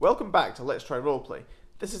Welcome back to Let's Try Roleplay.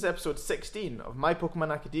 This is episode 16 of My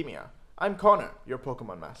Pokemon Academia. I'm Connor, your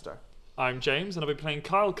Pokemon Master. I'm James, and I'll be playing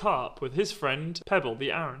Kyle Karp with his friend Pebble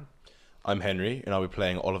the Aaron. I'm Henry, and I'll be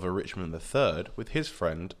playing Oliver Richmond III with his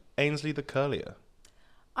friend Ainsley the Curlier.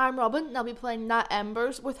 I'm Robin, and I'll be playing Nat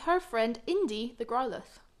Embers with her friend Indy the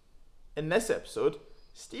Growlithe. In this episode,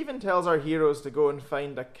 Stephen tells our heroes to go and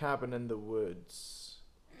find a cabin in the woods.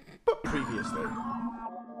 But previously...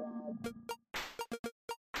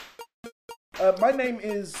 My name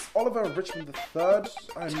is Oliver Richmond III.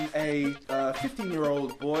 I'm a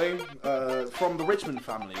 15-year-old boy from the Richmond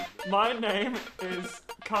family. My name is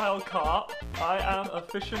Kyle Karp. I am a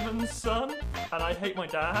fisherman's son, and I hate my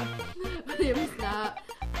dad. My name is Nat.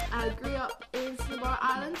 I grew up in Cinnabar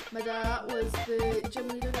Island. My dad was the gym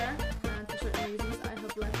leader there, and for certain reasons I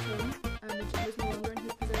have left him, and the gym is no longer in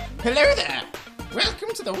his possession. Hello there! Welcome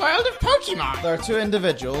to the world of Pokemon! There are two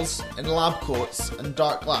individuals in lab coats and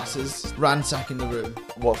dark glasses ransacking the room.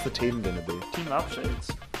 What's the team going to be? Team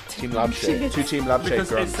Lampshades. Team Lampshade. Two Team Lampshade Because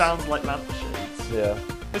grunts. it sounds like lampshades. Yeah.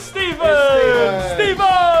 It's Steven!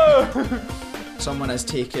 Steven! Someone has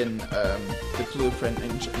taken the blueprint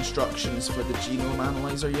and instructions for the genome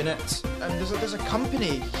analyzer unit. And there's a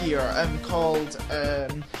company here called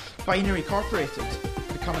Binary Corporated.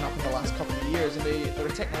 They're coming up in the last couple of years, and they're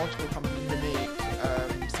a technological company who make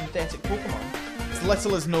synthetic Pokemon. As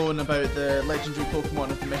little is known about the legendary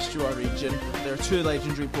Pokemon of the Mistula region. There are two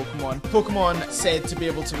legendary Pokemon. Pokemon said to be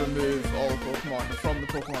able to remove all Pokemon from the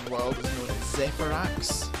Pokemon world is known as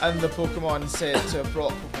Zephyrax. And the Pokemon said to have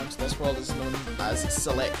brought Pokemon to this world is known as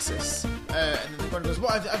Selexis. And then the one goes,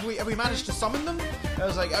 "What, have we managed to summon them?" And I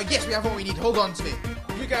was like, "Yes, we have what we need. Hold on to me."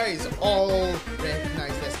 You guys all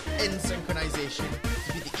recognise this in synchronization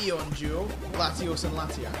to be the Eon duo, Latios and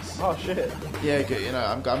Latias. Oh shit. Yeah, good. You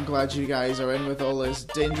know, I'm glad you guys are in with all this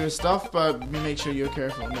dangerous stuff, but make sure you're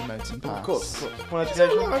careful on the mountain pass. Of course.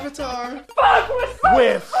 Hello, Avatar. Fuck,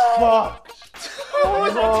 we're fucked! Oh,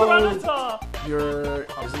 it's a Tyranitar! Your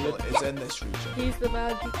uncle is in this region. He's the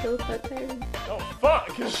man who killed my parents. Oh,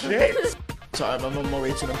 fuck! Shit! Sorry, I'm on my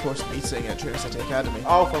way to an important meeting at Trainer City Academy.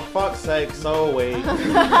 Oh, for fuck's sake, no way.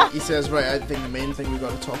 He says, right, I think the main thing we've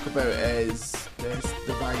got to talk about is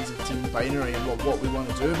the rise of Team Binary and what we want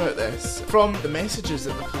to do about this. From the messages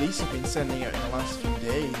that the police have been sending out in the last few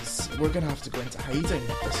days, we're going to have to go into hiding.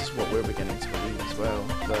 This is what we're beginning to believe as well,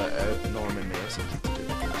 that Norman may have something to do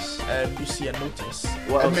with this. You see a notice.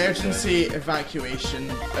 What else Emergency evacuation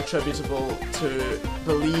attributable to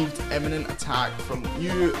believed imminent attack from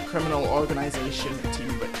new criminal organisation Team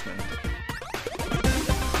Richmond.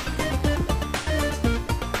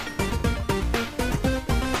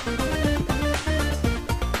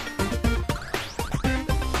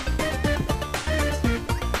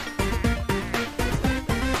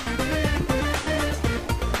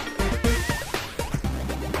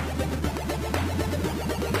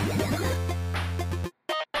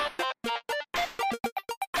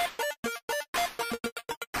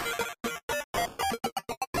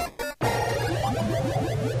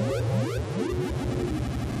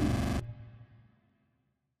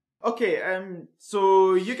 Okay,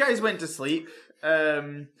 so you guys went to sleep,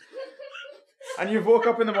 and you woke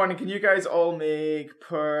up in the morning. Can you guys all make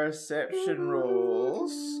perception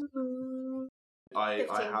rolls? I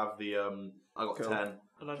 15. have the I got Cool. 10.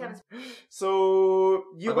 11. So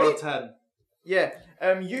you I got wait. a 10.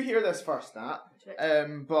 Yeah, you hear this first, Nat.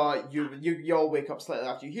 But you all wake up slightly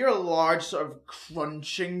after. You hear a large sort of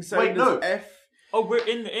crunching sound. Wait, no. As if. Oh, we're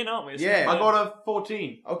in, aren't we? Yeah. I got a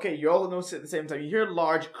 14. Okay, you all notice it at the same time. You hear a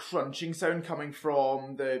large crunching sound coming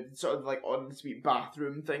from the sort of like ensuite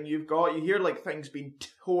bathroom thing you've got. You hear like things being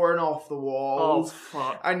torn off the Oh, walls,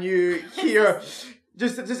 fuck. and you hear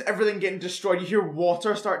just everything getting destroyed. You hear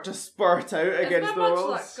water start to spurt out against the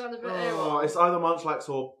walls. Oh, it's either Munchlax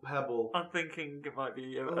or Pebble. I'm thinking it might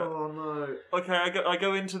be... Oh no. Okay, I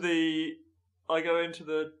go into the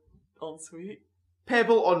ensuite.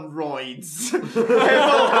 Pebble on roids.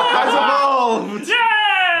 Pebble has evolved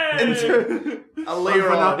Yay! into a layer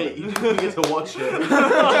Overnight, on. you get to watch it. You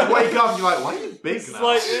just wake up and you're like, why are you big It's now?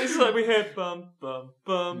 like we hear bum bum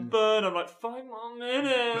bum bum. I'm like 5 more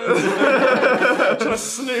minutes. Trying to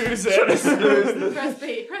snooze it. Press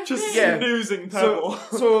B. Just Yeah. snoozing Pebble.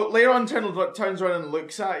 So later on, turns around and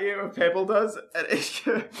looks at you, or Pebble does, and it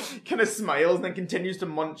kind of smiles and then continues to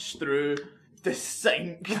munch through the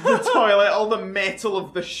sink, the toilet, all the metal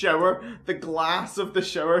of the shower, the glass of the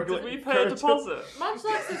shower. Did we pay a deposit?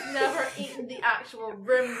 Munchlax has never eaten the actual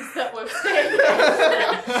rooms that we've stayed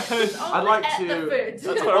in. I'd like ate to, the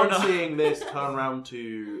food. upon seeing this, turn around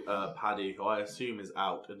to Paddy, who I assume is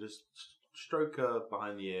out, and just stroke her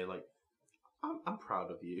behind the ear, like, I'm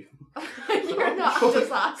proud of you. You're not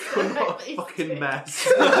just asking. What a fucking mess.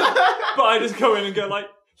 But I just go in and go like,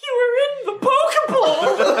 you were in the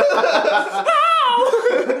Pokeball! How?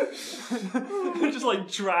 Just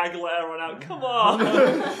like drag Leron out. Come on.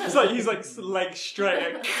 It's like he's like legs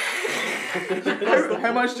straight.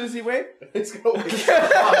 How much does he weigh? It's going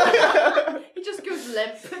He just goes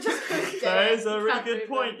limp. Just goes That dead. is a really Can't good move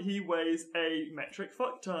point. He weighs a metric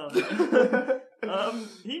fuck ton.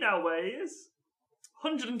 He now weighs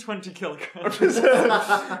 120 kilograms.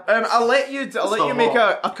 I'll let you not make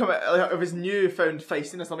of his newfound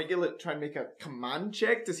feistiness. I'll make you try and make a command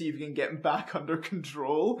check to see if you can get him back under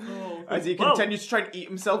control as he continues to try and eat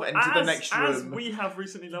himself into the next room. As we have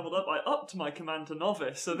recently leveled up, I upped my command to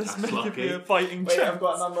novice, so this That's may give me lucky. a fighting Wait, chance. I've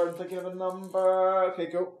got a number. I'm thinking of a number. Okay,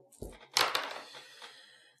 go.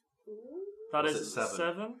 That Was is it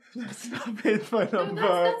 7? That's not been my No, number.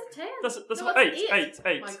 that's 10. That's No, what, that's 8.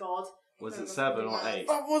 Oh my god. Was it 7 or 8?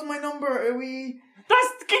 That was my number. Are we?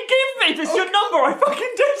 Give me this your number. I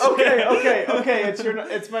fucking did it.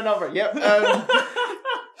 Okay. It's my number. Yep.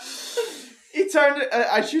 He turned.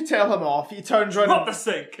 I should tell him off. He turns around. Drop the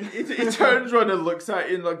sink. He turns around and looks at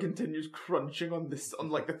you and like continues crunching on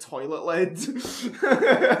like the toilet lid,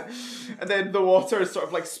 and then the water is sort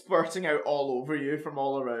of like spurting out all over you from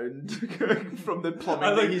all around from the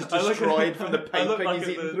plumbing that he's destroyed from the I look piping back he's at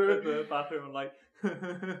eaten the, through. at the bathroom and like,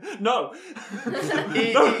 no.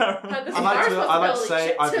 He- I like to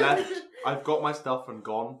say I've left. I've got my stuff and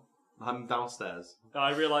gone. I'm downstairs. I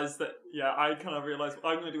realised that, I kind of realised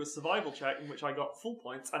I'm going to do a survival check in which I got full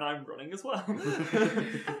points and I'm running as well. I'm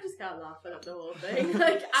just kind of laughing at the whole thing.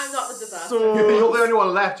 Like, I'm not the disaster. So- You're the only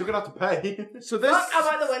one left. You're gonna have to pay. So this, Fuck,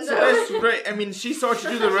 I'm out the window. so this, right? I mean, she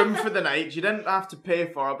sorted you the room for the night. You didn't have to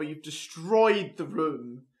pay for it, but you've destroyed the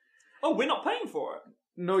room. Oh, we're not paying for it.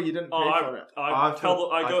 No, you didn't pay for it. I I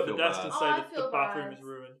go at the feel desk bad. and Oh, say I that the feel bathroom bad. is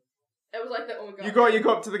ruined. It was like the, oh my god. You go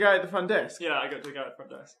up to the guy at the front desk Yeah, I go to the guy at the front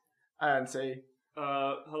desk. and say,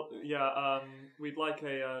 We'd like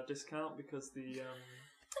a discount because the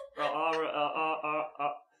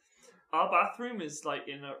our bathroom is like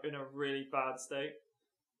in a really bad state.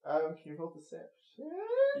 can you roll deception?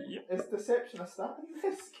 Yep. Is deception a stat in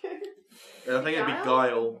this game? I think it'd be Guile?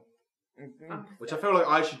 Guile, which I feel like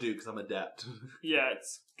I should do because I'm adept. Yeah,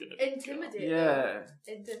 it's gonna be Intimidate. Yeah.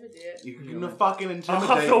 Intimidate. You can fucking I'll intimidate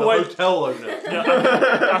have the to wait. hotel owner.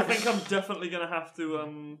 Yeah, I think I'm definitely gonna have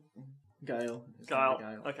to Guile. Guile.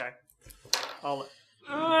 Okay. I'll.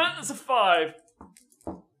 That's a 5.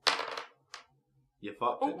 You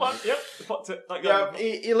fucked Oh, it. one. mate. Yep, fucked it. That Yeah, guy.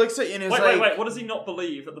 he looks at you and he's like... Wait. What does he not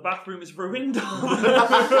believe? That the bathroom is ruined? No,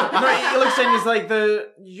 he looks at you and he's like,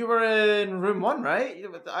 you were in room 1, right?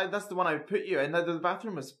 That's the one I put you in. The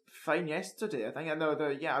bathroom was fine yesterday, I think. I know,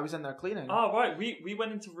 I was in there cleaning. Oh, right. We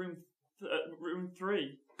went into room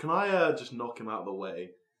 3. Can I just knock him out of the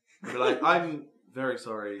way? And be like, I'm very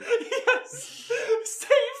sorry. Yes! Save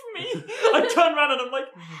me! I turn around and I'm like,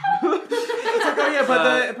 It's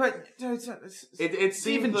like, oh yeah, It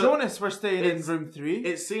Steve and seemed that- Jonas were staying in it's- room 3.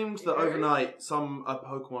 It seemed that overnight some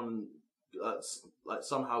Pokemon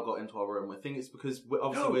somehow got into our room. I think it's because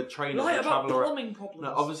we're trainers. lie We about travel around. plumbing problems.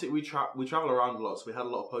 No, obviously we travel around a lot, so we had a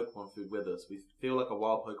lot of Pokemon food with us. We feel like a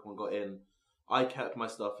wild Pokemon got in. I kept my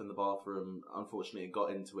stuff in the bathroom. Unfortunately, it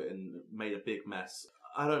got into it and made a big mess.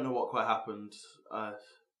 I don't know what quite happened.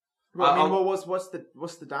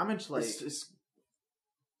 What's the damage like?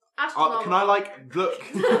 Can I look?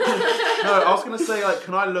 No, I was gonna say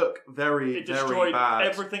can I look very It very destroyed bad?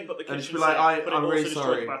 everything but the kitchen And just be sink, like, but it I'm also really destroyed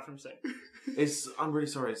sorry. the bathroom sink. I'm really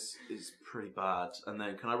sorry. It's pretty bad. And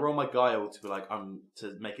then can I roll my guile to be like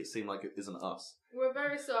to make it seem like it isn't us? We're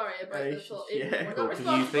very sorry about this whole. yeah. We're Cool. not Can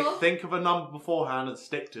you responsible. think of a number beforehand and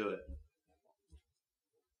stick to it?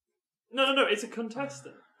 No, it's a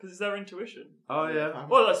contestant because it's their intuition. Oh yeah.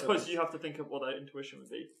 Well, I suppose you have to think of what their intuition would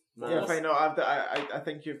be. Yeah, fine. No, I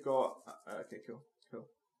think you've got. Okay, cool.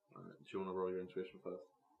 Alright, do you want to roll your intuition first?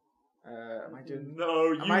 Am I doing?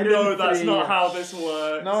 No, Am I you know doing that's 3? not how this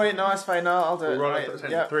works. No, wait, no, it's fine. No, I'll do We'll it. roll Right, it for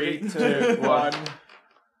 10. yeah, 3, 3, 2, 1.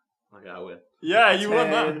 Okay, I win. Yeah, you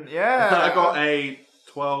won that. 10. Yeah, I got a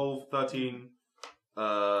 12, 13,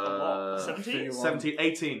 17? 17,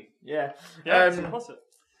 18. Yeah. Yeah, it's impossible.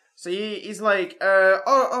 So he's like,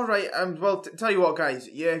 all right. Well, tell you what, guys.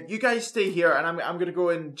 Yeah, you guys stay here, and I'm gonna go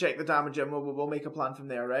and check the damage, and we'll make a plan from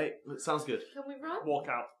there, right? Sounds good. Can we run? Walk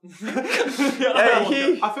out.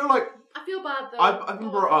 I feel like I feel bad though. I've been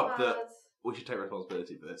Oh, brought I up feel that bad. we should take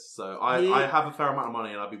responsibility for this. So I have a fair amount of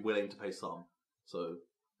money, and I'd be willing to pay some. So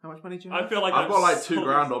How much money do you have? I feel like I've I'm got like so-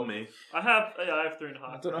 $2,000 on me. I have 3.5.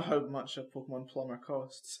 I don't know how much a Pokemon plumber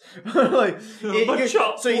costs. Like, So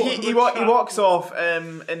he walks off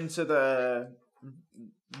into the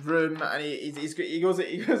room, and he goes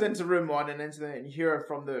into room 1 and into and you hear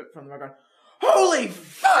from the background, "Holy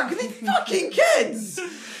fuck, these fucking kids!"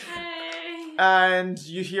 Hey. And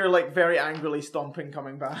you hear like very angrily stomping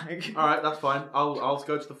coming back. All right, that's fine. I'll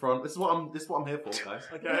go to the front. This is what I'm here for, guys.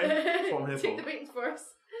 Okay. what I'm here Take for. the beatings first.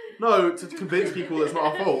 No, to convince people it's not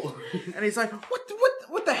our fault. And he's like,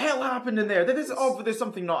 "What the hell happened in there? There's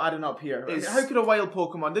something not adding up here. How could a wild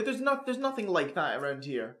Pokemon? There's nothing like that around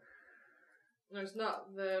here." No, it's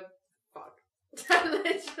not the fuck.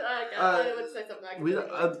 I would say something. I We,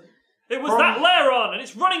 It was that Lairon, and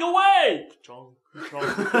it's running away! John.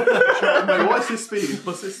 wait, what's his speed?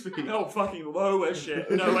 What's his speed? Oh, fucking low as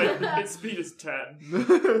shit. No, wait, its speed is 10.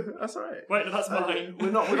 That's alright. Wait, no, that's mine.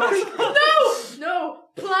 We're not. No!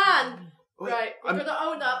 Plan! Wait, Right, we're I'm- gonna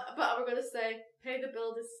own up, but we're gonna say, pay the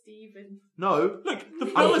bill to Steven. No. Look, the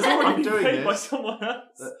bill has I'm already been doing paid by this. someone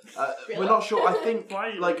else. We're not sure. I think,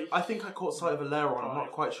 Why? I think I caught sight of a Lairon. I'm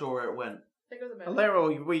not quite sure where it went. There goes a minute. Alero,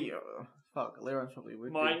 Aleron's probably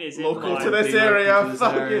would Mine be is in local mine. to this Being area. local to this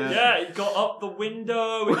Fuck area. it. Yeah, it got up the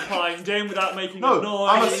window, it climbed in without making No, a noise.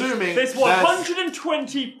 I'm assuming this there's-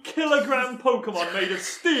 120 kilogram Pokemon made of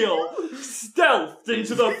steel stealthed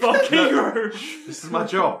into the fucking room. This is my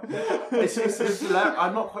job.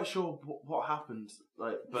 I'm not quite sure what happened,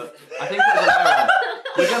 but I think it was an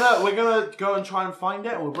error. We're gonna go and try and find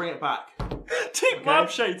it, and we'll bring it back. Team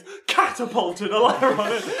Lampshades catapulted a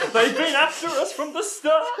Lairon in. They've been after us from the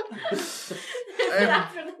start.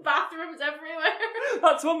 After the bathrooms everywhere.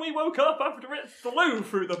 That's when we woke up after it flew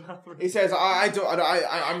through the bathroom. He says,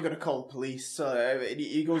 I'm gonna call police. So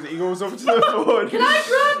he goes over to the phone. Can I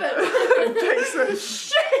grab him? Takes it.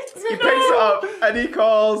 Shit! He picks it up and he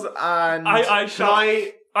calls and I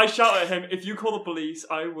shout at him, if you call the police,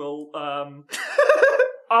 I will, I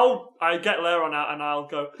get Lairon out and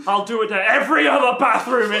I'll do it to every other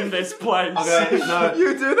bathroom in this place. Okay, no.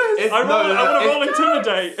 you do this. I want to roll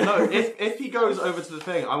intimidate. No, if he goes over to the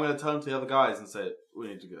thing, I'm going to turn to the other guys and say, we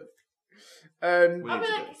need to go. We I'll need be to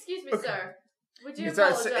like, go. excuse me, Okay. sir. Would you He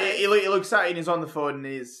says- apologise? he looks at you and he's on the phone and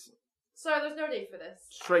he's Sir, there's no need for this.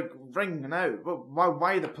 strike ring now.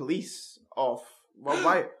 Why the police off?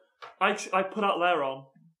 Why? I put out Lairon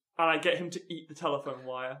and I get him to eat the telephone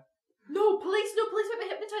wire. No, police might be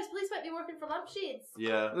hypnotised. Police might be working for lampshades.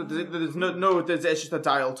 Yeah. There's it's just a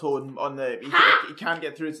dial tone on the. He can't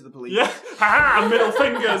get through to the police. Yeah, haha, middle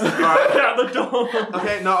fingers. Right, out the door.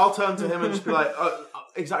 Okay, no, I'll turn to him and just be like,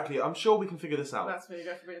 exactly, I'm sure we can figure this out. That's where you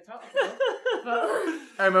go for being a top.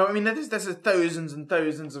 I mean, this is thousands and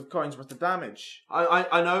thousands of coins worth of damage.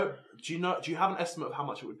 I know. Do you have an estimate of how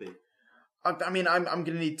much it would be? I mean, I'm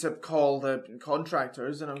gonna need to call the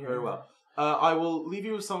contractors and I'm Very well. I will leave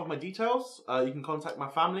you with some of my details. You can contact my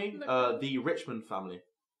family, the Richmond family.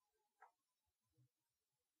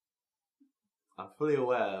 I'm fully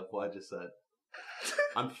aware of what I just said.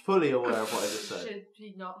 I'm fully aware of what I just said. Should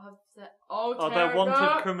he not have said? Oh, Oh, they're Terra.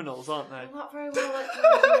 wanted criminals, aren't they? I'm not very well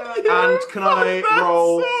at And can I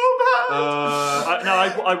roll?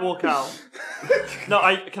 I walk out.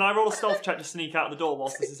 Can I roll a stealth check to sneak out the door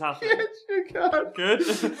whilst this is happening? you can't. Good.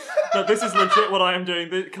 No, this is legit what I am doing.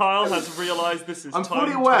 Kyle has realised this is I'm time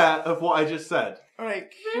fully to- aware of what I just said. Alright.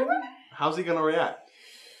 How's he going to react?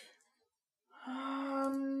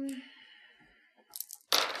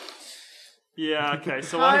 Yeah, okay,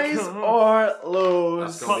 so Highs or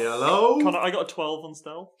lows? That's going to be a low. I got a 12 on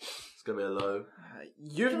stealth. It's going to be a low.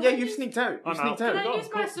 You've sneaked out. I'm You've sneaked out. out. Can I use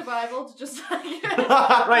my survival to just like...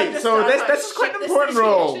 Right, so this is quite an important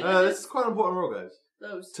role. This is quite an important role, guys.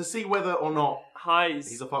 Those. To see whether or not Highs.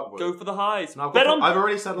 he's a fuckboy. Go for the highs. No, Bet on... I've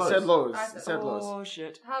already said You lows. said lows. I You said- said lows. Oh,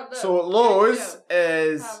 shit. How low? So lows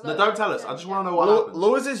is How No, low? don't tell us. I just want to know what happens.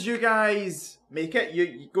 lows is you guys make it.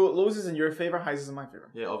 You go lows is in your favor, highs is in my favor.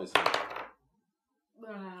 Yeah, obviously.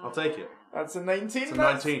 I'll take it. That's a 19. It's a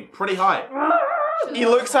 19. Pretty high. He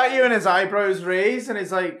looks at you and his eyebrows raise and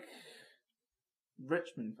he's like,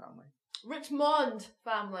 Richmond family. Richmond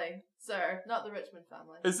family, sir, not the Richmond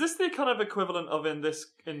family. Is this the kind of equivalent of in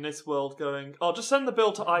this world going, oh, just send the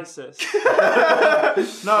bill to ISIS?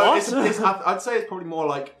 No, What? I'd say it's probably more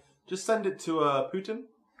like, just send it to Putin.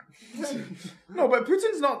 No, but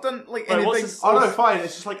Putin's not done like Wait, what's anything. this- Oh no, fine.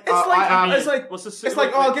 It's just like, It's like I am. it's like What's the it's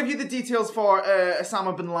like oh, I'll give you the details for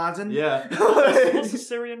Osama bin Laden. Yeah. What's the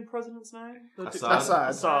Syrian president's name? Assad.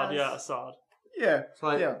 Assad, yeah, Assad. Yeah. It's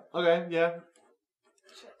like, Yeah. okay, yeah.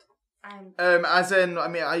 As in, I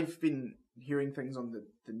mean, I've been hearing things on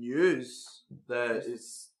the news.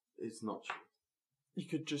 It's not true. You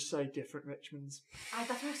could just say different Richmonds.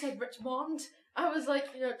 That's why I said Richmond. I was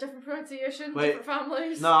like, different pronunciation, Wait. different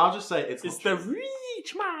families. No, I'll just say it's It's not the true.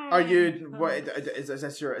 Richmond. Are you? What is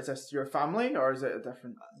this your family or is it a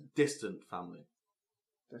different Distant family.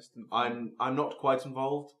 distant? I'm not quite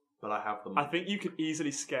involved, but I have them. I think you could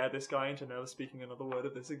easily scare this guy into never speaking another word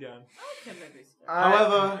of this again. Okay, maybe so.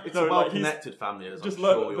 However, it's No, a like, well-connected family, as Just I'm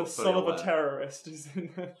like sure you're the fully son of aware. a terrorist is in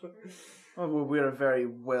there. well, we're a very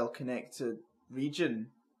well connected region.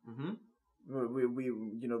 Mm-hmm.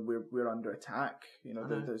 We're under attack.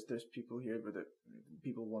 know. There's people here, but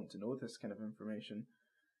people want to know this kind of information.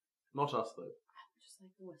 Not us, though. Just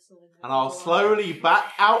like whistling. And I'll slowly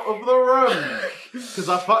back out of the room because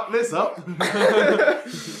I fucked this up.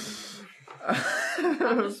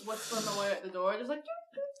 I'm just whistling away at the door, just like.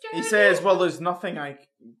 He says, "Well, there's nothing I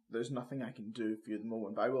can do for you at the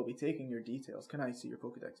moment, but I will be taking your details. Can I see your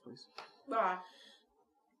Pokédex, please?" Ah.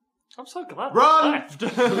 I'm so glad Run! left.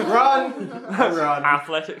 Run! Run!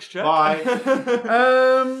 Athletics check. Bye.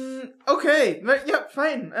 Okay. Yep.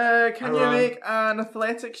 Fine. Can you Alright. make an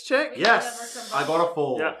athletics check? Yes, I got a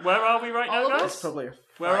 4. Yeah, where are we right All now, of guys? us? Probably.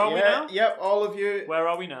 Where are we now? Yep. All of you. Where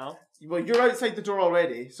are we now? Well, you're outside the door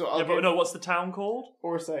already, so I'll Yeah, but give no, what's the town called?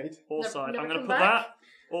 Orside. Orside. never I'm going to come put back?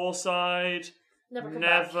 that. Orside. Never come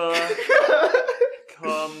back.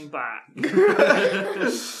 Come back.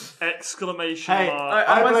 Exclamation Hey, mark.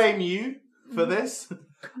 I blame you for this.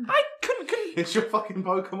 I couldn't. It's your fucking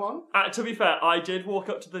Pokemon. To be fair, I did walk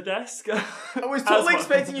up to the desk. I was As totally well.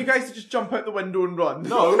 expecting you guys to just jump out the window and run.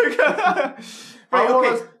 No. Right. I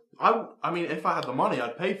Okay. was- I mean, if I had the money,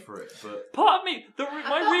 I'd pay for it, but... Part of me, my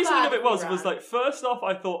felt reasoning bad of it for was Brad. like, first off,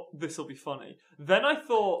 I thought this will be funny. Then I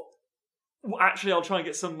thought, well, actually, I'll try and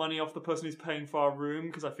get some money off the person who's paying for our room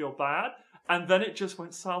because I feel bad. And then it just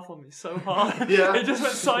went south on me so hard. Yeah. It just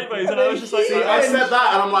went sideways, and I was just like, See, I said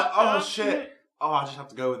that, and I'm like, oh, shit. Oh, I just have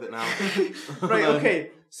to go with it now. Right.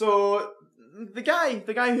 Okay. So the guy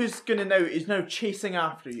who's is now chasing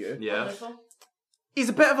after you. Yeah. Wonderful. He's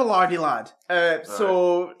a bit of a lardy lad.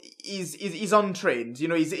 So he's untrained.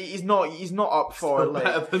 He's not up for Still like.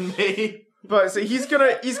 better than me. But so he's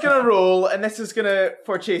gonna roll, and this is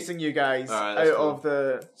for chasing you guys Alright, out that's cool. of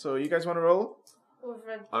the. So you guys want to roll? We've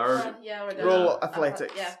read. Alright. Yeah, we're done. Roll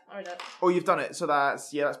athletics. Yeah, already done. Oh, you've done it. So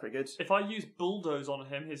that's pretty good. if I use bulldoze on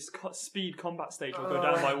him, his speed combat stage will go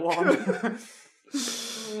down by 1.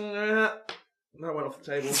 That went off the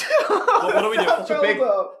table. What do we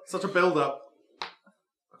do? Such a build-up.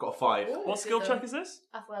 I got a 5. Ooh, What skill good check though. is this?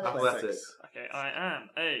 Athletics. Athletics. Okay, I am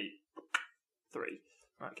a 3.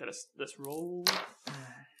 Right, okay, let's roll.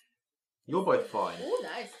 You're both fine. Ooh,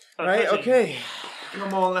 nice. Right. 13. Okay.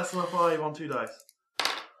 Come on, less than a 5 on 2 dice.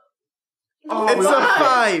 It's a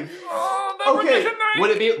 5. Okay.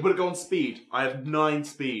 Would it go on speed? I have 9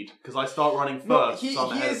 speed because I start running first. No, he so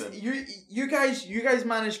I'm ahead is. of him. You guys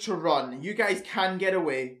managed to run. You guys can get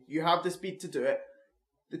away. You have the speed to do it.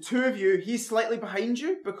 The two of you, he's slightly behind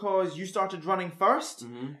you because you started running first.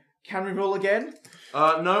 Mhm. Can we roll again?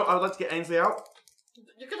 No, I would like to get Ainsley out.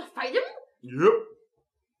 You're gonna fight him? Yep.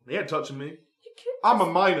 He ain't touching me. You could. I'm a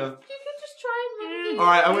minor. You could just try and run.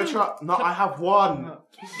 Alright, I'm gonna try. No, I have 1.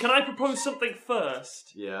 Can I propose something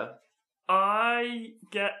first? Yeah. I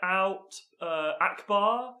get out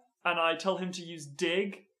Akbar and I tell him to use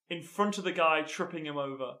dig in front of the guy, tripping him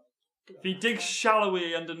over. If he digs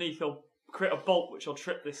shallowly underneath, he'll create a bolt which will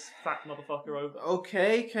trip this fat motherfucker over.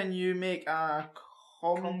 Okay. Can you make a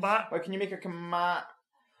Combat? Or can you make a command?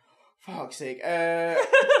 Fuck's sake. I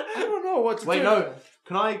don't know what to Wait, do. no.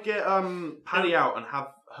 Can I get Paddy out and have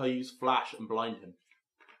her use flash and blind him?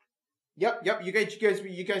 Yep. You guys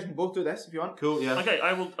can both do this if you want. Cool. Yeah. Okay,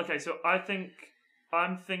 I will. Okay, so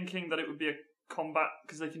I'm thinking that it would be a combat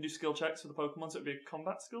because they can do skill checks for the Pokemon, so it would be a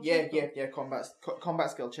combat skill check. Yeah. Combat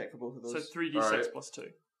skill check for both of those. So 3d6 Alright. plus 2.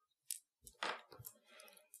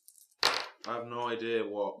 I have no idea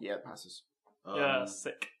what. Yeah, it passes. Yeah,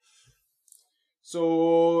 sick.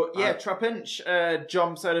 So yeah, Trapinch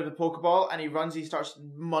jumps out of the Pokeball and he runs. He starts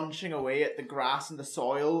munching away at the grass and the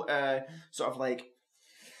soil, sort of like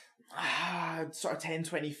sort of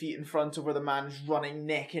 10-20 feet in front of where the man's running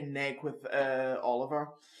neck and neck with Oliver.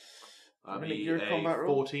 That'd Make be your a combat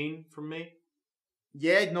roll. 14 from me.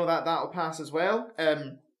 Yeah, no, that'll pass as well.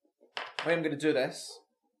 The way I'm going to do this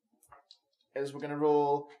is we're going to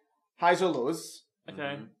roll highs or lows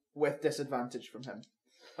Okay. with disadvantage from him.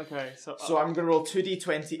 Okay, so So I'm going to roll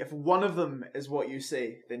 2d20. If one of them is what you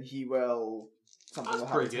say, then he will. Something That's will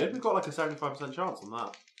happen pretty to good. him. We've got like a 75% chance on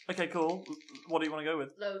that. okay, cool. What do you want to go with?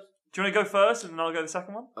 Load. Do you want to go first and then I'll go the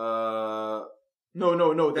second one?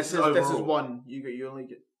 No. This This is is this is overall. one. You only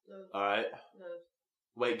get. Load. Alright. Load.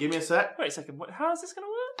 Wait, give me a sec. Wait a second. How is this going to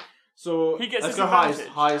work? So He gets Let's go highs.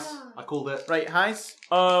 disadvantage. Highs. I called it. right, highs.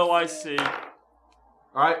 Oh, I see.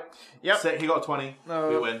 Alright. Yep. Sick, he got 20. No.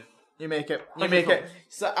 We win. You make it. You Okay, make cool. it.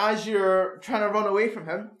 So as you're trying to run away from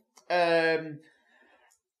him,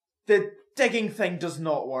 the digging thing does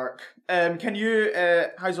not work. Can you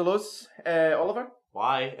highs or lows, Oliver?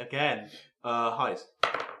 Why? Again. Highs.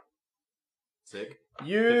 Sick.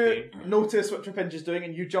 You 15. notice what Tripinja's doing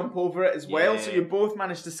and you jump over it as well, so Yeah. you both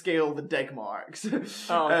manage to scale the dig marks.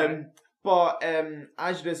 Oh, okay. But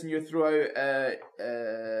as you do this and you throw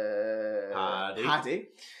out Paddy.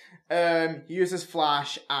 he uses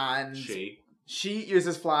flash and she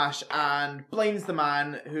uses flash and blinds the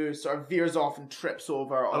man who sort of veers off and trips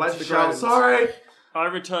over I onto like the to shout, ground. sorry! I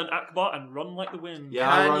return Akbar and run like the wind. Yeah,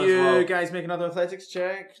 I Can run you as well. guys make another athletics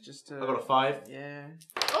check? Just to... I got a 5. Yeah.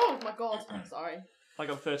 Oh my god. Sorry. I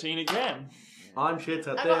got 13 again. I'm shit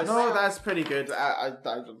at I got this. No, that's pretty good. I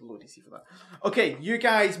have low DC for that. Okay, you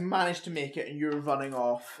guys managed to make it and you're running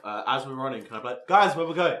off. As we're running, can I be like, guys, where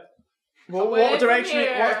we go? Well, Away what from direction?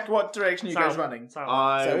 here. What direction are you guys South. running? South.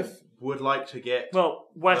 I South? would like to get... Well,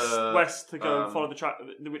 west to go um, follow the track,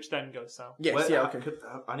 which then goes south. Yes. Where- Yeah. Okay.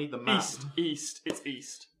 I need the map. East. It's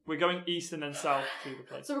east. We're going east and then south to the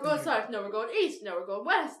place. So we're going south. No, we're going east. No, we're going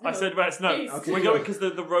west. No. I said west. No, East. Okay. we're going because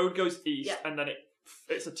the road goes east Yeah. and then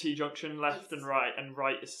it's a T junction, left East. and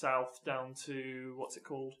right is south down to what's it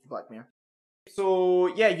called? Blackmere. So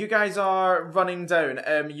yeah, you guys are running down.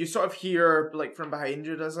 You sort of hear like from behind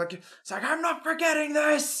you. It's like I'm not forgetting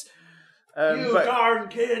this. But- darn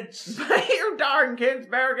kids! you darn kids,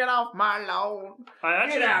 better get off my lawn. I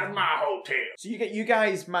actually my hotel! So you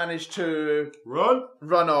guys manage to Run!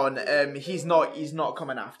 run on. He's not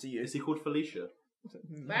coming after you. Is he called Felicia?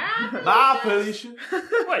 Ah, Felicia!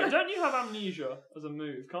 wait. Don't you have amnesia as a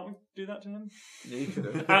move? Can't we do that to him? Yeah, you could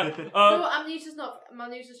have. No, amnesia's not.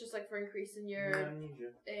 Amnesia's just like for increasing your.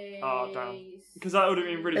 Oh, damn. Because that would have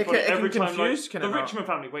been really It funny. can Every time, confuse, like, can the it not? Richmond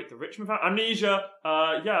family. Wait, the Richmond family. Amnesia.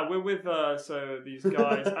 Yeah, we're with so these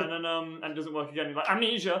guys, and then and it doesn't work again. You're like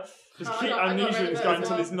amnesia. Just Oh, keep I got amnesia rid of this it guy as until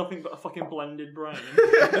well. there's nothing but a fucking blended brain. So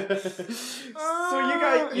you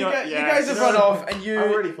guys have yes. run off, and I you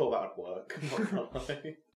really thought that would work. I'm not gonna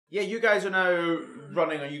lie. yeah, you guys are now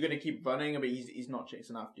running. Are you going to keep running? But he's not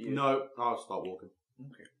chasing after you. No, I'll start walking.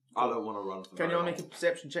 Okay. I don't want to run. For Can you very all make a long.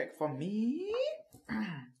 perception check for me?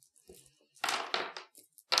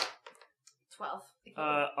 12.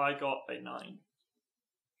 I got a 9.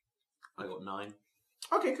 I got 9.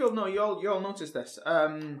 Okay, cool. No, you all notice this.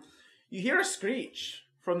 You hear a screech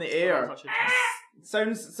from the air. Touch it.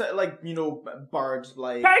 Sounds like bird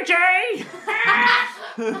like. PG!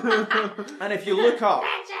 And if you look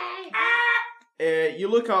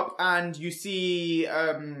up, and you see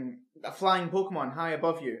a flying Pokemon high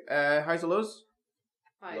above you. Highs or lows?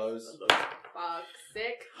 Highs. Lows. Fuck.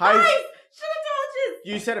 Sick. Highs. Shut up,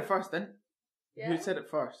 You said it first, then. Yeah. Who said it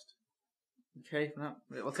first? Okay, no,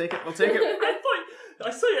 we'll take it. We'll take it. I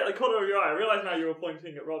saw it at the corner of your eye. I realised now you were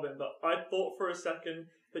pointing at Robin, but I thought for a second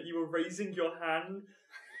that you were raising your hand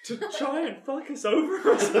to try and fuck us over.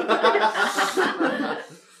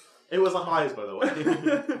 It was a highs, by the way. I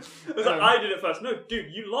was like, I did it first. No,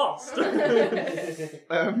 dude, you lost.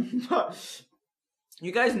 But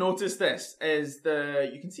you guys notice this is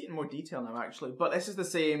you can see it in more detail now actually, but this is the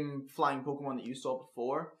same flying Pokemon that you saw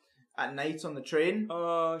before at night on the train.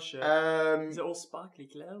 Oh shit! Um, Is it all sparkly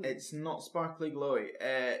glow? it's not sparkly glowy.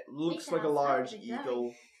 It looks can like a have large sparkly glowy.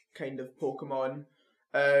 eagle kind of Pokemon.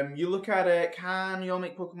 You look at it. Can you all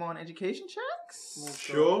make Pokemon education checks?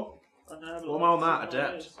 Sure. I'm gonna have a What am look I on to that? see what it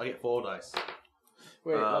Adept. is. I get 4 dice.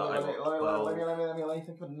 Wait, I got let me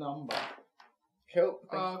think of a number. Cool.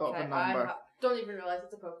 I think I've got Okay, a number. don't even realise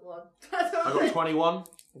it's a Pokemon. I got 21.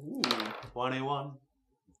 Ooh. 21.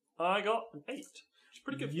 I got an 8. It's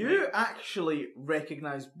pretty good. For You me. actually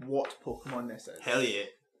recognise what Pokemon this is. Hell yeah.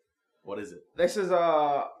 What is it? This is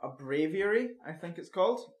a Braviary, I think it's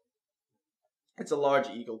called. It's a large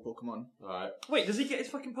eagle Pokemon. Alright. Wait, does he get his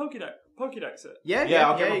fucking Pokédex it? Yeah,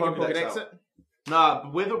 I'll get my you can Pokédex Pokédex out. it. Nah,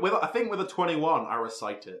 with I think with a 21, I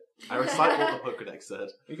recite it. I recite what the Pokedex said.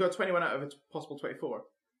 You got 21 out of a possible 24.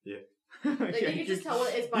 Yeah. Like, Yeah, you can just tell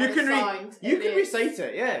what it is by you the can sound. you It can is- recite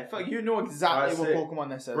it, yeah. Fuck, you know exactly Alright, what sick. Pokemon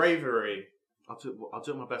this is. Bravery. I'll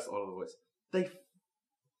do my best Oliver voice.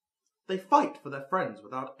 They fight for their friends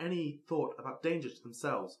without any thought about danger to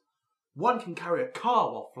themselves. One can carry a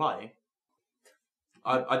car while flying.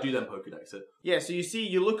 I do then Pokedex it. Yeah, so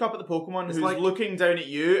you look up at the Pokemon It's who's like- looking down at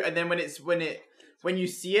you, and then when you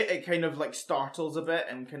see it, it kind of like startles a bit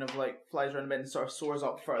and kind of like flies around a bit and sort of soars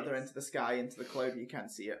up further into the sky, into the cloud, and you can't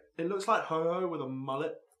see it. It looks like Ho-Oh with a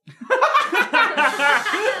mullet.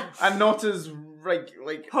 And not as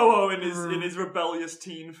like Ho-Oh in his rebellious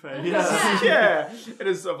teen phase. yeah, it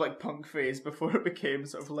is sort of like punk phase before it became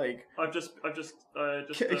sort of like I've just kind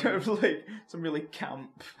of like some really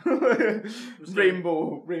camp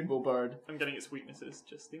rainbow bird. I'm getting its weaknesses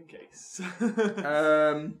just in case.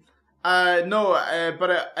 But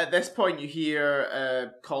at this point you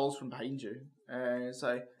hear calls from behind you. It's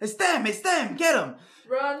like, it's them, get them.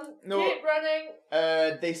 Run. No. Keep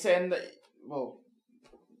running. They send, well,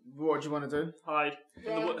 what do you want to do? Hide.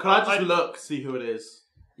 Run. Can I just look, see who it is?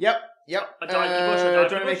 Yep. A divey bush, a divey do you want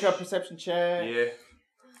to make bush? a perception check? Yeah.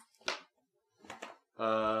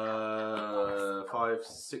 5,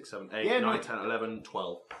 6, 7, 8, Yeah, 9, no. 10, 11,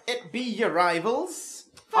 12. It be your rivals.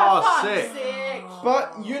 Oh, Fuck's sick. sake.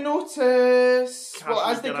 But you notice, Casually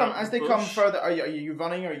well, get out as of they the come bush. further, are you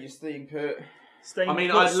running or are you staying put? Staying I mean,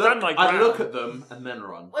 put, I'd stand my ground. look at them and then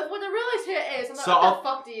run. Like, when I realise who it is, I'm like, So what I'll- the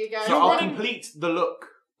fuck do you guys So do? I'll complete the look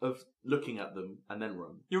of looking at them and then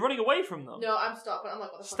run. You're running away from them. No, I'm stopping. I'm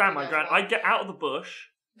like, what the fuck Stand do my you ground. guys I get out of the bush.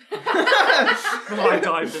 I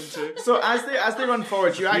dived into. So as they run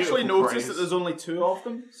forward, you actually Beautiful notice phrase. that there's only two of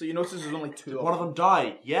them. So you notice there's only two One of of them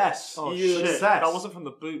died. Yes. Oh You- shit! Success. That wasn't from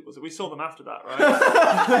the boot, was it? We saw them after that,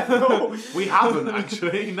 right? no. We haven't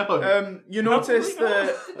actually. No. You notice How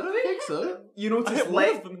the I don't think so. you I notice hit one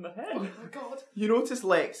of them in the head. Oh my god. you notice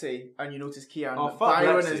Lexi and you notice Kian. Oh, but fuck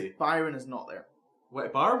Byron Lexi. is not there.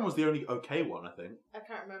 Wait, Byron was the only okay one, I think. I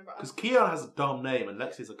can't remember. Because Keon has a dumb name and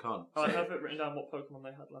Lexi's a cunt. Oh, I have it written down what Pokemon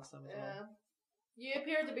they had last time as well. Yeah. You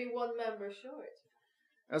appear to be one member short.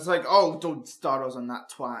 It's like, oh, don't start us on that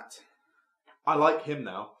twat. I like him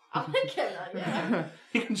now. I like him now, yeah.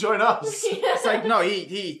 He can join us. It's like, no, he I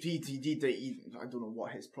don't know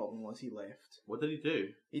what his problem was. He left. What did he do?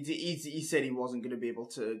 He said he wasn't going to be able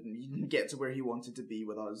to get to where he wanted to be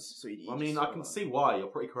with us. So he I mean, just- I can see why. You're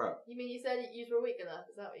pretty crap. You mean you said you were weak enough?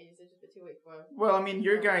 Is that what you said? Just a bit too weak for him? Well, I mean,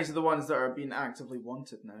 your guys are the ones that are being actively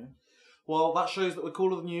wanted now. Well, that shows that we're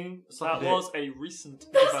cooler than you. Suck That a dick. was a recent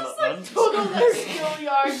This is development. like total like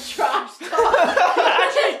schoolyard trash talk.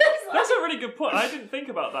 Actually, that's a really good point. I didn't think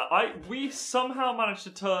about that. We somehow managed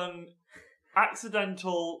to turn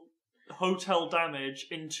accidental hotel damage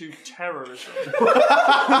into terrorism.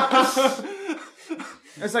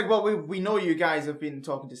 It's like, well, we know you guys have been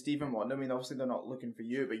talking to Stephen one. I mean, obviously they're not looking for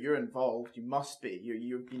you, but you're involved. You must be.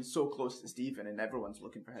 You've been so close to Stephen, and everyone's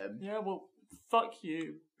looking for him. Yeah, well, fuck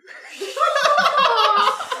you.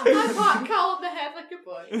 I pat Cal on the head like a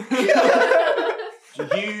boy.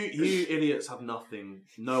 You idiots have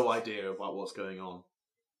no idea about what's going on.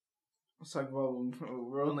 It's like, well,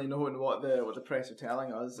 we're only knowing what the press are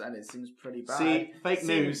telling us, and it seems pretty bad. See, fake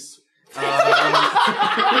news. Sad.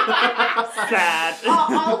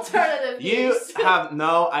 Alternative You news. have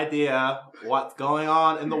no idea what's going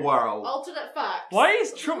on in the world. Alternate facts. Why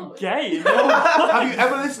is Trump gay? Have you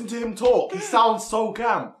ever listened to him talk? He sounds so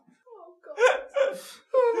camp. Oh god.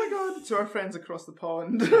 Oh my god! To our friends across the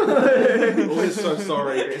pond. We're so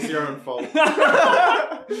sorry. It's your own fault.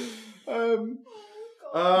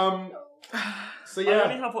 So I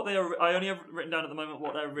only yeah. have I only have written down at the moment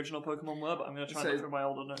what their original Pokemon were, but I'm going to try and So- look through my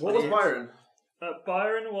older notes. What was Byron?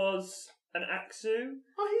 Byron was an Axu.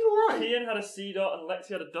 Oh, he's alright. Ian had a Seedot, and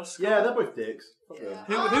Lexi had a Duskull. Yeah, they're both dicks. Fuck them.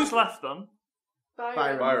 Yeah. Who's left them?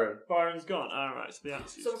 Byron. Byron. Byron's gone. Alright, so the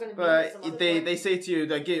Axus. So we're gonna But some other they point. say to you,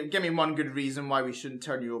 like, give me one good reason why we shouldn't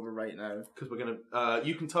turn you over right now. Because we're gonna.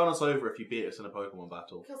 You can turn us over if you beat us in a Pokemon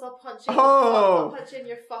battle. Because I'll punch you. Oh! I'll punch you in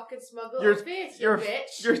your fucking smuggle You're- face, you You're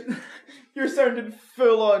bitch. you're sounding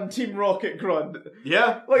full on Team Rocket grunt.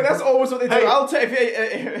 Yeah. Like that's always what they do. Hey. I'll tell you.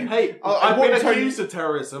 Hey, I I've won't been turn accused of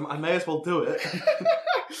terrorism. I may as well do it.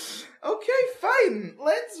 Okay, fine.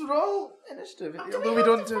 Let's roll initiative. Oh, do Although we have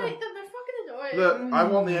don't to do. fight them? They're fucking annoying. Look, I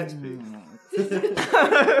want the XP.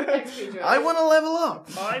 XP I want to level up.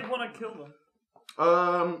 I want to kill them.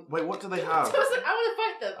 Wait, what do they So I have? was like, I want to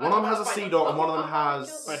fight them. One of them has a Seedot and one of them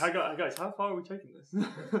has- Wait, guys, how far are we taking this?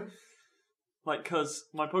 Like, because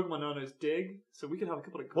my Pokemon known as Dig, so we could have a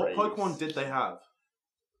couple of What graves. Pokemon did they have?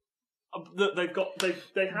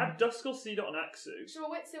 They had Duskull, Seedot, and Axu. Sure,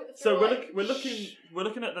 wait, see what the So throw we're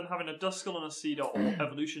looking at them having a Duskull and a Seedot, or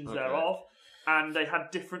evolutions Okay. thereof, and they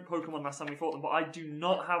had different Pokemon last time we fought them, but I do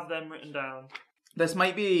not have them written down. This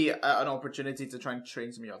might be an opportunity to try and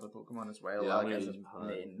train some of your other Pokemon as well. Yeah, I'm like, gonna as use a Pad.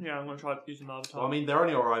 main. Yeah, I'm going to try using the Avatar. Well, I mean, they're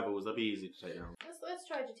only our rivals. They'll be easy to take down. Let's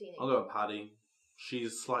try Dratini. I'll go with Paddy.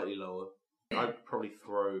 She's slightly lower. I'd probably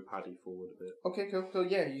throw Paddy forward a bit. Okay, cool.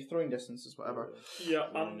 Yeah, you're throwing distances, whatever. Yeah,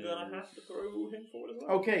 I'm going to have to throw him forward as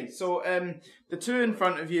well. Okay, so the two in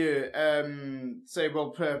front of you say,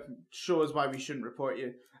 well, show us why we shouldn't report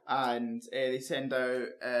you. and they send out.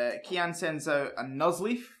 Kian sends out a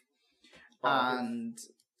Nuzleaf, and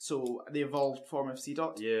so the evolved form of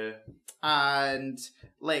Seedot. Yeah. And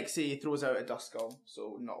Lexi throws out a Duskull,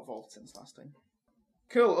 so not evolved since last time.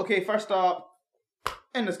 Cool. Okay, first up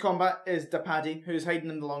in this combat is Paddy, who's hiding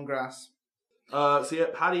in the long grass. So yeah,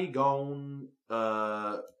 Paddy gone.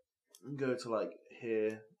 Go to like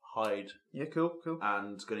here, hide, Yeah, cool.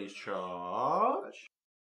 and gonna use charge.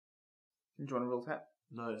 Do you want to roll attack?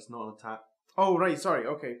 No, it's not an attack. Oh, right, sorry,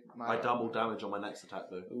 okay. I double damage on my next attack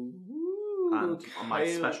though, Ooh, and my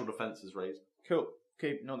Kyle. special defense is raised. Cool.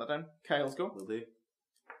 Okay, note that down. Kyle's go. Will do.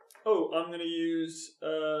 Oh, I'm going to use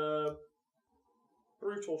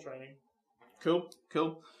brutal training. Cool.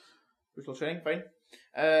 Brutal training, fine.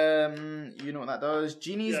 You know what that does.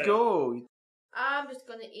 Genie's Yeah. go. I'm just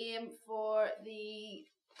gonna aim for the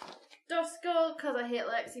Duskull because I hate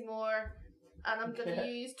Lexi more, and I'm gonna Okay.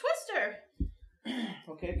 use Twister.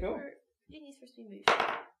 Okay, cool. For Genie's first three moves.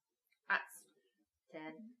 That's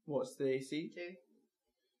 10, What's the AC? 2.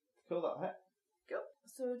 Cool, that'll hit. Go.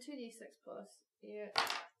 So 2d6 plus, yeah.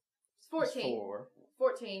 It's 14. 4.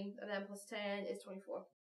 14, and then plus 10 is 24.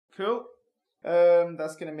 Cool.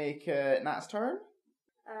 That's gonna make Nat's turn.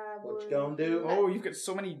 What you gonna do? Oh, you've got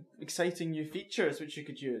so many exciting new features which you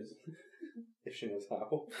could use. If she knows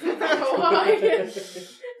how.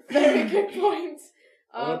 Very good point.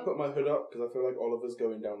 I'm gonna put my hood up because I feel like Oliver's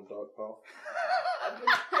going down the dark path. I would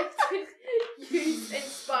like to use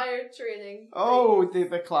inspired training. Oh,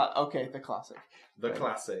 the classic. The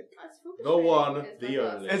classic. That's focus The training one, is my the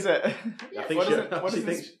classic. only. Is it? Yeah, I think what she, is it? What she is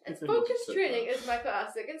thinks. It's focus training is my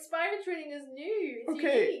classic. Inspired training is new. It's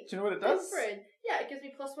Okay, unique. do you know what it does? Different. Yeah, it gives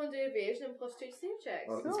me +1 to evasion and +2 to save checks.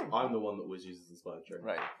 Well, I'm the one that always uses inspired training.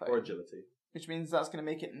 Right, fine. Or agility. Which means that's going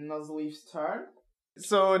to make it Nuzleaf's turn.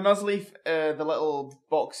 So Nuzleaf, the little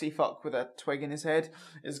boxy fuck with a twig in his head,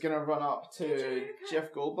 is going to run up to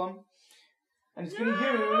Jeff Goldblum. And he's going to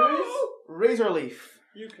use Razor Leaf.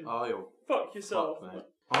 You can Oh, yo. fuck yourself. Fuck, mate.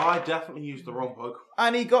 I definitely used the wrong Pokemon.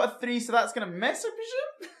 And he got a 3, so that's going to miss, I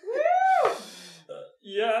presume?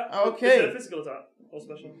 Yeah. Okay. Is it a physical attack or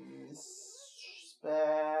special?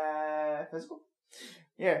 Physical?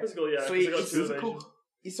 Yeah. Physical, yeah. So 'cause I got he's 2 physical. evasion.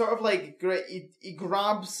 He sort of like he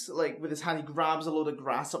grabs like with his hand, he grabs a load of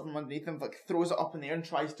grass up from underneath him, like throws it up in the air and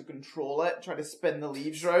tries to control it, try to spin the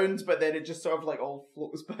leaves round, but then it just sort of like all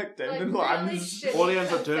floats back down Like, and really lands. shitty All he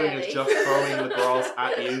ends up doing is confetti. just throwing the grass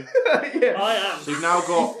at you. Yeah. I am. So you've now He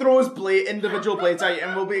got. throws individual blades out,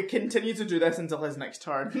 and will be continue to do this until his next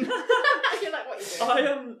turn. You're like, what are you doing?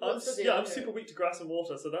 I am. What's the deal I'm here? super weak to grass and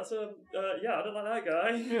water, so that's a. Yeah, I don't like that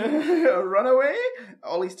guy. Run away.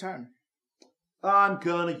 Ollie's turn. I'm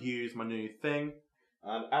gonna use my new thing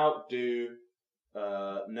and outdo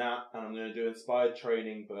Nat, and I'm gonna do inspired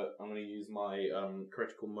training, but I'm gonna use my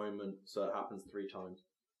critical moment, so it happens 3 times.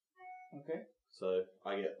 Okay. So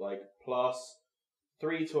I get like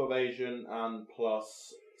 +3 to evasion and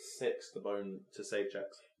 +6 to save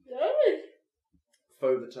checks. Nice.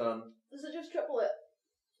 For the turn. Does it just triple it?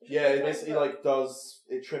 Yeah, it basically like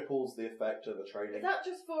it triples the effect of the Is training. that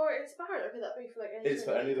just for inspired, or could that be for like any It's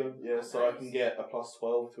for any of them, yeah. Oh, So I nice. can get a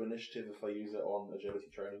 +12 to initiative if I use it on agility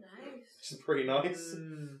training, Nice. which is pretty nice.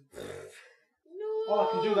 No. Oh,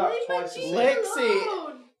 I can do that leave my twice as Jean Lexi.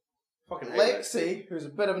 alone. Fucking hate Lexi, who's a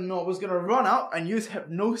bit of a knob, was going to run up and use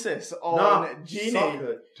hypnosis on Nah, Jeannie.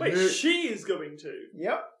 sucker. Wait, Dude. she is going to.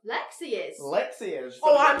 Yep. Lexi is. Lexi is.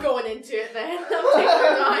 Oh, I'm going into it then. I'm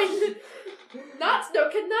taking mine. Can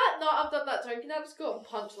that not have done that turn? Can I just go and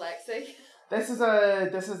punch Lexi? This is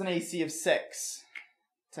an AC of 6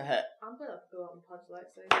 to hit. I'm gonna go up and punch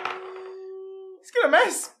Lexi. He's gonna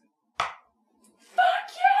miss.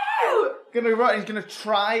 Fuck you! He's gonna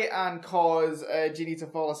try and cause Jeannie to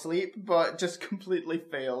fall asleep, but just completely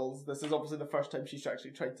fails. This is obviously the first time she's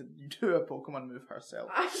actually tried to do a Pokemon move herself.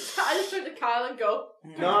 I just turned to Kyle and go.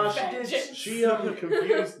 No, she Vengeance. did. She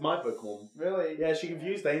confused my Pokemon. Really? Yeah, she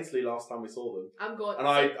confused Ainsley last time we saw them, I'm going. and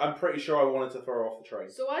I'm pretty sure I wanted to throw her off the train.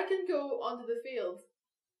 So I can go onto the field.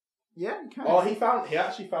 Yeah, you can. Oh, he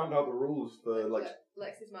actually found out the rules for like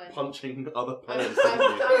Lexi's mine. punching other I'm players. didn't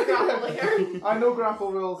he? grappling her. I know grapple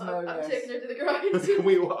rules now. I'm Yes. taking her to the ground.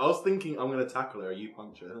 I was thinking I'm going to tackle her. You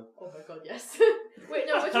punch her. Oh my god, yes. Wait,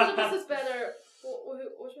 no, which one of us is better?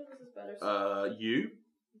 Which one of us is better? You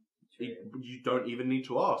True. don't even need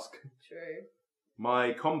to ask. True.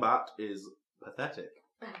 My combat is pathetic.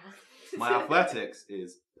 My athletics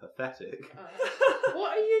is pathetic.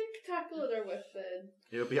 What are you tackling her with then?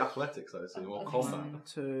 It would be athletics, I assume, or combat. 1,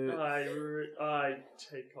 2. I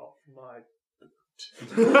take off my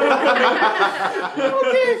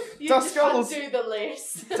You Duskull's- just undo the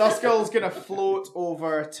lace. Duskull's gonna float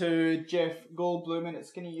over to Jeff Goldblum and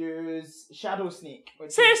it's gonna use Shadow Sneak,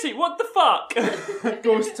 which Seriously, what the fuck? is a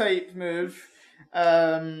ghost type move.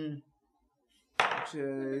 Which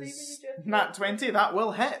is Nat 20, that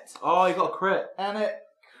will hit. Oh, you got a crit. And it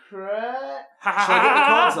crit. Should I get the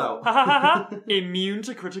cards out? Immune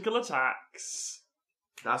to critical attacks.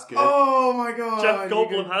 That's good. Oh my god. Jeff you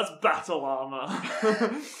Goldblum can- has battle armor.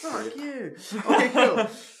 Fuck you. Okay, cool.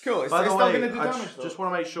 Cool. It's By the still way, gonna do I damage though. just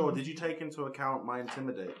want to make sure, did you take into account my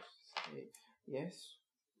intimidate? Yes.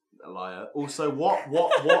 A liar. Also, what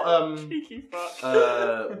Cheeky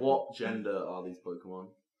fuck. what gender are these Pokemon?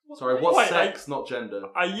 Sorry, what Wait, sex, not gender.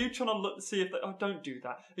 Are you trying to look see if they? Oh, don't do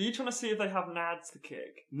that. Are you trying to see if they have nads to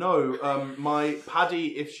kick? No, my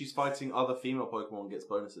Paddy, if she's fighting other female Pokemon, gets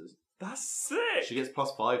bonuses. That's sick. She gets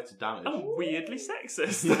 +5 to damage. Oh, weirdly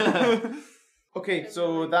sexist. Yeah. Okay,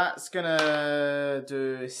 so that's gonna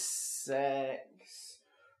do 6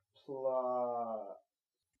 plus.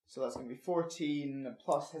 So that's gonna be 14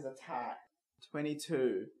 plus his attack.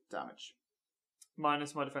 22 damage.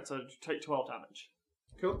 Minus my defense, so I take 12 damage.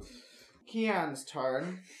 Cool. Kian's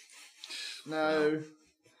turn. Now,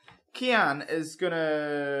 Kian is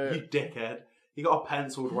gonna. You dickhead. He got a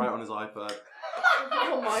pencil right on his iPad.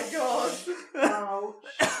 Oh my god.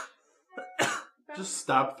 Just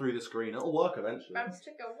stab through the screen. It'll work eventually. Bounce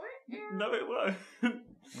chicken, what? No, it won't.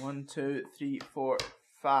 1, 2, 3, 4,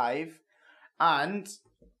 5. And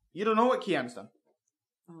you don't know what Kian's done.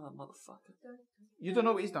 Oh, motherfucker. You don't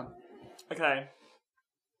know what he's done. Okay.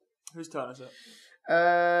 Whose turn is it?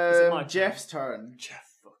 it my turn? Jeff's turn.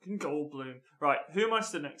 Jeff fucking Goldblum. Right, who am I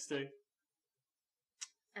stood next to?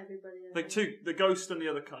 Everybody else. The two, the ghost and the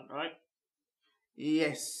other cunt, right?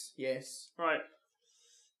 Yes, yes. Right.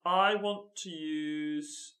 I want to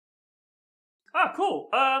use. Ah, cool.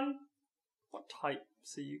 What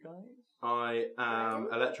types are you guys? I am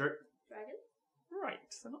electric. Dragon? Right.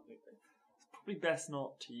 So not. It's probably best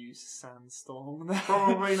not to use Sandstorm there.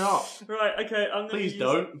 Probably not. Right. Okay. I'm gonna. Please use...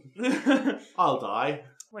 don't. I'll die.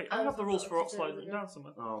 Wait, I have the rules for rock slide written down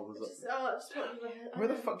somewhere. Oh, was it? Just popped in my head. Where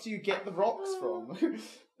the fuck do you get the rocks from?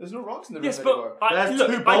 There's no rocks in the room Yes, anymore. but There's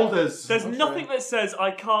look, two boulders. There's Okay. nothing that says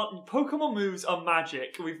I can't. Pokemon moves are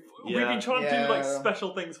magic. We've been trying to do like Yeah.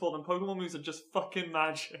 special things for them. Pokemon moves are just fucking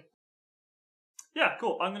magic. Yeah,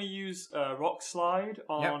 cool. I'm gonna use Rock Slide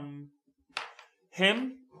on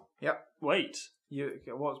him. Yep. Wait,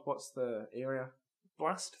 What's the area?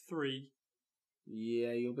 Blast 3,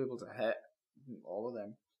 Yeah, you'll be able to hit all of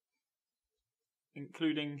them.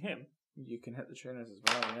 including him. You can hit the trainers as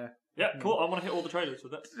well, yeah. Yeah, cool. I want to hit all the traders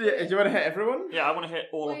with it. Yeah, do you want to hit everyone? Yeah, I want to hit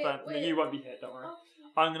all of Wait, them. No, wait. you won't be hit. Don't worry. Oh.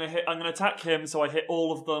 I'm gonna attack him, so I hit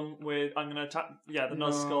all of them with. I'm gonna attack. Yeah, the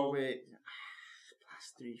Nuzskull. Wait.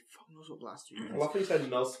 Blast 3. Fuck knows what Blast 3 is. I thought you said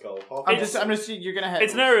Nuzskull. I'm just you're gonna hit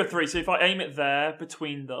It's an those. area of 3, so if I aim it there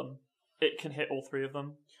between them, it can hit all 3 of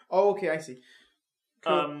them. Oh, okay, I see.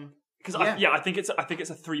 Cool. Because Yeah. I think it's a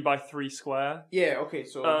 3x3 square. Yeah, okay,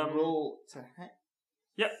 so roll to hit.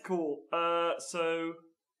 Yeah, cool. So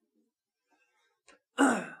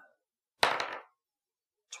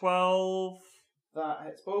 12, That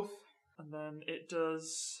hits both. and then it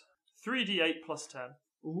does 3d8 plus 10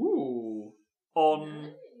 Ooh.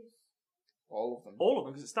 on All of them. all of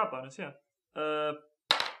them because it's stab bonus. Yeah.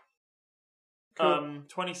 Cool.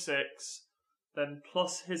 26, then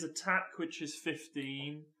plus his attack, which is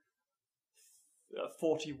 15,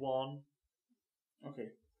 41. Okay.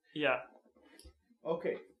 Yeah.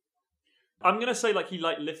 Okay. I'm gonna say like he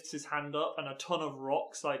like lifts his hand up and a ton of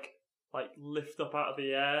rocks like lift up out of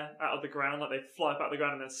the air, out of the ground, like they fly up out of the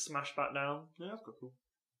ground and then smash back down. Yeah, that's quite cool.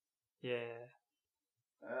 Yeah.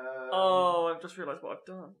 Oh, I've just realised what I've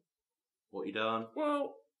done. What you done?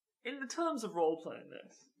 Well, in the terms of role playing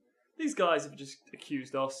this, these guys have just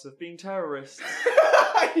accused us of being terrorists.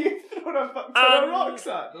 You thrown a fuck ton of rocks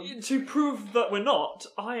at them. To prove that we're not,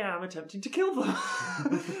 I am attempting to kill them. I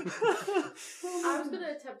was going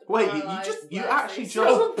to attempt to Wait, paralyze you Leslie. actually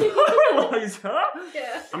just- Paralyse her?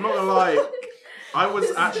 Yeah. I'm not gonna lie. I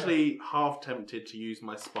was actually half tempted to use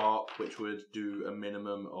my spark, which would do a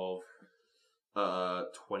minimum of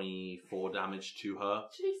 24 damage to her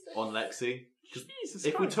Jesus. on Lexi. Jesus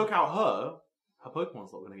If we Christ. took out her, her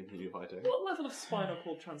Pokemon's not going to continue fighting. What level of spinal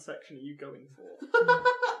cord transection are you going for?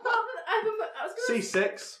 I was gonna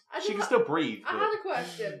C6. I She don't can ha- still breathe. I but- had a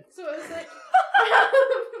question. So it was like.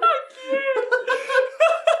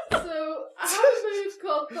 So I have a move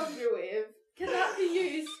called Thunderwave. Can that be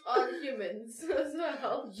used on humans as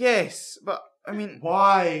well? Yes, but I mean,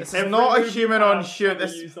 Why? this is not a human on Can shoot. be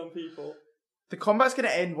This used on people. The combat's gonna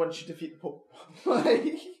end once you defeat the Pokemon.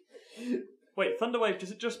 Like... Wait, Thunderwave,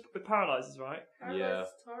 does it just it paralyzes, right? Yeah.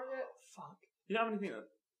 Target. Fuck. You don't have anything that...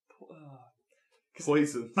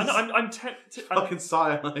 Poison. I know, I'm tempted... Fucking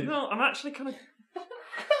cyanide. No, I'm actually kind of...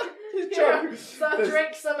 Yeah, so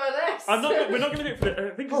drink some of this. We're not going to do it for the...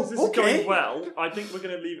 I think because this is okay. going well, I think we're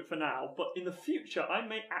going to leave it for now. But in the future, I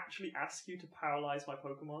may actually ask you to paralyze my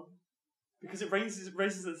Pokemon. Because it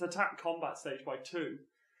raises its attack combat stage by 2.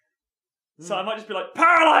 So I might just be like,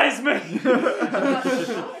 paralyze me!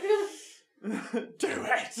 Do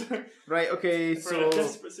it! Right, okay, For a so...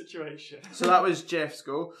 desperate situation. So that was Jeff's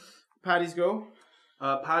go. Paddy's go.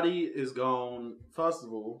 Paddy is gone. First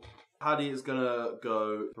of all, Paddy is gonna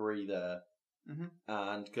go 3 there,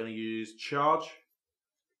 and gonna use charge,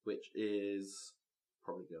 which is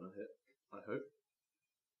probably gonna hit. I hope.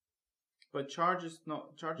 But charge is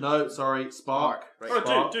not... Charge is No, sorry, spark. Right. Oh,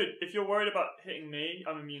 Spark. dude, if you're worried about hitting me,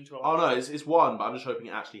 I'm immune to Oh no, it's 1, but I'm just hoping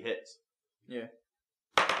it actually hits. Yeah.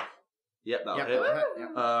 Yep, that'll Yep, hit. that'll hit,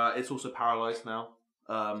 yeah. It's also paralyzed now.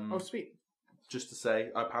 Oh, sweet. Just to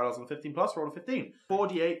say, I paralyzed on a 15 plus, rolled a 15.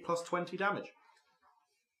 48 plus 20 damage.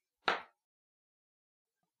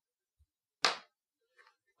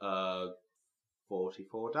 Uh,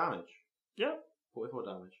 44 damage. Yeah. 44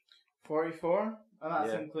 damage. 44? And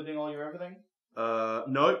that's Yeah. including all your everything?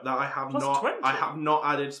 No, that I have Plus not. 20? I have not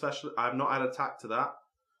added special. I have not added attack to that.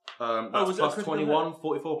 That's was it a plus critical 21.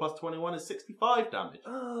 44 plus 21 is 65 damage.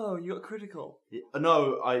 Oh, you got critical.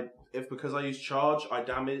 No, because I use charge, I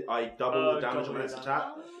double the damage on the next damage.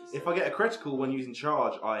 attack. If I get a critical when using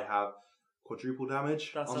charge, I have quadruple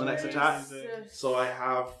damage That's on the next amazing. attack. So I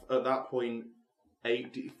have at that point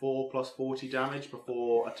 84 plus 40 damage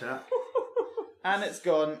before attack. And it's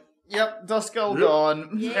gone. Yep, Duskull Yep. gone.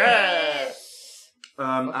 Yes.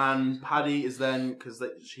 And Paddy is then, because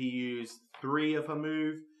she used 3 of her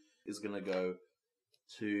move, is going to go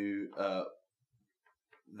to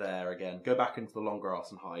there again. Go back into the long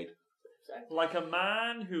grass and hide. Like a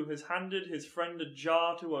man who has handed his friend a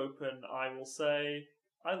jar to open, I will say,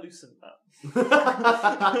 I loosened that.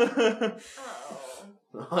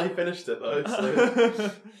 Oh. I finished it though.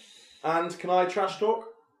 So. And can I trash talk?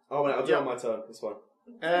 Oh wait, I'll do it on my turn. That's fine.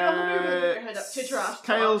 Head up to trash talk.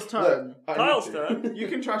 Kyle's turn. I Kyle's need to. turn. You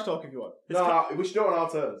can trash talk if you want. No, we should do it on our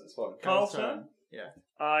turns. It's fine. Carl's turn. Yeah.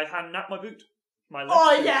 I hand Nat my boot. My left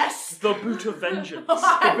Oh boot. yes! The boot of vengeance.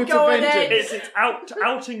 I'm Boot of going vengeance. in. It's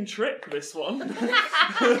outing trick, this one.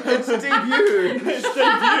 It's debut. It's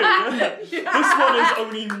debut. This one is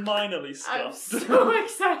only minorly I'm scuffed. so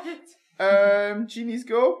excited. Jeannie's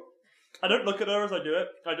go. I don't look at her as I do it.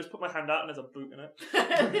 I just put my hand out and there's a boot in it.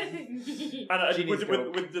 And Jeannie's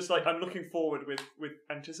go. with just like, I'm looking forward with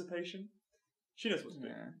anticipation. She knows what to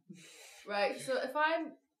do. Right, so if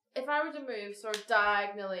I were to move sort of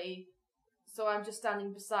diagonally, so I'm just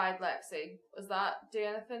standing beside Lexi, does that do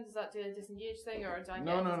anything? Does that do a disengage thing, or do I get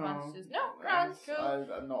No. advantages? No, grand, cool.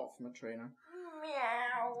 I'm not from a trainer.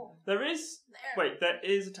 Meow. There is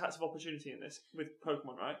attacks of opportunity in this with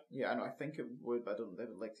Pokemon, right? Yeah, I know. I think it would, but I don't.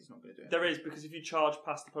 Lexi's not going to do it. There is, because if you charge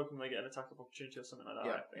past the Pokemon, they get an attack of opportunity or something like that.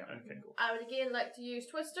 Yeah, right? yeah. Okay, cool. I would again like to use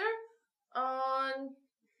Twister on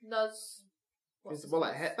Nuz. What's his Will name?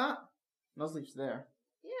 it hit that? Nuzleaf's there.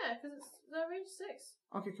 Yeah, because it's the range 6.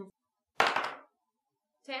 Okay, cool.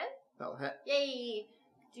 10? That'll hit. Yay!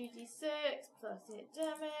 2d6 plus 8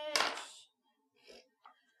 damage.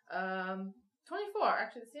 24,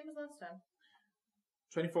 actually the same as last time.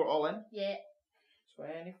 24 all in. Yeah.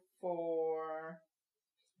 24.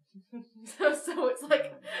 So it's like,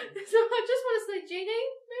 so I just want to say, Jeannie,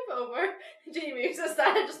 move over. Jeannie moves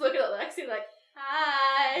aside and just looking at Lexi like,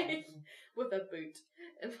 hi, with a boot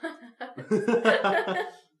in my hand.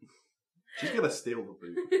 She's gonna steal the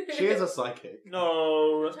boot. She is a psychic.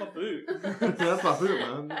 No, that's my boot. That's my boot,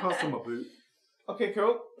 man. You can't steal my boot. Okay,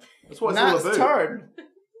 cool. That's what it's all Nat's about. turn. Can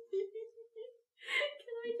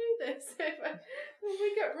I do this? Will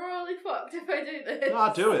we get royally fucked if I do this?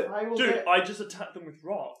 Nah, do it. Dude, I just attacked them with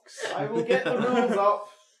rocks. I will get the rules up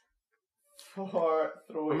for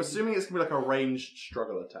throwing. I'm assuming it's gonna be like a ranged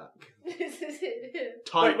struggle attack. Wait,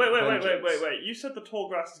 Type wait. You said the tall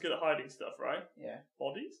grass is good at hiding stuff, right? Yeah.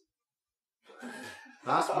 Bodies?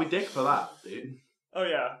 We dig for that, dude. Oh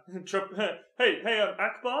yeah. Hey,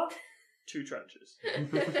 Akbar? 2 trenches.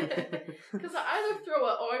 Because I either throw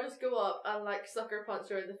it or I just go up and like sucker punch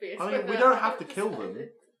her in the face. I mean, we don't have to kill them.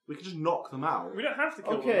 We can just knock them out. We don't have to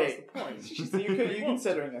kill them, Okay. that's the point. So you're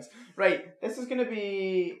considering this. Right, this is going to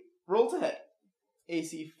be roll to hit.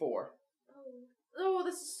 AC 4. Oh,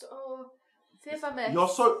 this is. Oh. See if I miss.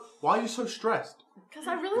 Why are you so stressed? Because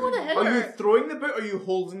I really want to hit Are her. you throwing the boot or are you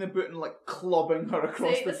holding the boot and like clubbing her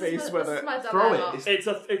across See, the this is face my- with this it? is my Throw it. dilemma.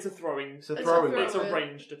 It's a throwing. It's a It's a throwing. throw. It's a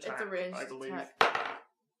ranged It's attack. a ranged I believe. attack.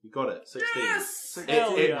 You got it. 16.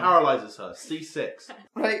 Hell It yeah. paralyzes her. C6.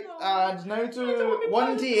 Right, and now do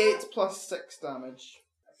 1d8 plus 6 damage.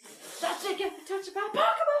 That's it, get the touch of my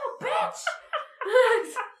Pokemon, bitch!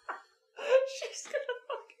 She's gonna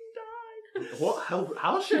fucking die. What?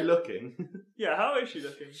 How's she looking? Yeah, how is she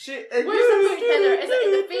looking? Shit, Where's the boot hitter? Is it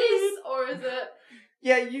in the face or is it?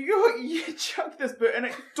 Yeah, you chuck this boot and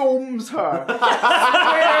it domes her.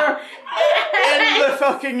 Square in the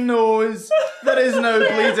fucking nose that is now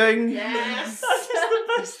bleeding. Yes! That's just the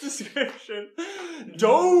best description.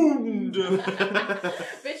 Domed.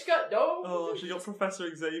 Bitch got domed. Oh, she got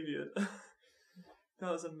Professor Xavier.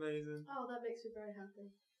 That was amazing. Oh, that makes me very happy.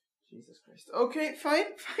 Jesus Christ. Okay, fine.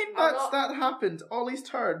 I'm not- That happened. Ollie's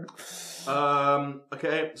turn.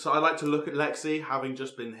 Okay, so I like to look at Lexi having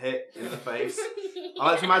just been hit in the face.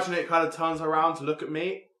 I like to imagine it kind of turns her around to look at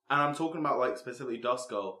me, and I'm talking about like specifically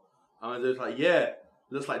Duskull. I'm just like, yeah,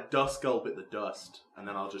 looks like Duskull bit the dust, and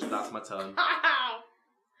then that's my turn.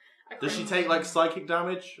 Does she take like psychic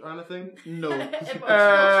damage or anything? No.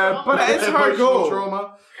 Emotional but it is her Emotional goal.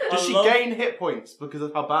 trauma. Does I she love- gain hit points because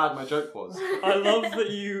of how bad my joke was? I love that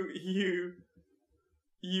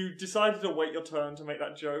you decided to wait your turn to make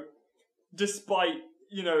that joke, despite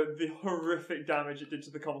the horrific damage it did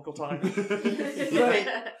to the comical timing. Right.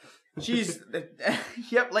 She's.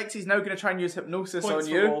 Yep, Lexi's now going to try and use hypnosis Points on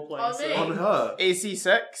for you. role playing. On me. On her. AC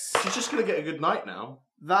 6. She's just gonna get a good night now.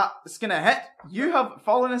 That's going to hit. You have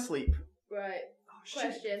fallen asleep. Right.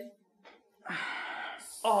 Question.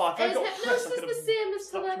 Oh, if I Is got pressed, I hypnosis could the have same as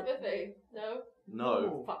slapped her. telepathy? No?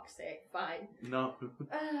 No. Fuck's sake, fine. No.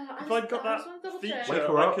 If I'd got that feature, Wake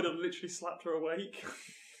her I up. could have literally slapped her awake.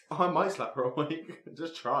 I might slap her awake.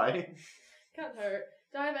 Just try. Can't hurt.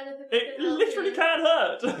 Do I have anything that It can help literally you? can't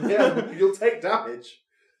hurt. Yeah, you'll take damage.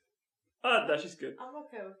 No, she's good. I'm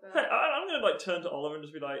okay with Hey, that. I'm gonna turn to Oliver and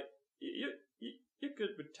just be like, you're good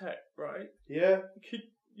with tech, right? Yeah. Could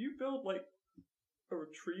you build a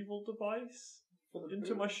retrieval device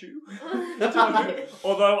into my shoe?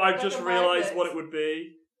 Although I've Like just a realised magnet. what it would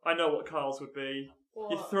be. I know what Carl's would be. You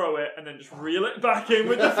What? throw it and then just reel it back in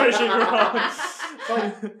with the fishing rod.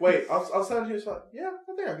 Fine. Wait, I'll stand here. It's like, yeah,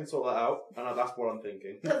 I think I can sort that out. And that's what I'm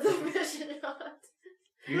thinking. That's a vision rod.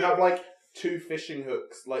 You have 2 fishing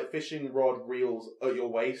hooks, fishing rod reels at your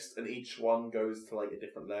waist, and each one goes to a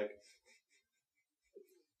different leg.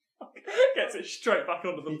 Gets it straight back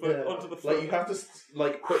onto the foot, onto the foot. You have to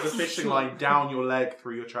put the fishing line down your leg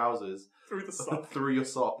through your trousers, through the sock. through your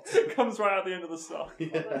socks. It comes right out the end of the sock.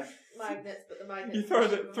 Yeah. Magnets, but the magnets. You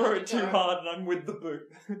throw it too hard, and I'm with the boot.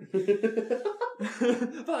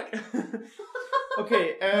 Fuck.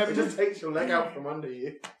 Okay, It just takes your leg out from under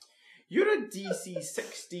you. you're a DC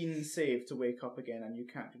 16 save to wake up again and you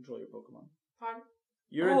can't control your Pokemon. Pardon?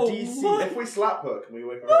 You're Oh, a DC. what? If we slap her, can we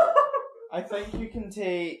wake her up? I think you can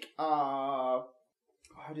take. How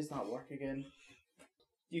does that work again?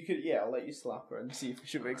 You could, I'll let you slap her and see if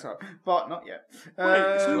she wakes up, but not yet.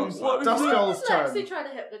 so what was Duskull's turn. Lexi trying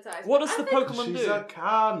to hypnotise. What me. does I the think- Pokemon She's do? a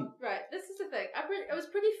can. Right, this is the thing. It was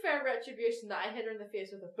pretty fair retribution that I hit her in the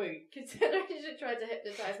face with a boot, considering she tried to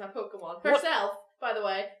hypnotise my Pokemon. Herself, by the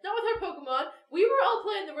way. Not with her Pokemon. We were all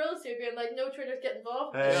playing the rules here, being like, no trainers get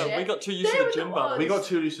involved with this Hey. shit. We got too used They to were the gym the battle. We got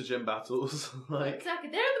 2 used to gym battles. Exactly.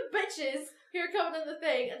 They're the bitches who are coming in the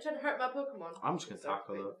thing and trying to hurt my Pokemon. I'm just gonna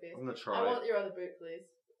tackle her. I'm gonna I try. want your other boot, please.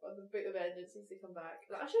 Or the boot of vengeance needs to come back.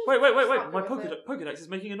 I should've Wait. just slapped My her with it. Pokedex is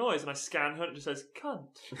making a noise, and I scan her and it just says, cunt.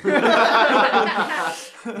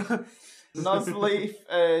 Nuzleaf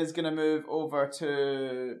is going to move over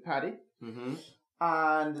to Paddy Mm-hmm.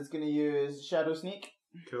 and is going to use Shadow Sneak.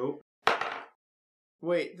 Cool.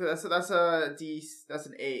 Wait, that's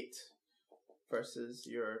an 8 versus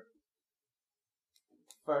your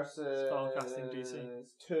Spellcasting DC.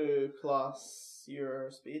 2 plus your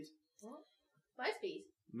speed. My speed.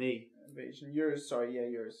 Me. Evasion. Yours,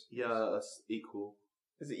 yours. Yeah, that's equal.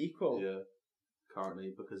 Is it equal? Yeah.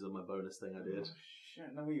 Currently, because of my bonus thing I did. Shit,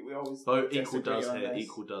 no, we always. So equal disagree does on hit. this.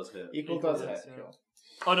 Equal does hit. Equal Equal does does, hit. yeah. Cool.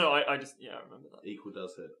 Oh no, I remember that. Equal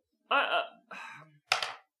does hit.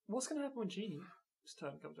 What's going to happen when Genie's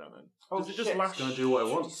turn comes down then? Oh, Does it just shit. lash? It's gonna do what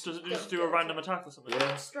it wants. Does it just do a random attack or something?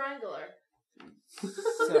 Yeah. Strangle her.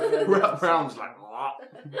 7. Brown's like, what?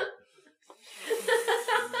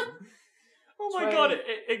 Oh my 20 god,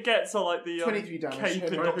 it gets all like the 23 damage. cape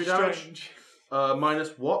and 23 Doctor damage. Strange. Minus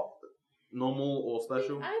what? Normal or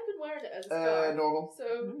special? I've been wearing it as a scarf. Normal.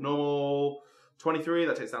 So, Normal 23,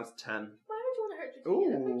 that takes down to 10. why would you want to hurt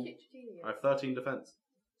Jadine? I'm Ooh. a cute Jadine. I have 13 defense.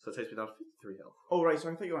 So it takes me down to 53 health. Oh, right, so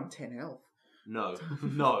I thought you were on 10 health. No.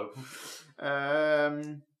 No.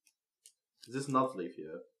 Is this Nuzleaf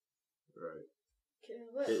here? Right.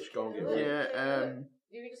 Kill it. Bitch, go and kill get it, red. kill Yeah, it.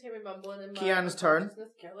 You can just hear me mumbling in my Kian's turn. consciousness.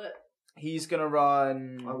 Kill it. He's gonna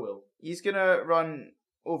run. I will. He's gonna run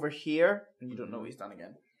over here, and you don't know what he's done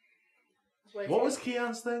again. Wait, What was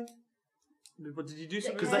Kian's thing? But did you do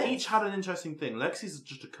something? Because Yeah. they each had an interesting thing. Lexi's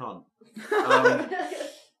just a cunt.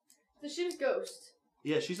 So she was ghost.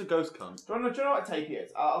 Yeah, she's a ghost cunt. Do you know what type he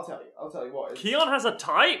is? I'll tell you. I'll tell you what. Keon has a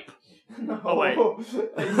type? No. Oh, wait.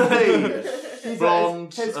 Hey! He's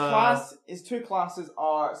Blonde, his class. His two classes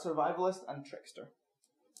are survivalist and trickster.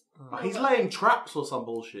 He's laying traps or some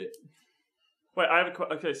bullshit. Wait, I have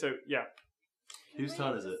a okay, so, yeah. Whose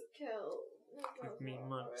turn is it? Give me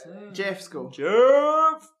my turn. Jeff's go.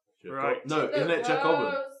 Jeff! Jeff Right. No, isn't it Jeff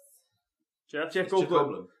Goblin? Jeff? Jeff It's Jeff Goldblum.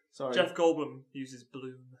 Goblin. Sorry. Jeff Goldblum uses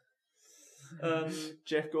bloom.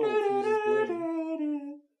 Jeff Gold uses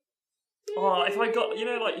blue. Oh, if I got,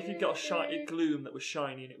 like if you got a shiny gloom that was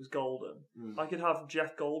shiny and it was golden, I could have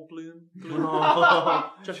Jeff Goldblum.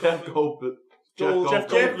 Jeff Jeff Goldblum. Goldblum. Jeff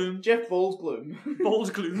Goldblum. Jeff Boldblum.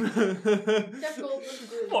 Bold gloom. Jeff Goldblum's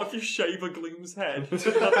blue. What if you shave a gloom's head? I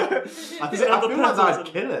feel Have the like petals that'd and-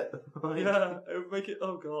 kill it. Yeah, it would make it.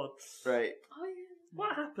 Oh god. Right. Oh yeah.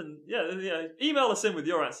 What happened? Yeah. Email us in with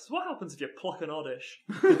your answers. What happens if you pluck an oddish?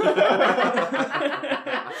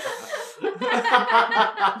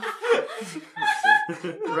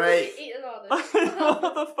 Right. Eat an honest.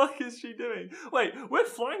 What the fuck is she doing? Wait, we're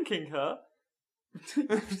flanking her.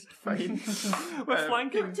 Fine. We're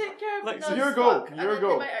flanking. Take care of Like, the so your Nuzlocke, go, and your then go.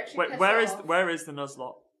 they might actually Wait, piss where off. is the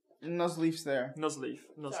Nuzlocke? Nuzleaf's there. Nuzleaf. Sorry,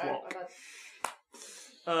 Nuzlocke.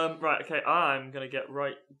 my bad. Right, okay, I'm gonna get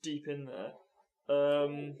right deep in there.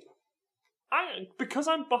 Because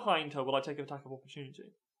I'm behind her, will I take an attack of opportunity?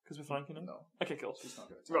 Because we're flanking her? No. Okay, cool. She's not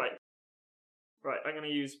going to. Right. Right, I'm gonna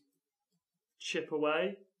use chip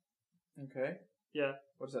away. Okay. Yeah.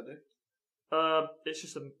 What does that do? It's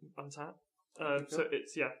just an untap. Okay, So cool.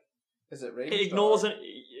 it's, yeah. Is it ranged? It ignores or- it.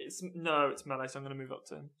 It's melee, so I'm gonna move up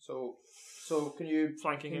to him. So can you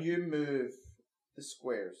Flanking him. you move the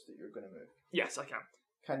squares that you're going to move? Yes, I can.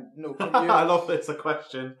 Can I you? love it's a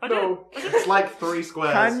question. I No. It's like 3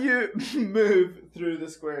 squares. Can you move through the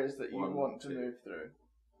squares that you 1, want to 2. move through?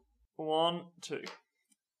 1, 2.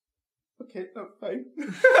 Okay, no, fine.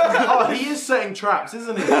 Oh, he is setting traps,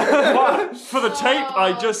 isn't he? What? For the tape,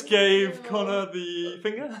 I just gave Connor the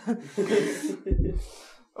finger.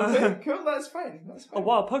 Okay, cool. That's fine. That's A fine.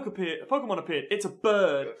 wild Pokemon appeared. It's a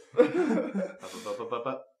bird.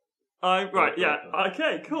 Right, yeah.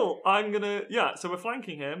 Okay, cool. I'm gonna, so we're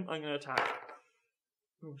flanking him. I'm gonna attack.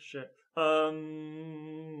 Oh shit.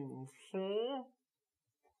 4.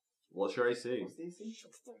 What's your AC?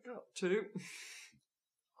 2.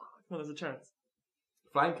 Well, there's a chance.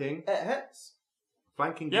 Flanking. It hits.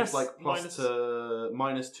 Flanking Yes, gives like minus-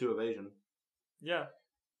 -2 evasion. Yeah.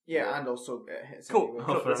 Yeah, and also it hits. Cool. anyway.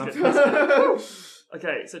 Oh, fair That's enough.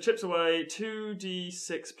 Okay, so chips away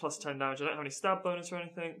 2d6 plus 10 damage. I don't have any stab bonus or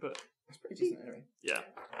anything, but That's pretty decent anyway. yeah.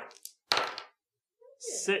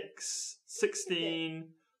 16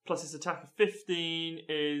 plus his attack of 15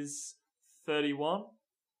 is 31.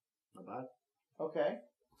 Not bad. Okay.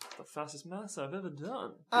 The fastest maths I've ever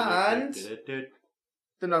done. And Did.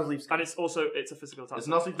 the Nuzleaf's And gone. it's a physical attack. It's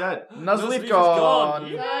Nuzleaf dead. Nuzleaf is gone.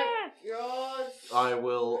 Yeah. Thank God. I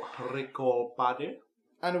will recall Paddy.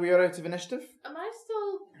 And we are out of initiative. Am I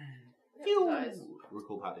still hypnotized?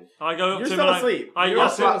 Recall Paddy. I go up You're to him still and asleep. I You're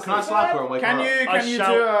yes, still Can I slap her and wake Can her up? you I can you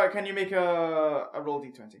shout- can you make a roll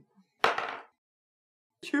d20?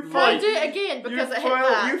 You Can I Right. do it again because you it hit fall,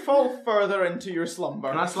 that? you fall further into your slumber.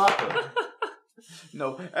 Can I slap her?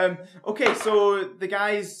 No. Okay. So the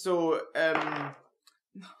guys. Stop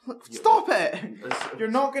it! You're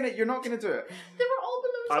not gonna do it. They were all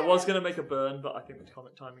below I zero. was gonna make a burn, but I think the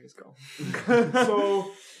comic timing is gone.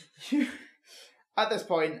 So at this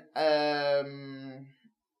point,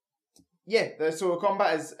 so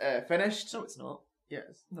combat is finished. No, it's not.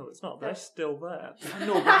 Yes. No, it's not. They're still there.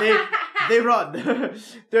 No, but they run.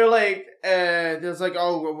 They're like, there's like,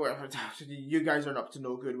 oh, you guys are up to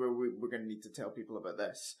no good. We're gonna need to tell people about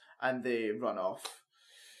this, and they run off.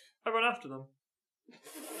 I run after them.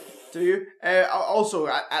 Do you? Also,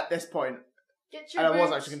 at this point, Get your and I was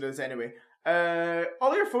boots. actually gonna do this anyway.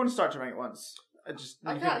 All your phones start to ring at once. I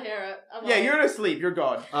can't hear it. I'm Yeah, like- you're asleep. You're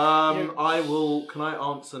gone. I will. Can I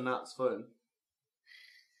answer Nat's phone?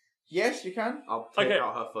 Yes, you can. I'll take Okay.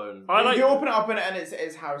 out her phone. I like. You open it up and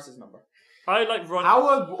it's Harris's number. I like run. How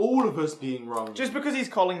are all of us being wrong? Just because he's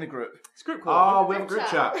calling the group. It's group call. Oh, we have a group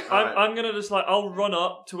chat. I'm gonna just like I'll run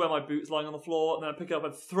up to where my boot's lying on the floor, and then I pick it up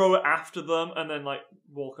and throw it after them, and then like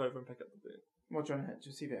walk over and pick up the boot. What do you want to hit? Do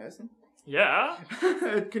you see if it is them? Yeah.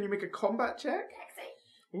 Can you make a combat check?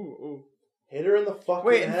 Ooh. Hit her in the fucking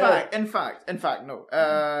Wait, head. in fact, no.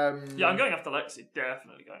 Yeah, I'm going after Lexi.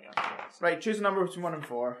 Definitely going after Lexi. Right, choose a number between 1 and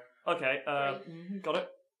 4. Okay. Got it.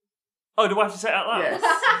 Oh, do I have to say it out loud? Yes.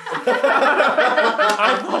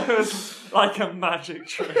 I thought it was like a magic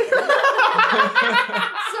trick. So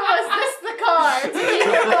is this the card?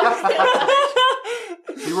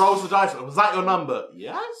 He rolls the dice. Was that your number?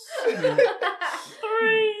 Yes. 3.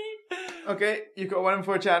 Okay, you've got a 1 in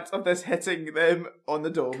 4 chance of this hitting them on the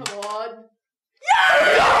dome. Come on.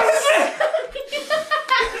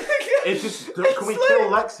 It's just. Can we kill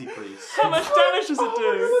Lexi, please? How much damage does it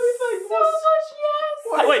do? So much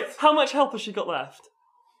yes. Wait, how much health has she got left?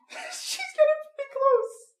 She's getting pretty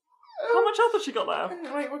close. How much health has she got left?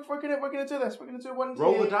 Right, we're gonna do this. We're gonna do 1d8.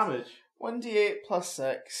 Roll the damage. 1d8 plus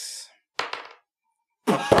 6.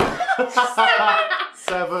 7.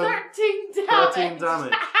 13 damage. 13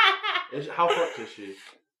 damage. How fucked is she?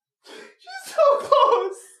 She's so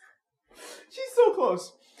close. She's so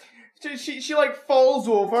close. She like falls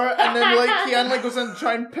over, and then like Kian like goes in to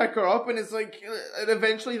try and pick her up, and it's like, and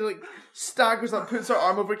eventually like staggers up, puts her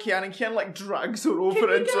arm over Kian, and Kian like drags her over Can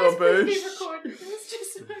into you guys a bush. please record this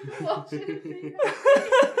just so I'm watching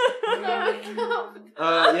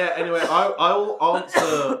Yeah. Anyway, I'll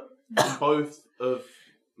answer both of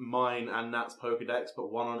mine and Nat's Pokedex,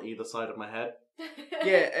 but one on either side of my head.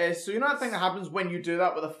 Yeah, so you know that thing that happens when you do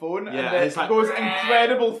that with a phone, Yeah, and it's it like, goes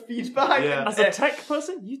incredible feedback. Yeah. and, As a tech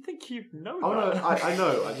person, you think you know Oh no, that. I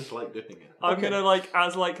know. I just like doing it. I'm Okay.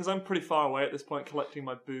 gonna because I'm pretty far away at this point collecting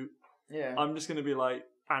my boot. yeah. I'm just gonna be like,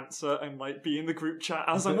 answer and like be in the group chat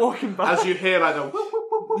as I'm walking back. As you hear like the whoop, whoop,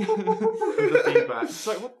 whoop, whoop, whoop, whoop, the feedback, It's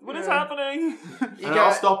like, what is Yeah. happening? You and get-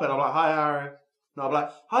 I'll stop it. I'm like, "Hi, Harris." No, I'm like,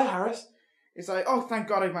 "Hi, Harris." It's like, oh, thank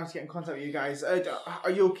God I managed to get in contact with you guys.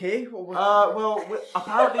 Are you okay? Well,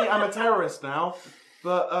 apparently I'm a terrorist now,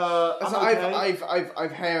 but So I'm okay.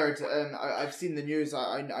 I've heard and I've seen the news.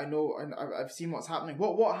 I know and I've seen what's happening.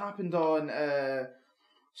 What happened on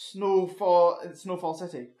Snowfall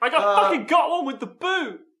City? I fucking got one with the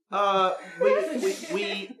boot.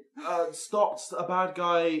 We stopped a bad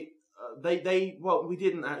guy. We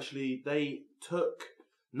didn't actually. They took.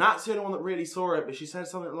 Nat's the only one that really saw it, but she said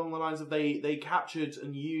something along the lines of they captured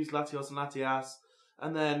and used Latios and Latias,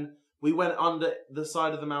 and then we went under the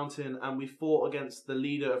side of the mountain and we fought against the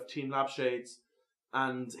leader of Team Labshades,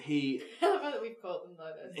 and he I love that we've called them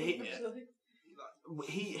like this.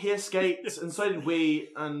 he escaped, and so did we,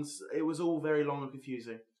 and it was all very long and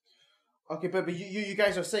confusing. Okay, but you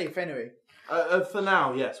guys are safe anyway. For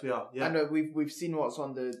now, yes, we are. Yeah. And we've seen what's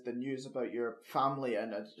on the news about your family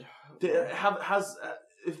and.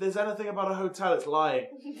 If there's anything about a hotel, it's lying.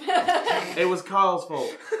 It was Carl's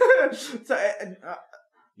fault. So,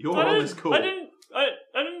 Your mom is cool. I didn't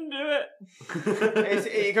do it.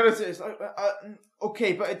 it's like,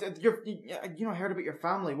 okay, but you know, I heard about your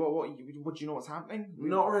family. What do you know what's happening?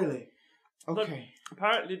 Not really. Okay.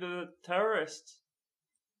 Apparently the terrorists.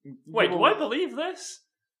 Wait, do I believe this?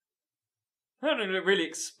 I haven't really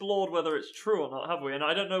explored whether it's true or not, have we? And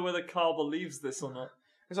I don't know whether Carl believes this or not.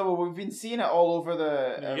 So we've been seeing it all over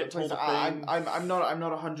the You get place. told I'm things. not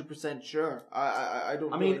 100% sure. I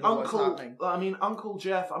don't. I really mean, know what's happening. Uncle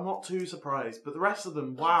Jeff. I'm not too surprised, but the rest of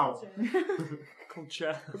them, wow. Called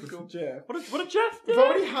Jeff. Uncle Jeff. What did Jeff do? We've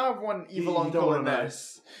already have one evil You uncle don't in know.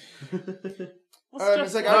 this. What's it's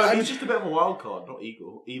Jeff's like name? No, I- he's just a bit of a wild card, not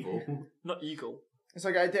evil. Not Eagle. It's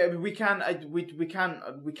like we can't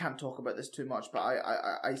talk about this too much, but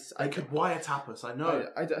I They could wiretap us. I know.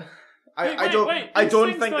 I Wait, don't wait, I these don't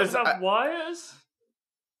things think don't there's. have wires.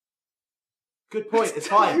 Good point. It's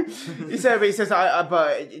fine. He says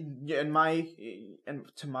but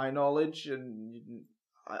to my knowledge, and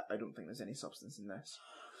I don't think there's any substance in this.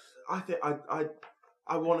 I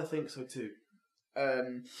want to think so too.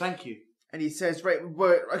 Thank you. And he says, right,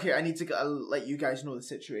 okay, I need to let you guys know the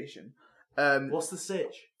situation. What's the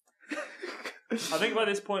sitch? I think by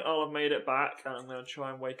this point I'll have made it back, and I'm going to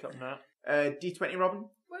try and wake up Nat. D20, Robin.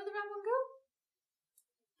 Where did the red one go?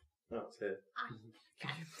 Oh, it's here.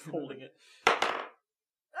 Holding it.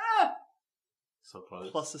 So close.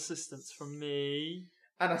 Plus assistance from me.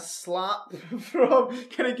 And a slap from.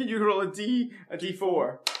 Can you roll a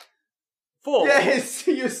D4? 4. Yes,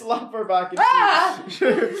 you slap her back. And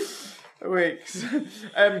Awakes.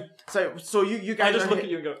 So you guys. I just are look hit-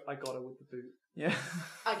 at you and go, I got her with the boot. Yeah.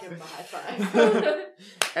 I give him a high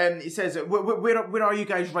five. He says, where are you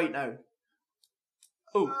guys right now?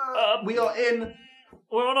 Oh, We are in.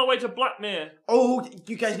 we're on our way to Blackmere. Oh,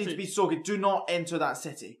 you guys need to be so good. Do not enter that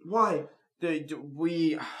city. Why?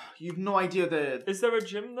 You've no idea the. Is there a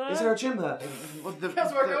gym there? Is there a gym there?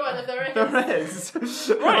 Because we're going if there is. There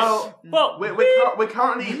is. Right. Well, We're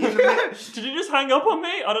currently in the did you just hang up on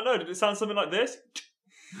me? I don't know. Did it sound something like this?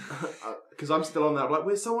 because I'm still on there. Like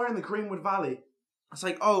we're somewhere in the Greenwood Valley. It's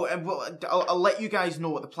like, oh, and well, I'll let you guys know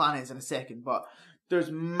what the plan is in a second, but there's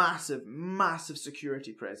massive, massive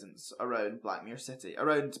security presence around Blackmere City,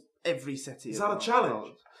 around every city. Is of that a the challenge?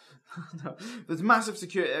 world. No, there's massive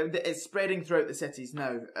security. It's spreading throughout the cities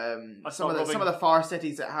now. Some of the far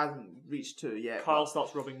cities it hasn't reached to yet. Kyle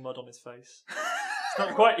starts rubbing mud on his face.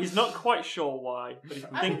 He's not quite sure why, but he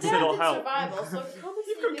I thinks can it'll in help. survival, so probably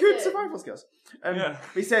You've got good survival skills. Yeah.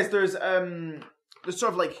 He says there's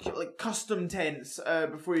sort of like custom tents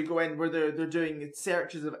before you go in, where they're doing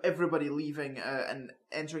searches of everybody leaving and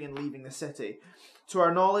entering and leaving the city. To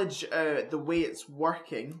our knowledge, the way it's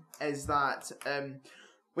working is that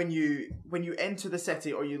when you enter the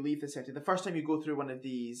city or you leave the city, the first time you go through one of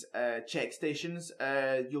these check stations,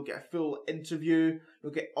 you'll get a full interview.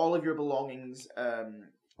 You'll get all of your belongings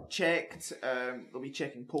checked. They'll be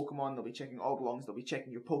checking Pokemon. They'll be checking all belongings. They'll be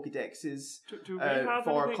checking your Pokédexes Do we have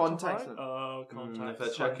for anything contacts. to hide? Oh, contacts. If they're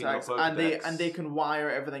checking your Contacts, and they Pokédex. can wire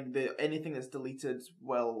everything. Anything that's deleted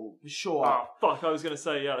will show Oh, up. fuck, I was going to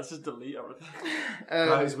say, yeah, let's just delete everything.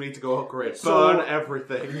 Guys, we need to go off grid. So- Burn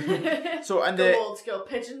everything. So and The old school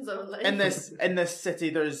pigeons only. in this city,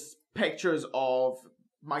 there's pictures of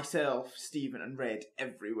myself, Stephen, and Red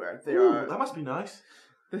everywhere. They Ooh, are that must be nice.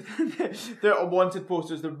 they're wanted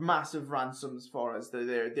posters. They're massive ransoms for us. They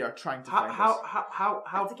are trying to find us.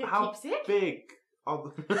 How to get keepsake? big are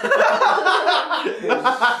the...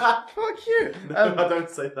 Fuck you. No, don't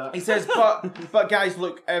say that. He says, but guys,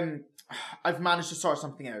 look, I've managed to sort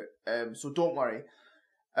something out. So don't worry.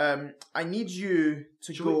 I need you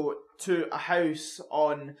to go to a house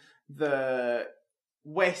on the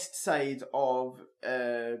west side of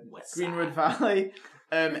Greenwood Valley.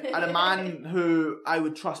 And a man who I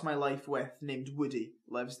would trust my life with, named Woody,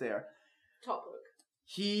 lives there. Top look.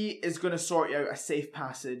 He is going to sort you out a safe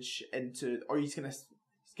passage into, or he's going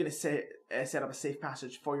to set up a safe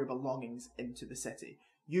passage for your belongings into the city.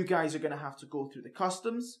 You guys are going to have to go through the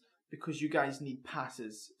customs because you guys need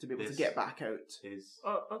passes to be able to get back out. Is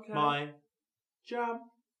Oh, okay. my job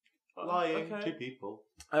lying okay. to people?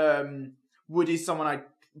 Woody's someone I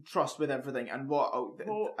trust with everything, and Well,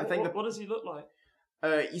 I think what does he look like?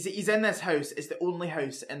 he's in this house. It's the only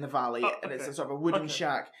house in the valley, and it's a sort of a wooden Okay.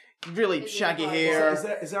 shack. Really Is he shaggy a cowboy?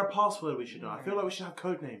 hair. Is there a password we should know? I feel like we should have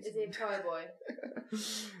code names. Is he a cowboy?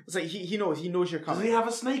 It's like he knows you're Does coming. he have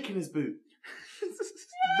a snake in his boot?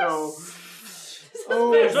 No.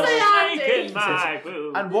 Oh, There's a say snake Andy. in my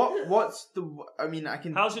boot. And what's the? I mean, I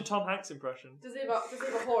can. How's your Tom Hanks impression? Does he have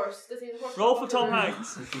a horse? Does he have a horse? Roll for Tom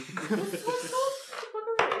Hanks. What's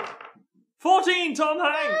called? 14 Tom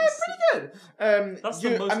Hanks! Good. That's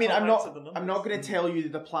the most I mean, Tom I'm Hanks not. of the numbers. I'm not going to tell you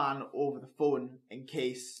the plan over the phone in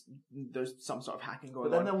case there's some sort of hacking going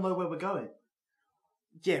But then on. they'll know where we're going.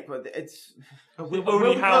 Yeah, but it's The We'll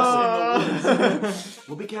only be house in the woods.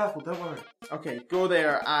 We'll be careful, don't worry. okay. Go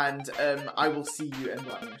there, and I will see you in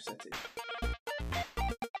Blackmere City.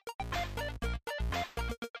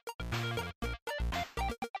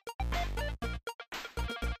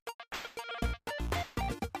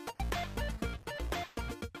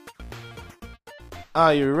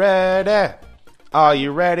 Are you ready? Are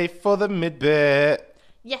you ready for the mid-bit?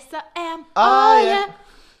 Yes, I am. Oh, yeah.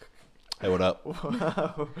 Hey, what up?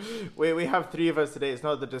 Wow. We have three of us today. It's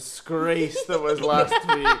not the disgrace that was last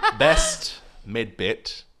week. Best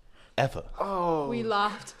mid-bit ever. Oh. We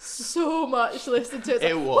laughed so much listening to it.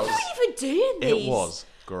 It What was. are we even doing these? It was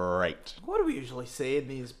great. What do we usually say in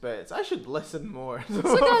these bits? I should listen more. So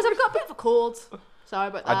guys, I've got a bit of a cold. Sorry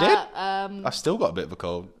about I that. I've still got a bit of a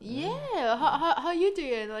cold. Yeah. How you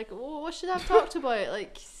doing? Like, what should I have talked about?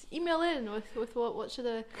 Like, email in with what should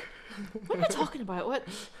I? What am I talking about? What?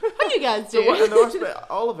 How you guys So doing? what, and the worst bit,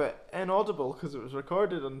 all of it inaudible because it was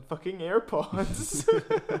recorded on fucking AirPods.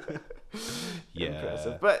 Yeah.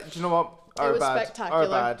 Impressive. But do you know what? Our was bad. spectacular. Our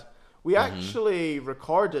bad. We actually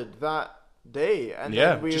recorded that day, and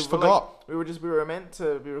Yeah, then we just were forgot. we were meant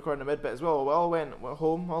to be recording a mid bit as well. We all went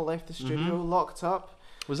home, all left the studio, locked up.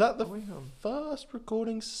 Was that the Away home. first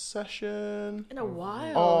recording session In a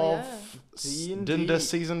while, Of yeah. D&D. Dinda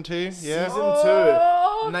season 2? Yeah. Season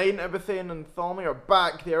Oh. 2. Nine, Ebithane and Thalmy are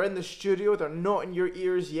back. They're in the studio. They're not in your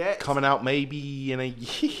ears yet. Coming out maybe in a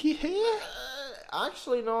year.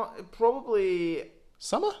 Actually, not. Probably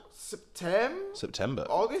Summer? September,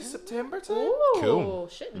 August, September time. Oh, Cool.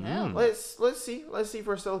 shit in hell. Let's see if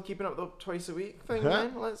we're still keeping up the twice a week thing.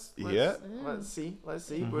 Then let's see.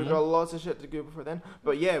 We've got lots of shit to do before then.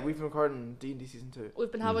 But yeah, we've been recording D&D season 2.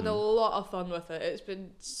 We've been having a lot of fun with it. It's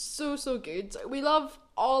been so good. We love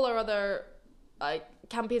all our other like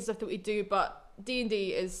campaign stuff that we do, but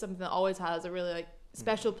D&D is something that always has a really like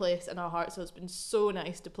special place in our hearts. So it's been so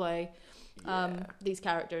nice to play these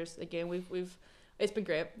characters again. We've it's been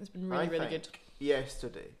great. It's been really good.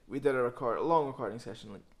 Yesterday we did a long recording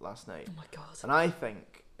session like last night. Oh my god! And I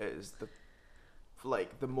think it is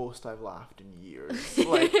the most I've laughed in years.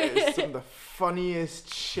 Like it's some of the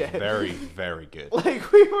funniest shit. Very, very good. Like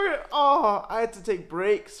I had to take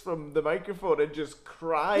breaks from the microphone and just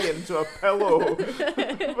cry into a pillow.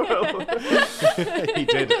 He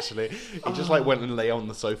did actually. He just like went and lay on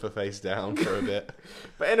the sofa face down for a bit.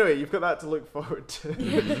 But anyway, you've got that to look forward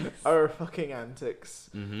to. Our fucking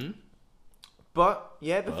antics. Mm-hmm. But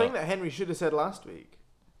yeah, the thing that Henry should have said last week,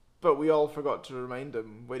 but we all forgot to remind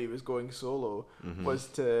him when he was going solo, was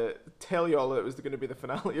to tell you all that it was going to be the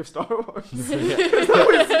finale of Star Wars. That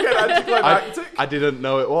was getting anticlimactic. I didn't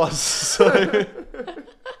know it was. So.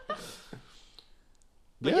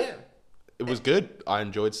 Yeah. It was good. I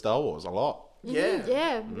enjoyed Star Wars a lot.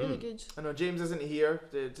 Yeah. Really good. I know James isn't here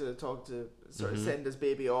to talk to sort of send his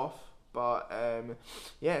baby off, but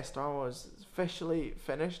Star Wars is officially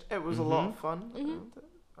finished. It was a lot of fun.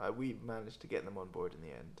 We managed to get them on board in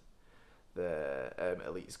the end. The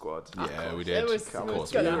elite squad. Yeah, we did. It was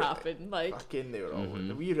gonna happen. Like fucking, they were all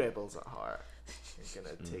the wee rebels at heart. We're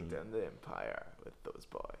gonna take down the Empire with those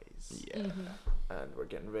boys. Yeah. And we're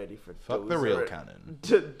getting ready for Fuck the real canon.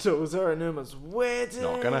 Dozer and Uma's wedding.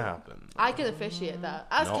 Not gonna happen. I can officiate that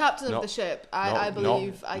as captain of the ship. I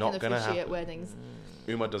believe I can officiate weddings.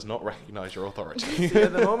 Uma does not recognise your authority. See,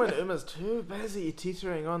 at the moment, Uma's too busy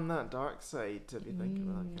teetering on that dark side to be thinking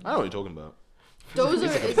about that. I know what you're talking about.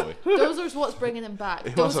 Dozer's what's bringing him back.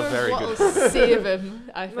 It was a Dozer's very what good will save him,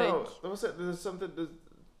 I think. No, was it? There's something.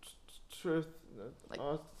 Truth.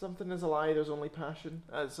 Something is a lie. There's only passion.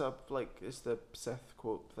 It's the Sith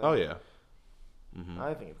quote thing. Oh yeah.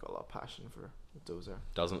 I think you've got a lot of passion for Dozer.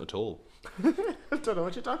 Doesn't at all. I don't know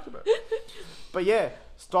what you're talking about. But yeah,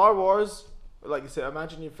 Star Wars. Like I said,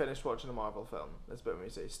 imagine you finished watching a Marvel film. That's about when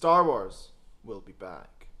you say Star Wars will be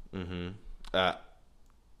back. At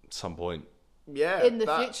some point. Yeah. In the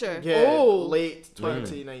future. Yeah. Late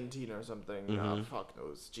 2019 or something. Fuck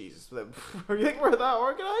knows. Jesus. You think we're that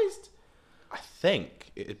organised? I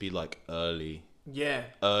think it'd be like early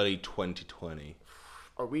 2020.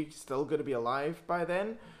 Are we still going to be alive by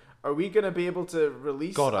then? Are we going to be able to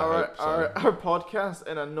release God, our podcast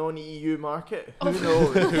in a non-EU market? Who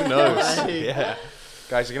knows? Who knows? Yeah.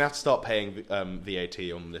 Guys, you're going to have to start paying VAT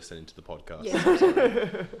on listening to the podcast.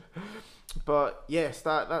 Yeah. But yes,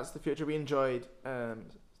 that's the future. We enjoyed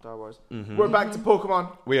Star Wars. We're back to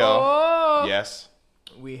Pokemon. We are. Oh. Yes.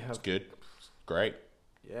 We have. It's good. Great.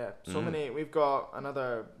 Yeah. So many. We've got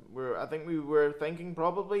another. I think we were thinking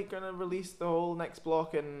probably going to release the whole next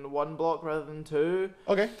block in one block rather than two.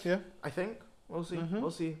 Okay. Yeah. I think. We'll see.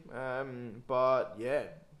 We'll see. But yeah,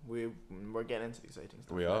 we're getting into exciting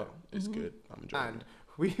stuff. We are. It's good. I'm enjoying it.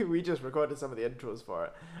 We just recorded some of the intros for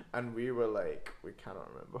it, and we were like, we cannot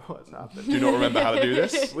remember what's happened. Do not remember how to do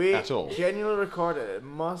this at all. We genuinely recorded it. It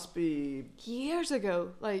must be years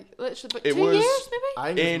ago, like literally, but it 2 was years maybe.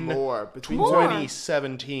 I think it was more between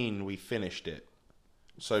 2017 we finished it.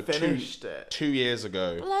 So finished it 2 years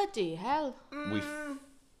ago. Bloody hell!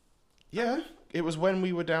 It was when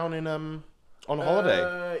we were down in on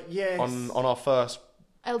holiday. Yes. On our first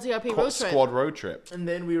LTRP road trip. Squad road trip. And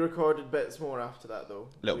then we recorded bits more after that, though.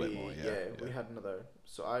 A little bit more, yeah. We had another.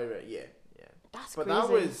 So That's but crazy. that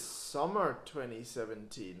was summer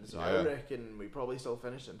 2017. So I Yeah. reckon we probably still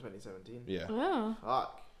finished in 2017. Yeah. Oh.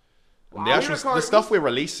 Fuck. And the stuff we're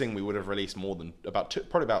releasing, we would have released more than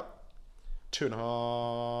probably about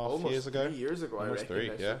 2.5 years ago. 3 years ago, Almost I reckon. three,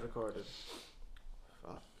 This yeah. was recorded.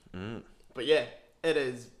 Fuck. But yeah, it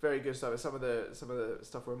is very good stuff. It's some of the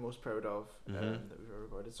stuff we're most proud of that we've ever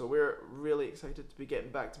recorded. So we're really excited to be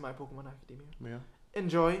getting back to My Pokemon Academia. Yeah.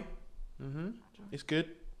 Enjoy. It's good.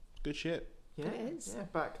 Good shit. Yeah, It is. Yeah,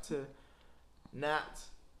 back to Nat,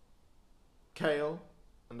 Kale,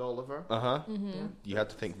 and Oliver. Yeah. You had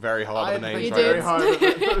to think very hard I of the think names. You very did. hard. Of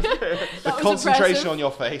it. The That was concentration impressive. on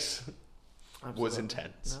your face was Absolutely.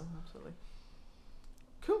 intense. No, absolutely.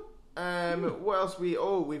 Cool. What else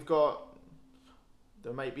we've got.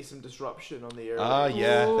 There might be some disruption on the air.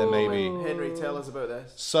 Yeah, there may be. Henry, tell us about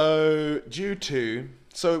this. So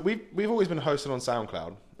we've always been hosted on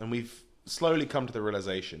SoundCloud, and we've slowly come to the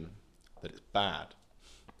realization that it's bad.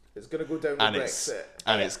 It's going to go down and with it's Brexit.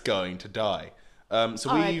 and it's going to die. So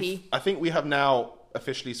R.I.P. I think we have now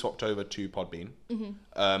officially swapped over to Podbean,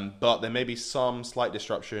 but there may be some slight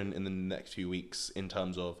disruption in the next few weeks in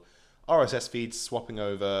terms of RSS feeds swapping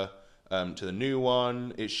over to the new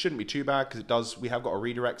one. It shouldn't be too bad because we have got a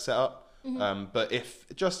redirect set up. But if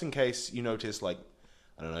just in case you notice, like,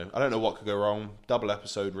 I don't know what could go wrong. Double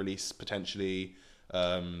episode release potentially.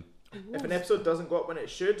 If an episode doesn't go up when it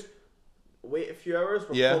should, wait a few hours.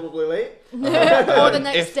 We're Yeah. probably late. Or the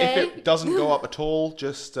next day. If it doesn't go up at all,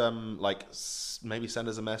 just maybe send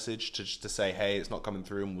us a message to say, hey, it's not coming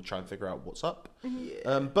through, and we'll try and figure out what's up.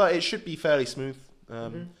 But it should be fairly smooth.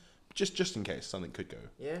 Just in case something could go.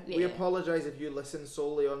 Yeah. We apologise if you listen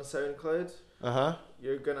solely on SoundCloud.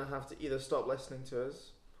 You're gonna have to either stop listening to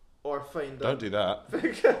us or Don't do that.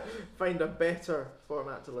 find a better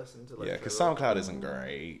format to listen to. Yeah, because SoundCloud isn't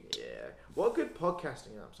great. Yeah. What good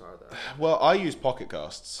podcasting apps are there? Well, I use Pocket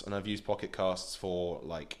Casts, and I've used Pocket Casts for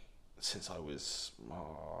since I was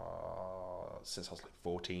like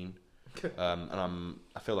 14, and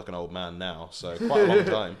I feel like an old man now, so quite a long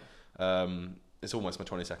time. It's almost my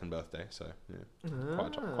 22nd birthday, so yeah,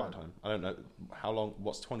 quite a time. I don't know how long.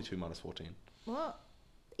 What's 22 minus 14? What?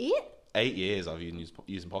 8? 8 years I've been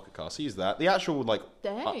using Pocket Casts. I use that. The actual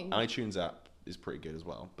Dang. iTunes app is pretty good as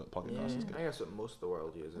well, but Pocket Casts is good. I guess what most of the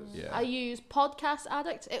world uses. Yeah. I use Podcast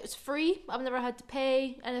Addict. It was free. I've never had to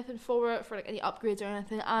pay anything for it, for like any upgrades or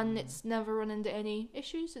anything, and it's never run into any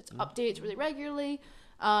issues. It's updates really regularly.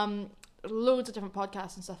 Loads of different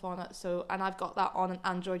podcasts and stuff on it. So, and I've got that on an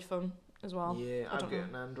Android phone as well. Yeah, I I've don't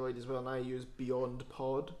got know. an Android as well, and I use Beyond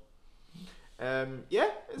Pod.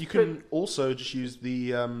 Yeah, You can also just use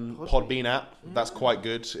the Podbean app. That's quite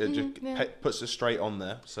good. It just puts us straight on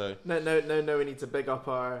there. So now we need to big up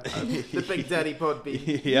our the Big Daddy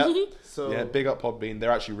Podbean. yeah, So yeah, big up Podbean.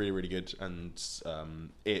 They're actually really, really good, and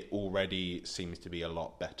it already seems to be a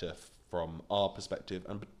lot better from our perspective,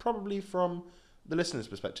 and probably from the listener's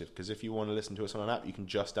perspective. Because if you want to listen to us on an app, you can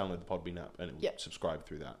just download the Podbean app and it will subscribe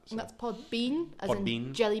through that. So. And that's Podbean, as Podbean.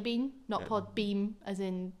 in jelly bean, not Podbeam, as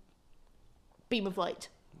in beam of light.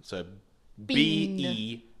 So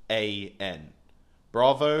Bean. BEAN.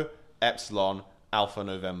 Bravo, Epsilon, Alpha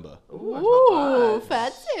November. Ooh,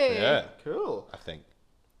 fancy. Yeah, cool. I think.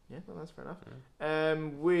 Yeah, well, that's fair enough.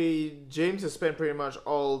 James has spent pretty much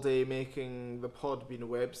all day making the Podbean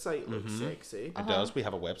website look sexy. It does. We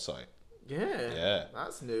have a website. Yeah,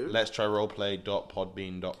 that's new. Let's try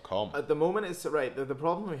roleplay.podbean.com. At the moment, it's right. The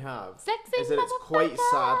problem we have Sexy is that it's quite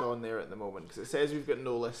motherfucker. sad on there at the moment because it says we've got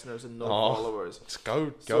no listeners and no followers. Let's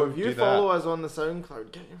go. So if you do follow that. us on the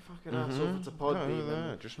SoundCloud, get your fucking ass over to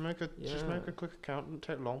Podbean. and- Just make a quick account. It doesn't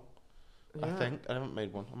take long. I Yeah. think I haven't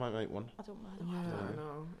made one. I might make one. I don't know. Yeah, I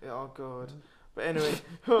know. Yeah, oh god. But anyway,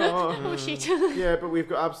 Oh shit. yeah, but we've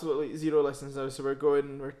got absolutely 0 listens now, so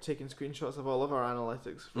we're taking screenshots of all of our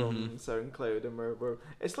analytics from SoundCloud, and we're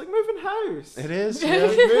it's like moving house. It is. Yeah,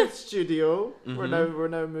 we moved studio. Mhm. We're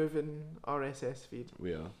now moving RSS feed.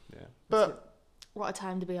 We are. Yeah. But What a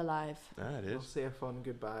time to be alive. it We'll is. say a fun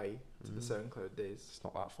goodbye to the SoundCloud days. It's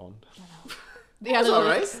not that fun. The That's analytics.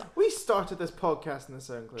 alright. We started this podcast in the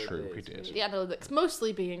SoundCloud True, days. we did. The analytics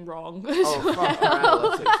mostly being wrong. Oh fuck, our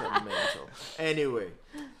analytics are mental. Anyway,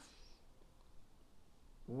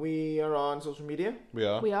 we are on social media. We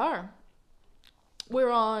are. We are. We're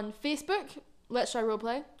on Facebook, Let's Try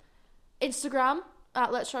Roleplay. Instagram,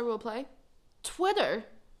 at Let's Try Roleplay. Twitter,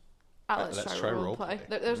 at Let's Try Roleplay.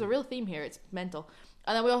 There's a real theme here. It's mental.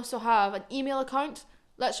 And then we also have an email account,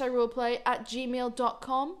 Let's Try Roleplay at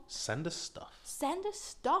gmail.com. Send us stuff. Send us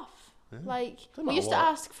stuff. Like, Doesn't we matter used to what.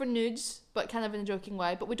 ask for nudes, but kind of in a joking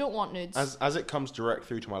way, but we don't want nudes. As it comes direct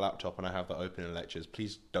through to my laptop and I have that open in lectures,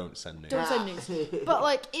 please don't send nudes. Don't send nudes. But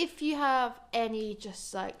like, if you have any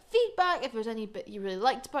just like feedback, if there's any bit you really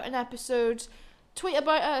liked about an episode, tweet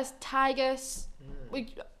about us, tag us.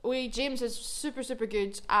 We James is super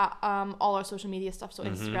good at all our social media stuff, so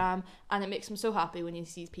Instagram, and it makes him so happy when he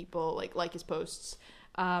sees people like his posts,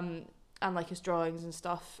 and like his drawings and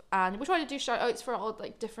stuff. And we try to do shout outs for all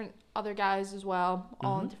like different other guys as well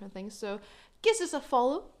on different things. So give us a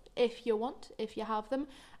follow if you want, if you have them.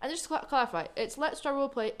 And just to clarify, it's Let's Try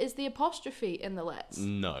Roleplay is the apostrophe in the let's.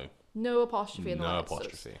 No. No apostrophe in the No let's. So it's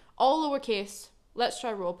apostrophe. all lowercase. Let's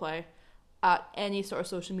Try Roleplay at any sort of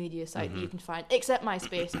social media site that you can find, except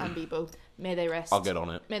MySpace and Bebo. May they rest. I'll get on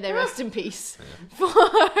it. May they rest in peace.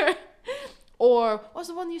 Or what was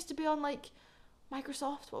the one that used to be on like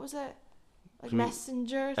Microsoft? What was it? Like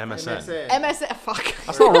Messenger. MSN. MSN. Fuck.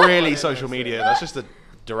 That's not really social media. That's just a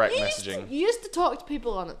direct messaging. You used to talk to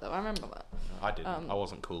people on it though. I remember that. I didn't. I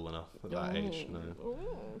wasn't cool enough at that age. No.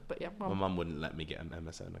 But yeah, My mum wouldn't let me get an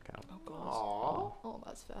MSN account. Oh god. Oh,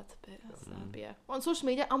 that's fair. That's a bit. That's sad. But yeah, we're on social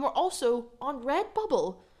media, and we're also on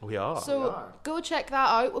Redbubble. We are. So go check that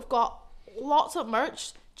out. We've got lots of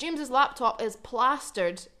merch. James's laptop is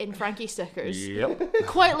plastered in Frankie stickers. Yep.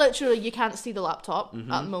 Quite literally, you can't see the laptop at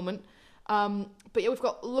the moment. But yeah, we've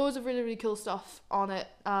got loads of really, really cool stuff on it.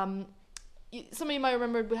 Some of you might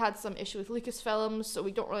remember we had some issue with Lucasfilms, so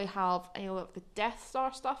we don't really have any of the Death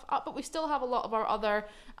Star stuff up, but we still have a lot of our other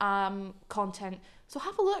content. So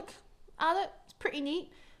have a look at it. It's pretty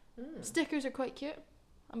neat. Stickers are quite cute.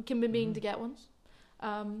 I'm meaning to get ones.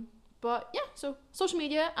 But yeah, so social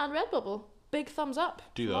media and Redbubble. Big thumbs up.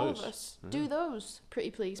 Do from all those. of us. Do those.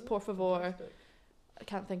 Pretty please. Por favor. I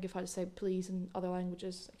can't think of how to say please in other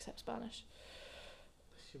languages except Spanish.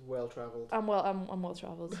 Well travelled. I'm well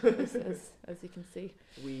travelled, as you can see.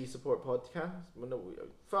 We support podcasts. Well,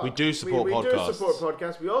 no, We do support we podcasts. do support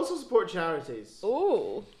podcasts. We also support charities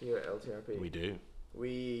Oh. here at LTRP. We do.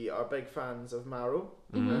 We are big fans of Marrow,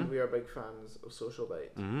 and we are big fans of Social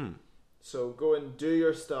Bite. Mm. So go and do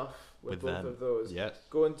your stuff with both them. of those. Yes.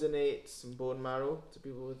 Go and donate some bone marrow to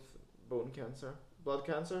people with blood cancer,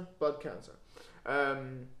 because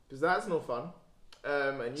that's no fun.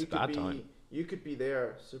 And It's bad time. You could be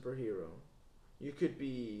their superhero. You could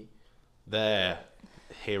be They're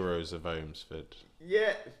heroes of Ohmsford.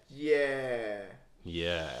 yeah, Yeah.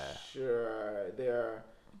 sure. They're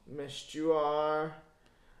Mistuar.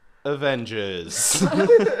 Avengers.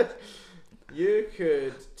 You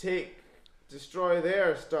could destroy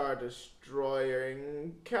their star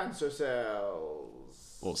destroying cancer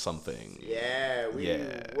cells. Or something. Yeah,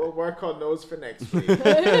 Yeah. we'll work on those for next week.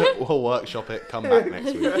 We'll workshop it, come back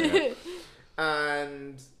next week. Yeah.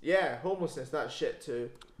 And yeah, homelessness, that's shit too.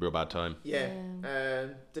 Real bad time. Yeah.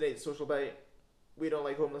 Donate to Social Bite. We don't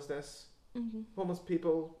like homelessness. Homeless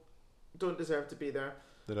people don't deserve to be there.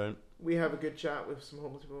 They don't. We have a good chat with some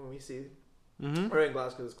homeless people when we see. Mm-hmm. We're in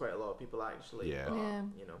Glasgow. There's quite a lot of people actually. Yeah. But, Yeah.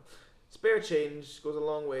 you know, spare change goes a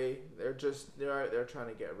long way. They're out there trying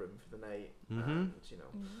to get a room for the night. And, you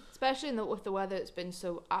know. Especially with the weather, it's been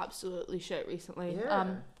so absolutely shit recently.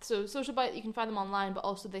 Yeah. So Social Bite, you can find them online, but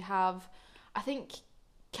also they have, I think,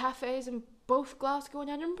 cafes in both Glasgow and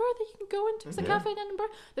Edinburgh that you can go into. There's a cafe in Edinburgh.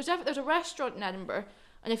 There's a restaurant in Edinburgh,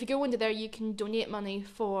 and if you go into there, you can donate money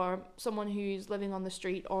for someone who's living on the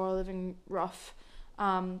street or living rough,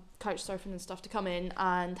 couch surfing and stuff, to come in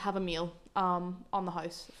and have a meal on the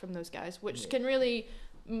house from those guys, which can really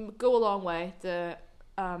go a long way to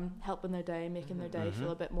helping their day, making their day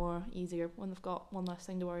feel a bit more easier when they've got one less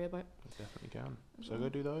thing to worry about. Definitely can. So go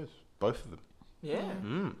do those. Both of them. Yeah.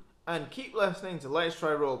 Mm. And keep listening to Let's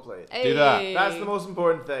Try Roleplay. Do that. Hey. That's the most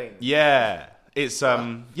important thing. Yeah. It's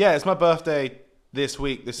it's my birthday this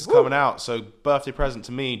week. This is coming out. So birthday present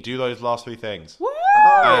to me, do those last 3 things. Woo!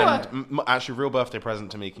 And actually, real birthday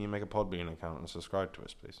present to me, can you make a Podbean account and subscribe to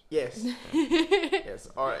us, please? Yes. Yes.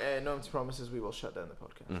 Or no promises we will shut down the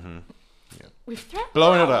podcast. Mm-hmm. We've threatened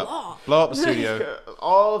Blowing a it up. lot. Blow up the studio.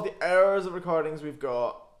 All of the hours of recordings we've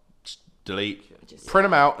got. Delete. Just- Print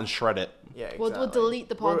them out and shred it. Yeah, exactly. We'll delete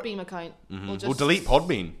the We're- Podbean account. We'll just delete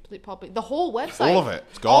Podbean. delete Podbean. The whole website. All of it.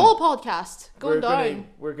 It's gone. All podcasts. Going down.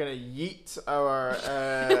 We're gonna yeet our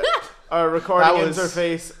recording That was-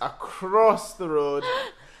 interface across the road.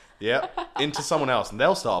 Yep. Into someone else. And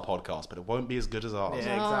they'll start a podcast, but it won't be as good as Yeah, ours.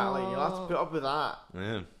 exactly. You'll have to put up with that.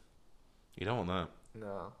 Yeah. You don't want that.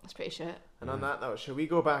 No. That's pretty shit. And on that note, shall we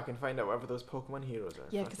go back and find out whatever those Pokemon heroes are?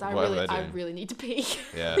 Yeah, because Fucking- Whatever I they're doing. really need to pee.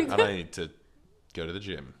 Yeah. And I need to go to the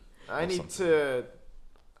gym. I or need something. to.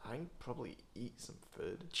 I can probably eat some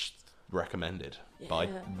food. Recommended by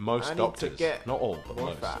Yeah. most I need to doctors. get Not all, but more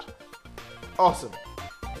most. fat. Awesome.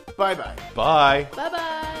 Bye bye. Bye. Bye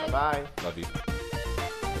bye. Bye. Love you.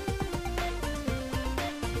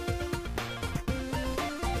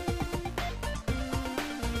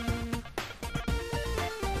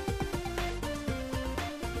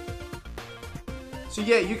 So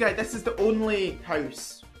yeah, you guys, this is the only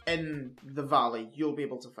house in the valley. You'll be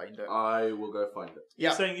able to find it. I will go find it.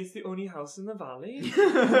 Yeah. Saying it's the only house in the valley.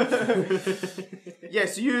 Yeah,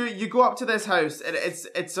 so you go up to this house, and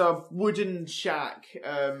it's a wooden shack,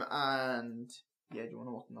 and yeah, do you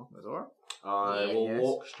want to knock on the door? I Yeah. will Yes.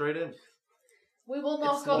 walk straight in. We will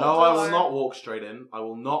knock It's on No, the I door. will not walk straight in. I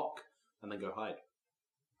will knock and then go hide.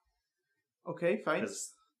 Okay, fine.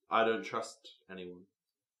 Because I don't trust anyone.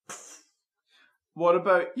 What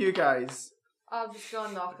about you guys? I'm just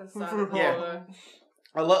gonna knock and stand Yeah.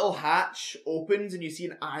 A little hatch opens, and you see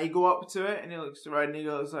an eye go up to it, and he looks around, and he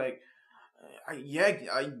goes like,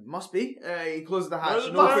 I must be. He closes the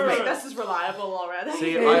hatch. No, and opens no. it. This is reliable already.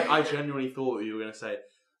 See, I genuinely thought you were going to say,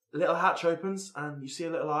 little hatch opens and you see a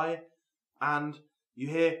little eye and you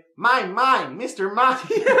hear, mine, Mr. Mine.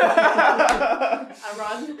 I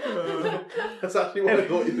run. That's actually what I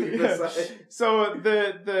thought you were going to say. So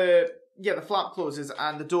the flap closes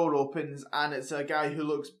and the door opens and it's a guy who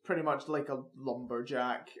looks pretty much like a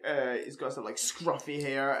lumberjack. He's got some like scruffy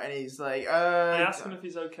hair and he's like, I asked him if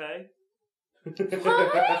he's okay.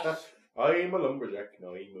 I'm a lumberjack,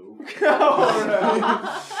 now I move.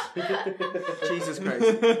 Jesus Christ.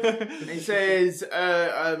 And he says, what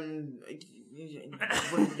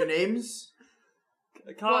are your names?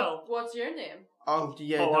 Kyle. What's your name? Oh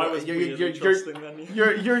yeah, Oh, no, I was weirdly trusting then.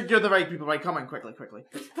 you're the right people. Right, come on, quickly.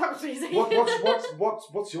 That was easy.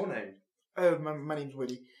 What's your name? My name's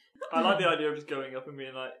Woody. I like the idea of just going up and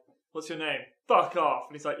being like, "What's your name?" Fuck off.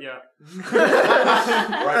 And he's like, "Yeah."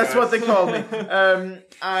 That's what they call me.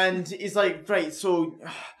 And he's like, right, so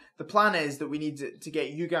the plan is that we need to get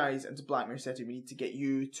you guys into Blackmere City. We need to get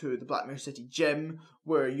you to the Blackmere City gym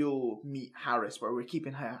where you'll meet Harris, where we're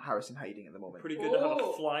keeping Harris in hiding at the moment. Pretty good to have a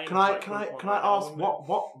Oh. flying. Can I type Pokemon ask right now, isn't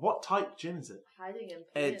it? what type gym is it? Hiding in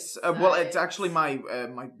plain It's sight. actually my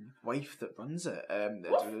wife that runs it.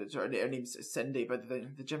 Her name's Cindy, but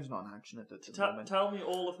the gym's not in action at the moment. Tell me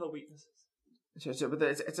all of her weaknesses. But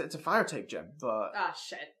it's a fire type gym, but Ah,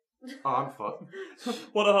 shit. Oh, I'm fucked.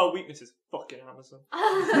 What are her weaknesses? Fucking Amazon.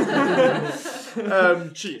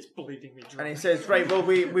 She is bleeding me and dry. he says, right, well,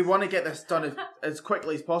 we want to get this done as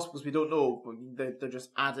quickly as possible because we don't know. They're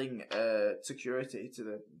just adding security to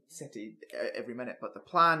the city every minute. But the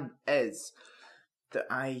plan is that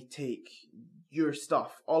I take your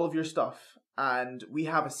stuff, all of your stuff, and we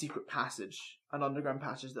have a secret passage, an underground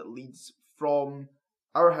passage that leads from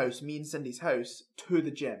our house, me and Cindy's house, to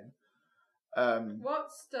the gym.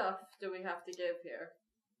 What stuff do we have to give here?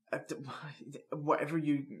 Whatever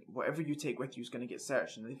you take with you is going to get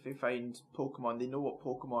searched, and if they find Pokemon, they know what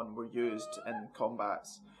Pokemon were used in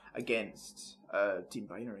combats against Team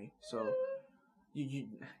Binary. So you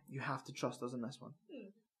have to trust us in this one.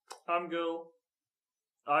 I'm Ghoul.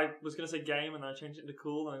 I was going to say game and then I changed it into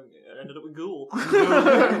cool and I ended up with Ghoul.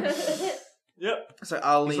 Yep. So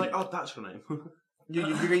I'll He's need, like, oh, that's your name.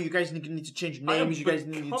 you guys need to change your I am names. You guys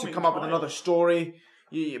need to becoming come up with Kyle. another story.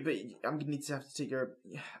 But I'm gonna need to have to take your.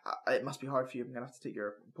 It must be hard for you. I'm gonna have to take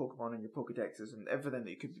your Pokemon and your Pokedexes and everything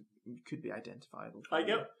that could be identifiable. for I you.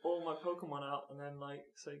 get all my Pokemon out and then like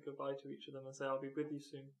say goodbye to each of them and say I'll be with you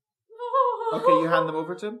soon. Okay, you hand them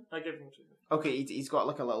over to him. I give them to him. Okay, he's got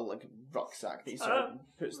like a little like rucksack that he sort of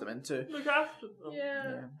puts them into. Look after them.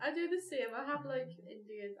 Yeah, I do the same. I have like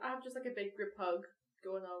Indian. I have just like a big grip hug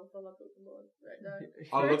going on with all my Pokemon right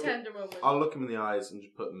now. Very tender moment. I'll look him in the eyes and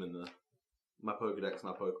just put them in my Pokedex,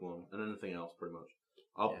 my Pokemon, and anything else pretty much.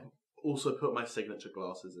 I'll also put my signature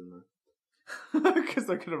glasses in there. Because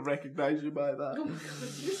they're gonna recognise you by that. Oh my God,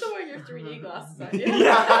 you're still wearing your 3D glasses, aren't you?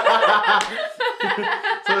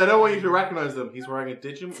 So they don't want you to recognise them. He's wearing a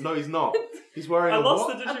Digimon. No, he's not. He's wearing I a lost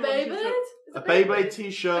what? the A Digimon Beyblade? t-shirt. Is A it Beyblade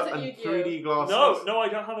t-shirt Is it and Yu-Gi-Oh? 3D glasses. No, I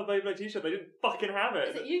don't have a Beyblade t-shirt. They didn't fucking have it.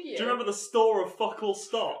 Is it Yu-Gi-Oh? Do you remember the store of fuck all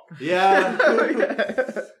stock? Yeah.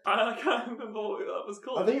 I can't remember what that was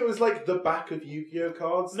called. I think it was like the back of Yu-Gi-Oh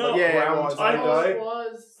cards. No. like Yeah, brown it was. tie-dye. It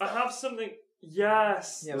was. I have something.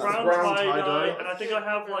 Yes, Yeah, that's brown brown tie-dye, tie-dye. and I think I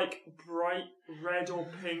have like bright red or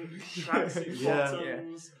pink tracksuit Yeah.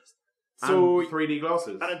 bottoms So and 3D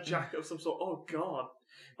glasses. and a jacket of some sort. Oh god,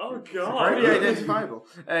 pretty identifiable.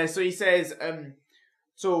 So he says,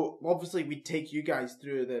 so obviously we take you guys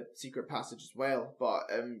through the secret passage as well, but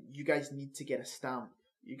you guys need to get a stamp.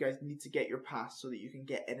 You guys need to get your pass so that you can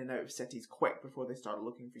get in and out of cities quick before they start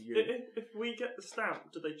looking for you. If we get the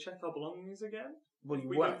stamp, do they check our belongings again? Well,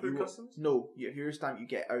 we go through customs? No, if you're a stamp, you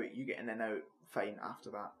get out. You get in and out fine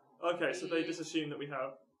after that. Okay, so they just assume that we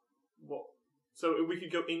have what? So we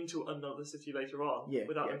could go into another city later on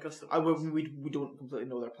without them customs. We don't completely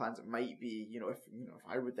know their plans. It might be, if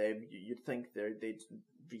I were them, you'd think they'd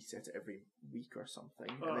reset it every week or something,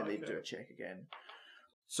 and then they'd do a check again.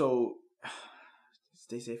 So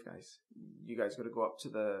stay safe, guys. You guys got to go up to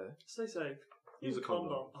the. Stay safe. Use a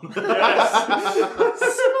condom. Yes.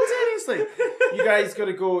 Simultaneously, you guys got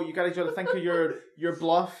to go. You guys got to think of your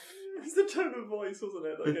bluff. It's the tone of voice, wasn't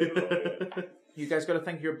it? That gave it away. You guys got to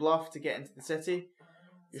think of your bluff to get into the city.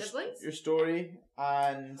 Siblings? Your story,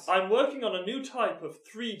 and I'm working on a new type of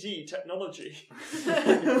 3D technology.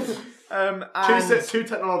 and Too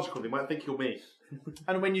technological. They might think you're me.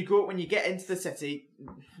 and when you get into the city,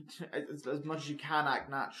 as much as you can act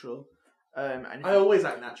natural. And I always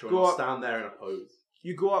act natural. Go And I'll up- stand there in a pose.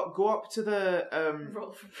 You go up to the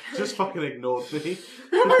Roll for Just fucking ignored me.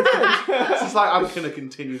 I It's just like I'm gonna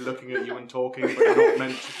continue looking at you and talking,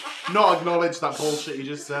 but not acknowledge that bullshit you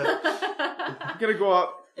just said. You're gonna go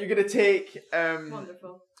up. You're gonna take.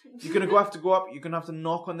 Wonderful. You're gonna have to go up. You're gonna have to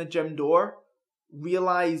knock on the gym door,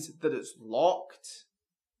 realize that it's locked,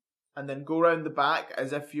 and then go around the back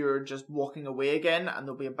as if you're just walking away again. And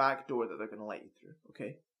there'll be a back door that they're gonna let you through.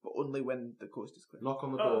 Okay, but only when the coast is clear. Knock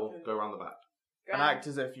on the door, go around the back. And act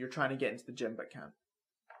as if you're trying to get into the gym but can't.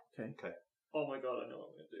 Okay. Oh my god, I know what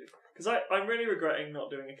I'm going to do. Because I'm really regretting not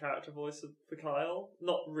doing a character voice for Kyle.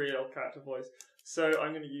 Not real character voice. So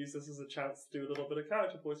I'm going to use this as a chance to do a little bit of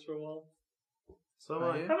character voice for a while. So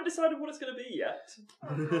Are I you? Haven't decided what it's going to be yet.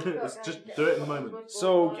 just do it in the moment.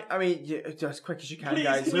 So I mean, as quick as you can, Please,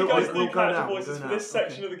 guys. can we guys we'll do go character now, we'll voices go for now. this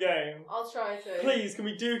section of the game? I'll try to. Please, can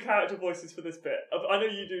we do character voices for this bit? I know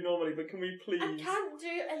you do normally, but can we please? I can't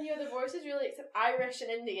do any other voices really except Irish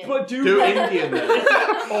and Indian. But do Indian then.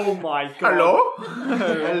 Oh my god. Hello.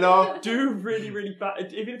 Hello. Do really, really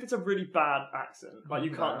bad. Even if it's a really bad accent, like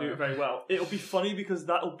you can't do it very well, it'll be funny because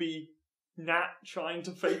that'll be Nat trying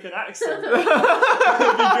to fake an accent. It'll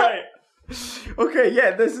be great. Okay,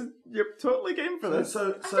 yeah, you're totally game for this.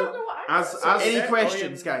 So I don't know what as accent. Any as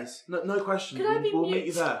questions, guys? no questions. Can I be We'll mute? meet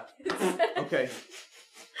you there. Okay.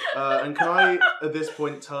 And can I at this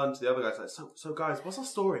point turn to the other guys like, so guys, what's our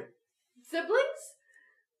story? Siblings?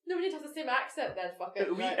 Nobody has the same accent then, fuck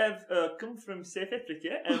it. We right. have come from South Africa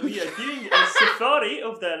and we are doing a safari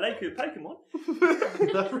of the Lake of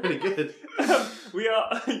Pokemon. That's really good. We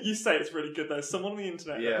are. You say it's really good though. Someone on the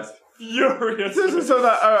internet Yeah. is furious. So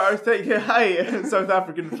that I think, hi, South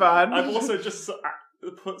African fan. I've also just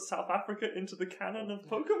put South Africa into the canon of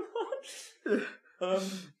Pokemon.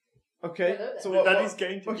 Okay. Hello So there. That is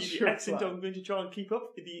going to what's be the your accent plan? I'm going to try and keep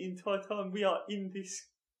up the entire time we are in this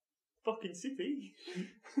fucking city.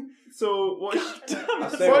 So what's Damn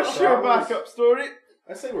it. say what's we're your travelers. backup story?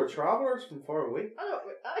 I say we're travellers from far away. I don't.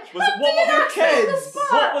 I can't Was it- what do were an your accent on the kids?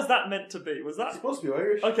 spot. What was that meant to be? Was It's that supposed to be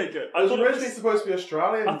Irish. okay? Good. It was originally supposed to be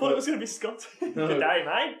Australian. I thought but- it was going to be Scottish. No. Good day,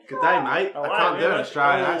 mate. Good day, mate. Oh, I wow, can't do an yeah.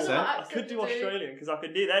 Australian Oh, accent. I could do Australian because I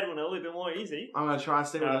could do that one a little bit more easy. I'm going to try and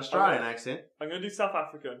stick with No, an Australian okay. accent. I'm going to do South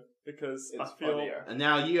African because I It's feel funnier. And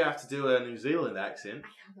now you have to do a New Zealand accent.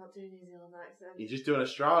 I cannot do New Zealand accent. You just do an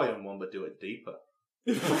Australian one, but do it deeper.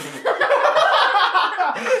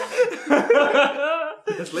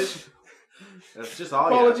 It's literally. It's just all.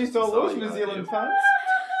 Apologies to all That's all those you New gotta Zealand do. fans.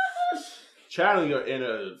 Channeling your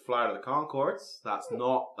inner Flight of the Conchords. That's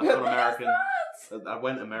not American. I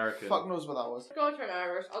went American. Fuck knows what that was. Go for an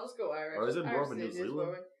Irish. I'll just go Irish. Or is it more Irish of a is New easiest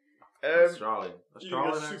Zealand? for me. Australian. You go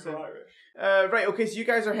Australian super accent. Irish. Right, okay, so you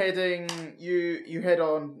guys are heading, you head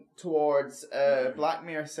on towards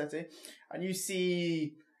Blackmere City, and you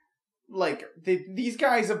see, like, these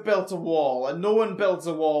guys have built a wall, and no one builds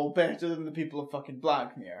a wall better than the people of fucking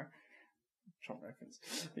Blackmere. Trump reference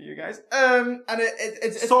for you guys. And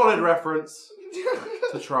it's Solid reference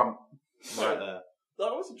to Trump. Right there.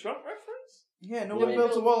 That was a Trump reference? Yeah, no Nobody one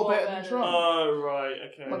builds a builds wall a wall better than better. Trump. Oh, right,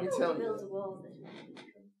 okay. Let me tell you. Build a wall.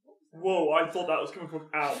 Whoa, I thought that was coming from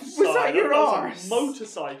outside. Was that your was arse? a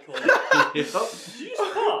motorcycle. Yep. Did you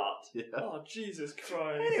just fart? Yeah. Oh, Jesus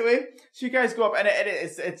Christ. Anyway, so you guys go up, and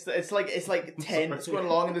it's like tents going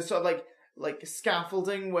along, and there's sort of like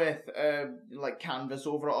scaffolding with like canvas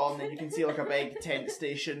over it all, and then you can see like a big tent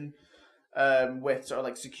station with sort of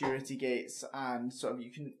like security gates, and sort of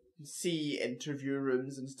you can see interview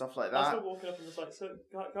rooms and stuff like As that. we're walking up and it's like, so,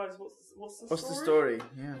 guys, what's the What's story? the story?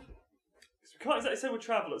 Yeah. 'Cause we can't exactly say we're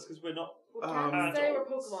travellers because we're not. We can't say we're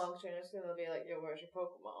adults. Pokemon trainers. It's gonna be like, yo, where's your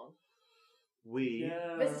Pokemon? We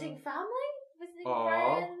Yeah. Visiting family? Visiting Aw.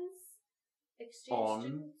 friends? Exchange On.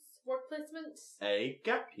 students? Work placements? a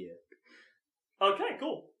gap year. Okay,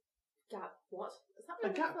 cool. Gap. What? Is that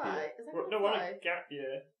A gonna gap fly? year. Is that We're, gonna no, we're on fly? a gap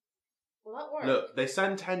year. Will that work? Look, they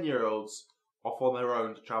send 10-year-olds off on their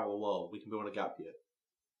own to travel the world. We can be on a gap year.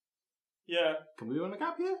 Yeah. Can we be on a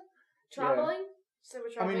gap year? Traveling? So we're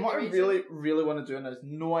I traveling. mean, what I the region? really want to do, and I have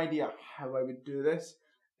no idea how I would do this,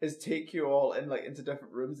 is take you all in like into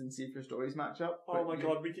different rooms and see if your stories match up. Oh my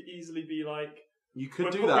god, we could easily be like. You could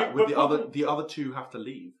We're do po- that we're with the other two have to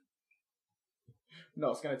leave.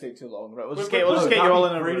 No, it's gonna take too long. Right, we'll We're- just get, we'll just we're- get you all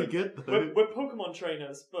in That'd a be really room. good though. We're Pokemon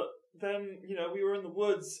trainers, but then, you know, we were in the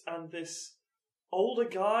woods and this older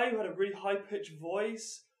guy who had a really high pitched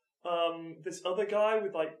voice, this other guy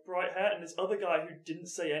with like bright hair, and this other guy who didn't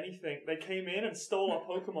say anything. They came in and stole our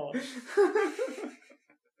Pokemon.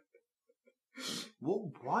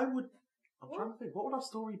 Well, why would I'm trying to think? What would our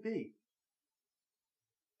story be?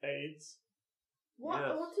 AIDS. What?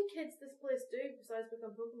 Yes. What do kids this place do besides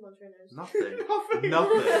become Pokemon trainers? Nothing.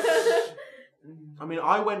 Nothing. I mean,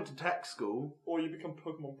 I went to tech school. Or you become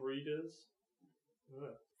Pokemon breeders.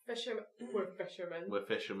 Ugh. Fishermen. We're fishermen. We're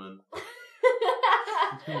fishermen.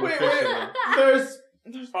 Wait, there's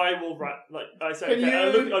I will like I said. Can Okay, I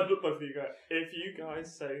you- look both of you. Go. If you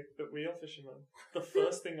guys say that we are fishermen, the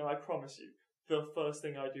first thing I promise you, the first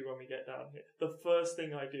thing I do when we get down here, the first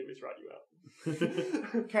thing I do is rat you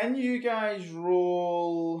out. Can you guys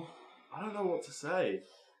roll? I don't know what to say.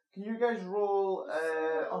 Can you guys roll?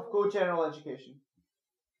 I'll go general education.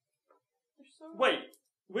 Wait,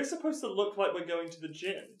 we're supposed to look like we're going to the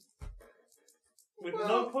gym with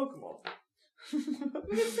no Pokemon.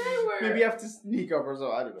 We can say we're. Maybe you have to sneak up or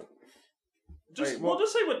so. I don't know. Just Wait, we'll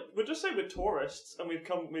what? just say we're tourists and we've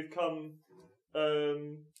come.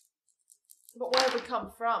 But where have we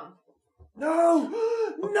come from? No!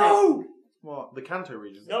 Okay. No! What? The Kanto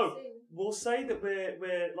region. No, we'll say that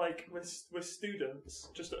we're students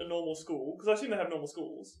just at a normal school because I assume they have normal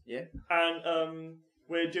schools. Yeah. And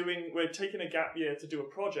we're taking a gap year to do a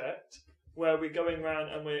project where we're going around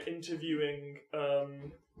and we're interviewing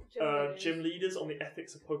gym leaders on the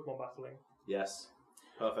ethics of Pokemon battling. Yes.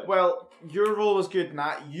 Perfect. Well, your role was good,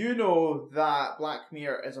 Nat. You know that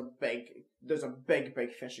Blackmere is there's a big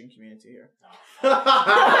fishing community here.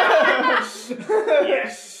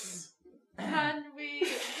 Yes. Can we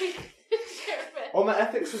share it? On the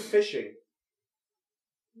ethics of fishing.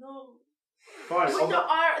 No. Fine. Wait, on no, the-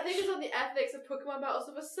 I think it's on the ethics of Pokemon battles.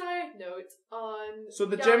 Of a side note on. So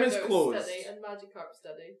the gym is Gyarados closed. Study and Magikarp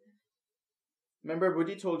study. Remember,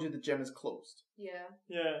 Woody told you the gym is closed. Yeah.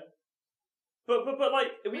 Yeah. But like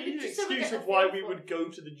we We need could an just have a excuse get of a why feel we for would it. go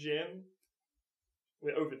to the gym.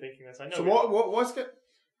 We're overthinking this. I know. So we what's good?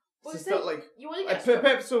 Well, It's say that like you want to like, get.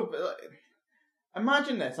 Pip, so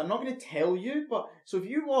imagine this. I'm not going to tell you, but so if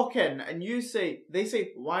you walk in and they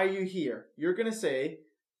say, "Why are you here?" You're going to say,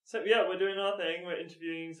 So yeah, we're doing our thing. We're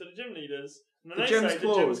interviewing sort of gym leaders, and then The they gym's say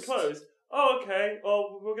the gym is closed. closed. Oh, okay.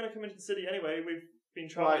 Well, we're going to come into the city anyway. We've been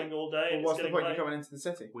traveling all day, "Well, and what's it's the getting point late. in coming into the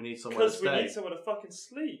city?" We need somewhere to Because we stay. need somewhere to fucking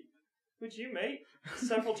sleep. Would you, mate?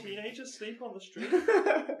 Several teenagers sleep on the street.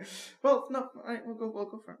 Well, no. All right, we'll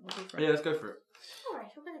go for it. Yeah, let's go for it.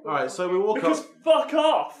 Alright, we're gonna go. Alright, for so it. we walk Because up. fuck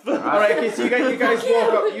off. All right, okay. So you guys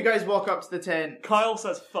walk up. You guys walk up to the tent. Kyle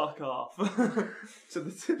says fuck off. So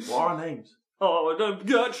What are our names? Oh, no,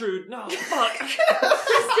 Gertrude. No, fuck.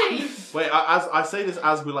 Christy! Wait, I say this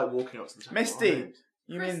as we're like walking up to the tent. Misty. What are our names?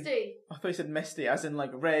 You mean? Christy! I thought you said Misty, as in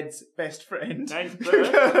like Red's best friend. Name's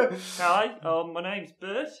Bert. Hi, my name's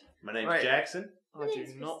Bert. My name's Right. Jackson. I do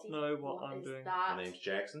not know what I'm is doing. That? My name's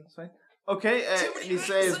Jackson. Okay, and he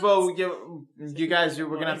says, "Well, you guys, we're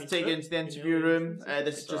gonna have to take you into the interview room.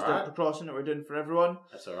 This is just a alright. precaution that we're doing for everyone."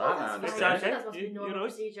 That's alright, I That's understand. Okay. That's supposed to be You normal know.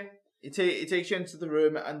 procedure. He takes you into the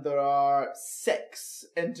room, and there are 6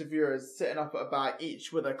 interviewers sitting up at a back,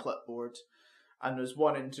 each with a clipboard. And there's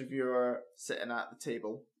one interviewer sitting at the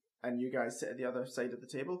table, and you guys sit at the other side of the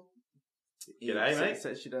table. G'day, mate.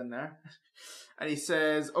 Sits you down there. And he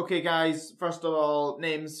says, "Okay, guys, first of all,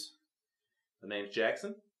 names. The name's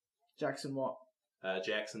Jackson. Jackson what?"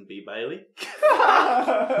 Jackson B. Bailey.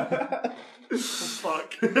 Oh,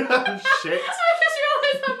 fuck. Shit. I just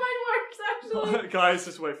realised how mine works, actually. Guys,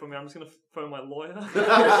 just wait for me. I'm just going to phone my lawyer.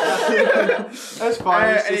 That's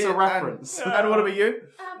fine. It's just a and- reference. And what about you?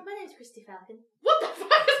 My name's Christy Falcon. What the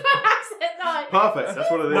fuck is my accent now? Perfect. That's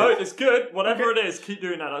what it is. No, it's good. Whatever it is, keep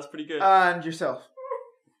doing that. That's pretty good. And yourself.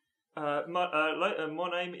 My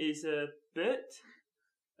name is Bert.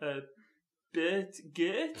 Bert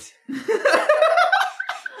Gert.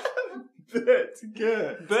 Bit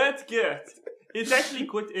good. Bert Gert. It's actually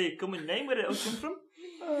quite a common name where it comes from.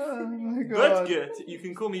 Oh my Bert god. Gert. You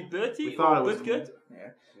can call me Bertie We thought or it was- Bert Gert.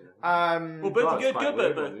 Well, Or Bertie Oh, it's Gert, quite Gert,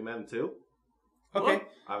 weird Bert, when we met him too. okay.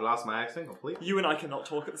 I've lost my accent completely. You and I cannot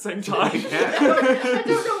talk at the same time. You I can't.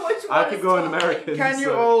 don't know which one I could is go in talking. American. Can you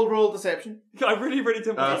so- all roll deception? I really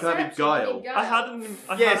didn't. Can that be Guile? I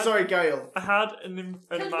had Guile. I had an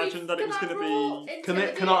imagined that it was going to be.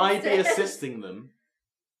 Can I be assisting them?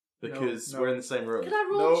 Because No. we're in the same room. Can I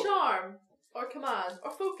roll No. charm? Or command?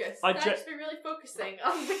 Or focus? I Can I ge- just be really focusing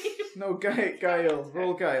on me? No, Guile.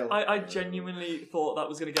 Roll Guile. I genuinely thought that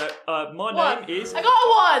was going to go. My One. name is. I got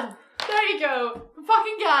a 1! There you go. I'm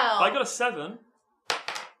fucking Guile. I got a 7.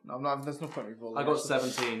 No, I'm not. There's no point in rolling. I got actually.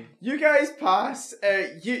 17. You guys pass.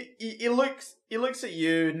 He looks at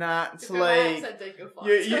you, Nat. Okay, my Like accent did go fucked.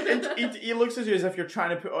 he looks at you as if you're trying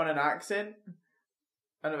to put on an accent,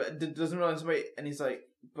 and it doesn't realize. Wait, and he's like,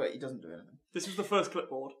 but he doesn't do anything. This was the first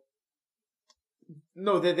clipboard.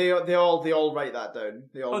 No, they all write that down.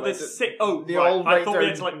 They all. Oh, write there's it- six. Oh, they right. all I write thought we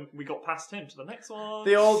had down- to, we got past him to the next one.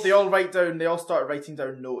 They all write down. They all start writing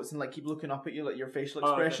down notes and like keep looking up at you, like your facial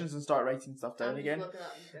Oh, okay. expressions, and start writing stuff down I'm just again. looking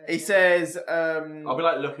at them. He says, I'll be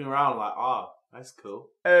like looking around, like, that's cool.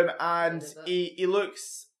 and What is he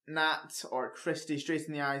looks Nat or Christy straight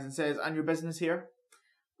in the eyes and says, "And your business here?"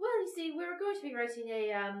 Well, you see, we're going to be writing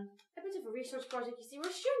a bit of a research project. You see, we're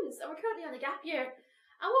students and we're currently on a gap year.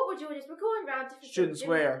 And what we're doing is we're going around different Students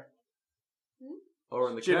where? Or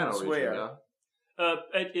in the Students Kennel region, where? yeah.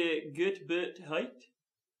 At good bird height.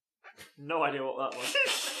 No idea what that was.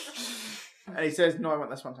 And he says, "No, I want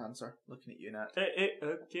this one to answer." Looking at you, Nat.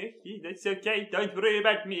 Okay, yeah, that's okay. Don't worry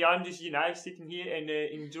about me. I'm just, sitting here and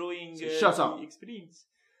enjoying Shut up. the experience.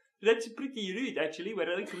 That's pretty rude, actually. Where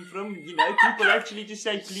I come from, people actually just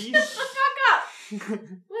say please. Fuck up!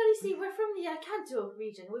 Well, you see, we're from the Kanto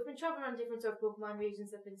region. We've been traveling around different sort of Pokemon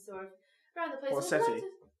regions that have been sort of around the place. What We'd like city? to-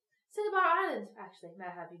 Cinnabar Island, actually, may I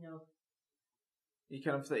have you know. You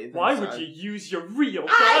kind of Why would you use your real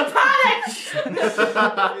I bird? panicked!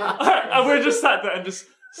 And we're just sat there and just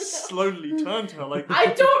slowly turn to her like, I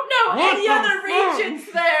don't know What any the other fuck? regions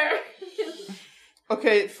there!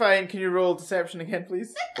 Okay, fine. Can you roll deception again,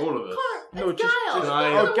 please? All of us. Connor, No, it's just- Guile. just- It's I-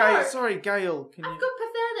 not Oh, gonna Guile. work. Sorry, Guile. Can I've you? got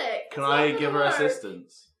pathetic. Can It's I not give her gonna work.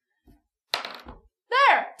 assistance?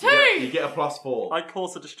 There! You get a +4. I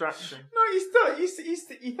cause a distraction. No, you still.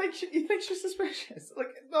 You think she's suspicious? Like,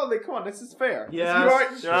 no, like, come on, this is fair.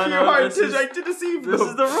 Yes. You Yeah, are no, this is- trying to deceive This them.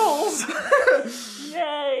 is the rules.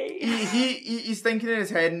 Yay! He's thinking in his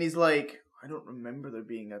head, and he's like, I don't remember there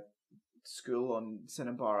being a school on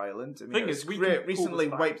Cinnabar Island. I mean, Thing it was is, we great- can pull recently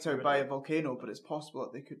this back, wiped out really. by a volcano, but it's possible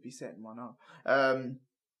that they could be setting one up.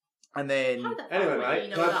 And then How the fuck Anyway, would mate, you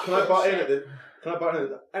know can I that butt in bullshit? at the? Can I butt in at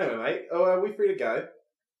the? Anyway, mate, are we free to go?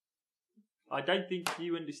 I don't think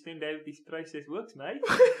you understand how this process works, mate.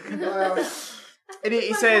 Well, and he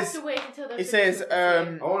Might says, have to wait until they're he finished says, with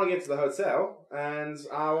this I want to get to the hotel and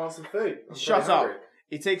I want some food. I'm shut pretty up. hungry.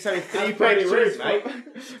 He takes out three That's pretty pictures rude, mate.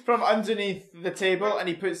 from underneath the table, and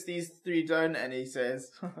he puts these three down, and he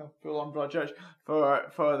says, "Full on broad church. For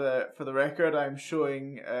the record, I'm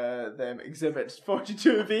showing them Exhibit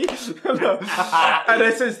 42B, and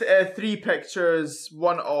this is three pictures: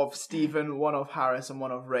 one of Stephen, one of Harris, and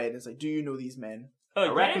one of Red. It's like, do you know these men? Oh,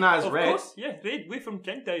 I recognise of Red. course, yeah, Red. We're from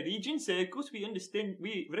Kanto region, so of course we understand.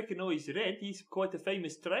 We recognise Red. He's quite a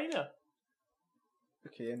famous trainer.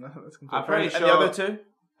 Okay, no, that's completely I'm pretty fine. sure- And the other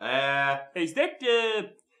two? Is that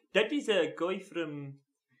that is a guy from?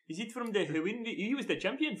 Is it from the Hwin? He was the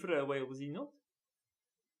champion for a while, was he not?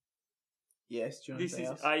 Yes. Do you know This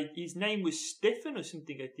anything is else? his name was Stefan or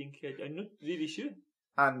something. I think I'm not really sure.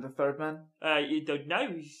 And the third man? I don't know. I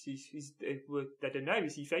don't know.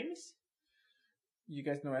 Is he famous? You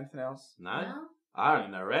guys know anything else? No? No? I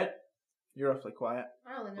only know Red. You're awfully quiet.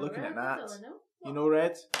 I only know Looking Red, at that's that. all I know. You know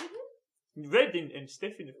Red? Red and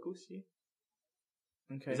Stefan, of course. Yeah,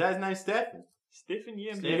 Okay. Is that his name, Stefan? Stefan.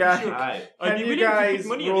 Yeah, I'm You pretty guys- sure. Right. I'd Can be you willing to put guys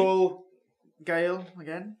money on it. roll Gale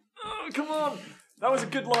again? Oh, come on. That was a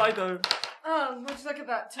good lie, though. Let's look at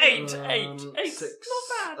that. Eight. 6. Not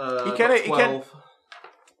bad. You can- you can- 12.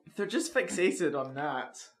 They're just fixated on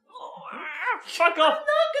that. Oh, fuck off.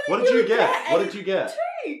 What did you get? What did you get?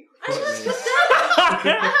 I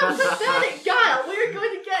have pathetic Guile. We're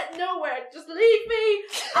going to get nowhere. Just leave me.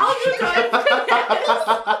 I'll do it.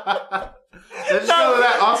 They're just gonna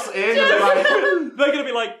let us in and be like, They're gonna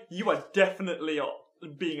be like, you are definitely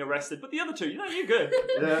being arrested, but the other two, you're good.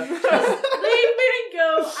 yeah. Leave me and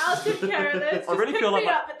go. I'll take care of this. I really Just feel pick like me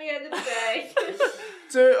up at the end of the day.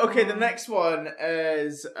 So, okay, the next one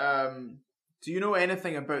is, do you know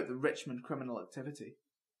anything about the Richmond criminal activity?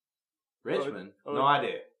 Richmond? Oh, No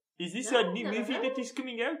idea. Is this No, a new never movie heard. that is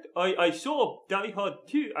coming out? I saw Die Hard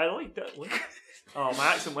 2. I like that one. Oh, my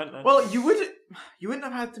accent went then. Well, you wouldn't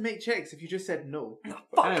have had to make checks if you just said no. Anyway.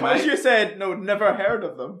 Because you said, no, never heard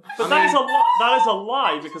of them. but that is a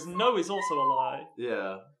lie, because no is also a lie.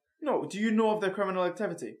 Yeah. No, do you know of their criminal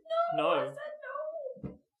activity? No.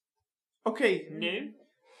 Okay. No?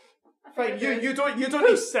 Fine, you don't Who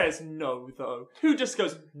need... says no, though? Who just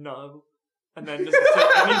goes, no? And then doesn't say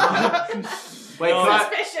anything? Wait, No. can I...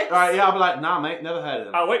 Suspicious. Alright, yeah, I'll be like, nah, mate, never heard of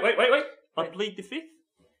them. Oh, wait. I plead the fifth.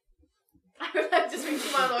 I would like to speak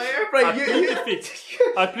to my lawyer. Right, I plead the fifth.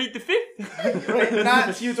 I plead the fifth. Right,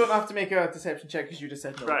 Nat, you don't have to make a deception check because you just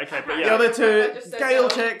said no. Right, okay, but The yeah. other I two, just said Gale no.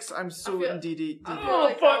 checks. I'm so I feel- indeed. I feel Oh,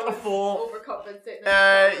 like fuck, I a was four.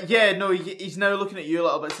 overcompensating. Yeah, no, he's now looking at you a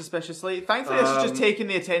little bit suspiciously. Thankfully, this is just taking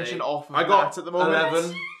the attention off of I Nat got at the moment.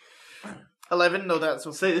 11. 11. No, that's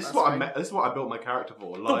okay. See, this is That's what fine. this is what I built my character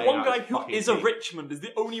for. The lying one at guy his who fucking is a feet. Richmond is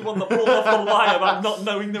the only one that pulled off the lie about not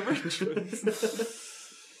knowing the Richmonds.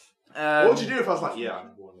 What would you do if I was like, yeah, I'm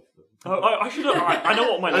one of them? I should have. I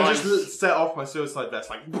know what my I life. just set off my suicide vest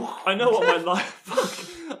like. I know what my life.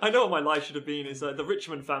 I know what my life should have been. Is the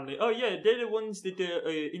Richmond family. Oh yeah, they're the ones that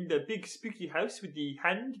in the big spooky house with the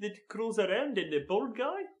hand that crawls around and the bald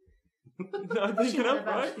guy. I'm thinking of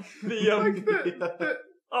right. The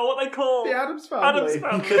oh, what they call The Addams Family. Addams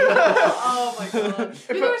Family. Oh my god.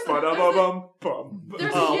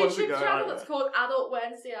 There's a what's the YouTube guy channel like that's called Adult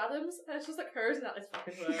Wednesday Addams, and it's just like hers, and that is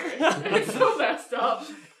fucking hilarious. It's so messed up.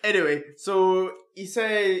 Anyway, so he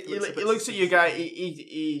says he Looks a bit looks at you guy.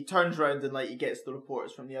 He turns around and like he gets the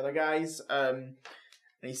reports from the other guys. And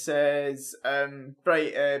he says,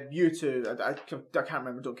 "Right, you two. I can't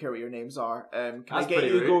remember. Don't care what your names are. Can That's I get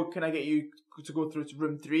pretty you rude. go? Can I get you to go through to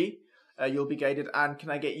room 3? You'll be guided. And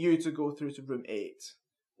can I get you to go through to room 8?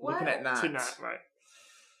 What? Looking at Nat. To Nat, right?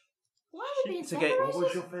 Why are we being To get- separated? What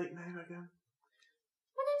was your fake name again?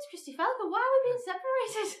 My name's Christy Falcon. Why are we being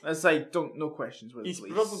separated? That's like no questions with He's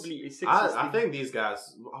please. probably a 60s. I think these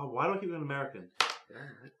guys. Oh, why do I keep going American?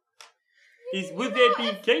 He's with their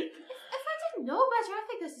big cape. If I didn't know better, I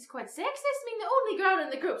think this is quite sexist. I mean, the only girl in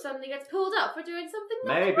the group suddenly gets pulled up for doing something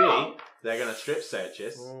not Maybe wrong. they're going to strip search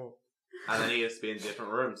us, Oh, and then he has to be in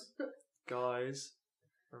different rooms. guys,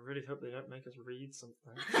 I really hope they don't make us read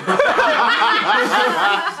something.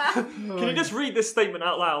 Can you just read this statement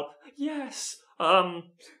out loud? Yes.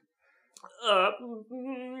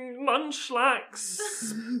 Munchlax,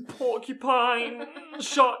 porcupine,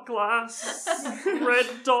 shot glass, red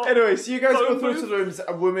dot. Anyway, so you guys go Phone through booth. to the rooms.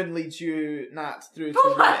 A woman leads you, Nat, through to Oh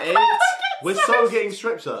room my 8. We're so getting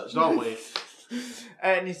strip searched, aren't we?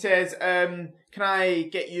 And he says, "Can I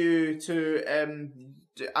get you to?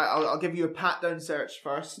 I'll give you a pat down search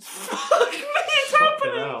first." Fuck me, it's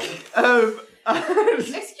happening.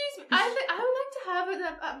 Excuse me, I would like to have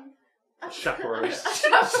a Chaperone.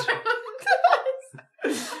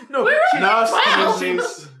 No, Where she, are Nurse, Wow.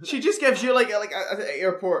 please. she just gives you like an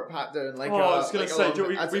airport pat down, like Oh, I was gonna like say,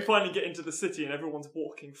 along- we finally get into the city and everyone's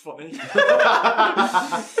walking funny.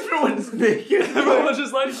 everyone's naked. Everyone's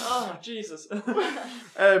just like, oh Jesus. a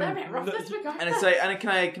bit rough this regard. And it's like, and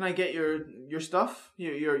can I get your stuff,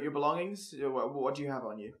 your belongings? What do you have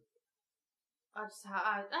on you? I just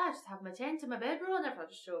have my tent and my bedroll, and everything. I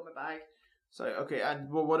just show my bag. So okay, and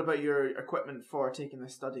what about your equipment for taking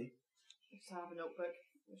this study? Just have a notebook.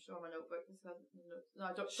 I show my notebook. No,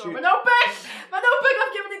 I don't show Shoot. my notebook. My notebook.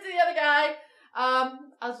 I've given it to the other guy.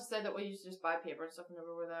 I'll just say that we used to just buy paper and stuff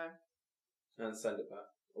whenever we're there. And send it back.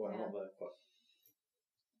 Oh, I'm Yeah. not there. Fuck.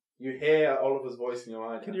 You hear Oliver's voice in your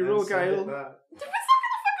mind. Can and you then roll send it guile? back. It's not gonna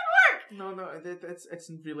fucking work. No, it's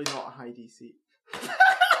really not a high DC.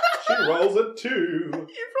 She rolls a 2. You rolled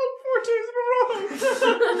 4 2s in a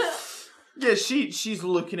row. Yeah, she's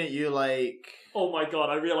looking at you like. Oh my god,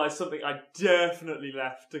 I realised something I definitely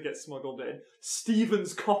left to get smuggled in.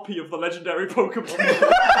 Stephen's copy of the legendary Pokemon. No,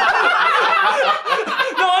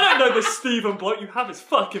 I don't know this Stephen bloke, you have his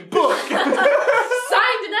fucking book! Signed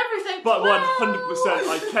and everything. But Wow. 100%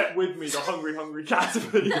 I kept with me the Hungry Hungry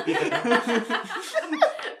Caterpie.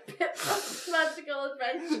 Pip's magical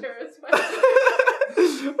adventure as well.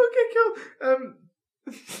 Okay, cool.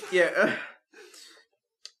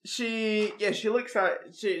 She looks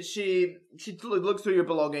at she looks through your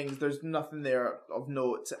belongings. There's nothing there of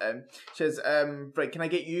note. She says, right, can I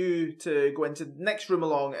get you to go into the next room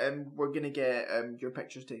along, and we're gonna get your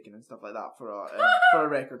pictures taken and stuff like that for a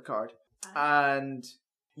record card. And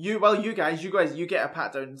you guys get a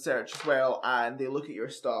pat down search as well, and they look at your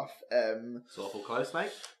stuff. It's awful close, mate.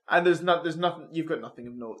 And there's nothing. You've got nothing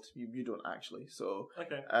of note. You don't actually. So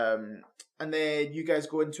Okay. and then you guys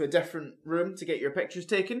go into a different room to get your pictures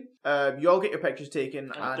taken. You all get your pictures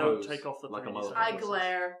taken, And and don't take off the Like a 3D motherfucker. I sunglasses.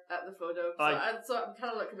 glare at the photo, so I'm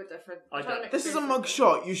kind of looking a bit different. I I'm trying to don't. make this is a faces. mug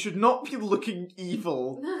shot. You should not be looking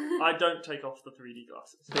evil. I don't take off the 3D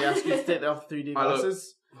glasses. They ask you to take off 3D I look-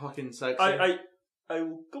 glasses. Fucking sexy. I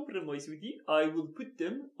will compromise with you. I will put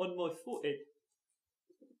them on my forehead.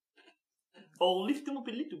 I'll lift them up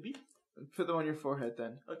a little bit. Put them on your forehead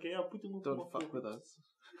then. Okay, I'll put them up on my Don't fuck with forehead. us.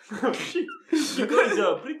 Oh shit. You guys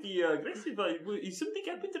are pretty aggressive. Is something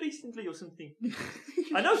happened recently or something?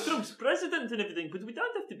 I know Trump's president and everything, but we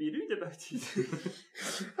don't have to be rude about it.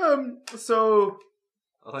 So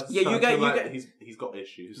I like to Yeah, you sound get- to you like get- he's got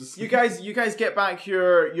issues. you guys get back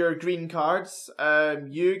your green cards.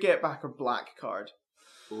 You get back a black card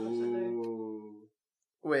Ooh.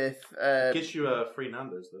 with Gets you a free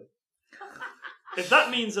Nando's though. If that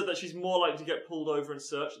means that she's more likely to get pulled over and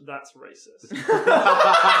searched, that's racist.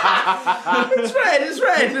 It's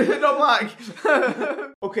red, not black.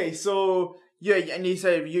 Okay, so yeah, and you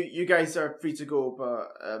said you guys are free to go, but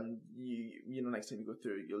you know next time you go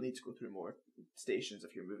through, you'll need to go through more stations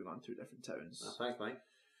if you're moving on through different towns. Thanks, mate.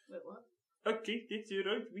 Wait, what? Okay, yes, you're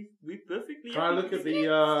right. We perfectly. Can I look at the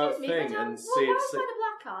Excuse me, thing madam. and see Why it's... find a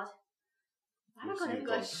black card? I haven't got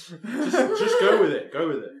You've English. Just go with it. Go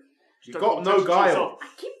with it. You've Don't got got no attention to guile. yourself. I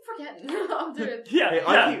keep forgetting what I'm doing. Yeah, Hey,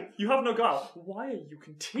 I yeah. You have no guile. Why are you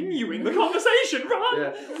continuing the conversation, Run?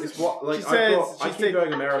 Yeah, it's what like She I says- keep going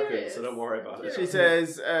I'm American, curious. so don't worry about it. She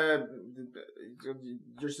says,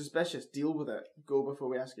 "You're suspicious. Deal with it. Go before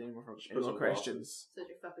we ask you any more questions." Such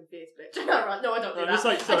a fucking face, bitch. Right, no, I don't do I'm that. just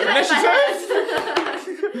like, I sorry. did that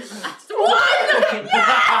in my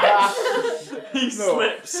head. He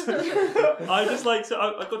slips. I just like to.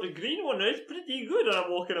 I got a green one. It's pretty good, and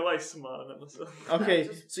I'm walking away smiling at myself. Okay,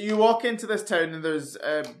 so you walk into this town and there's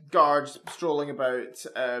guards strolling about.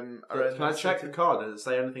 Around Can I check the card? Does it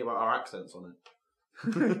say anything about our accents on it?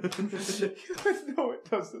 No, it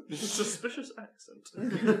doesn't. Suspicious accent.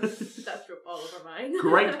 That's from all over mine.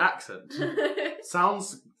 Great accent.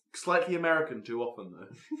 Sounds slightly American too often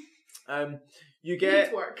though. You get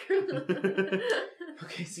Needs work.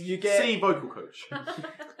 okay. So you get See vocal coach.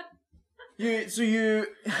 you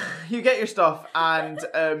get your stuff and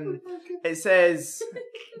it says.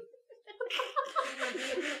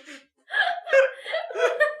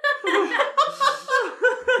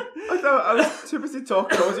 I was too busy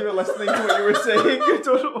talking. I wasn't even listening to what you were saying. I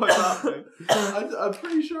don't know what's happening. I'm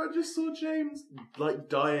pretty sure I just saw James like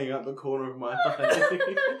dying at the corner of my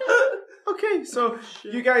eye. Okay, so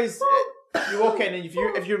you guys, you walk in and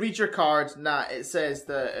if you read your card, it says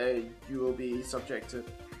that you will be subject to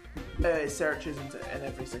searches in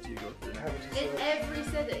every city you go through. In every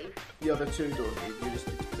city. The other two don't. You just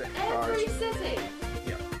present your Every cards. city.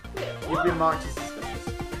 Yeah. Wait, You've what? been marked as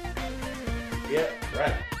suspicious. Yeah,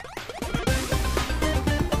 right.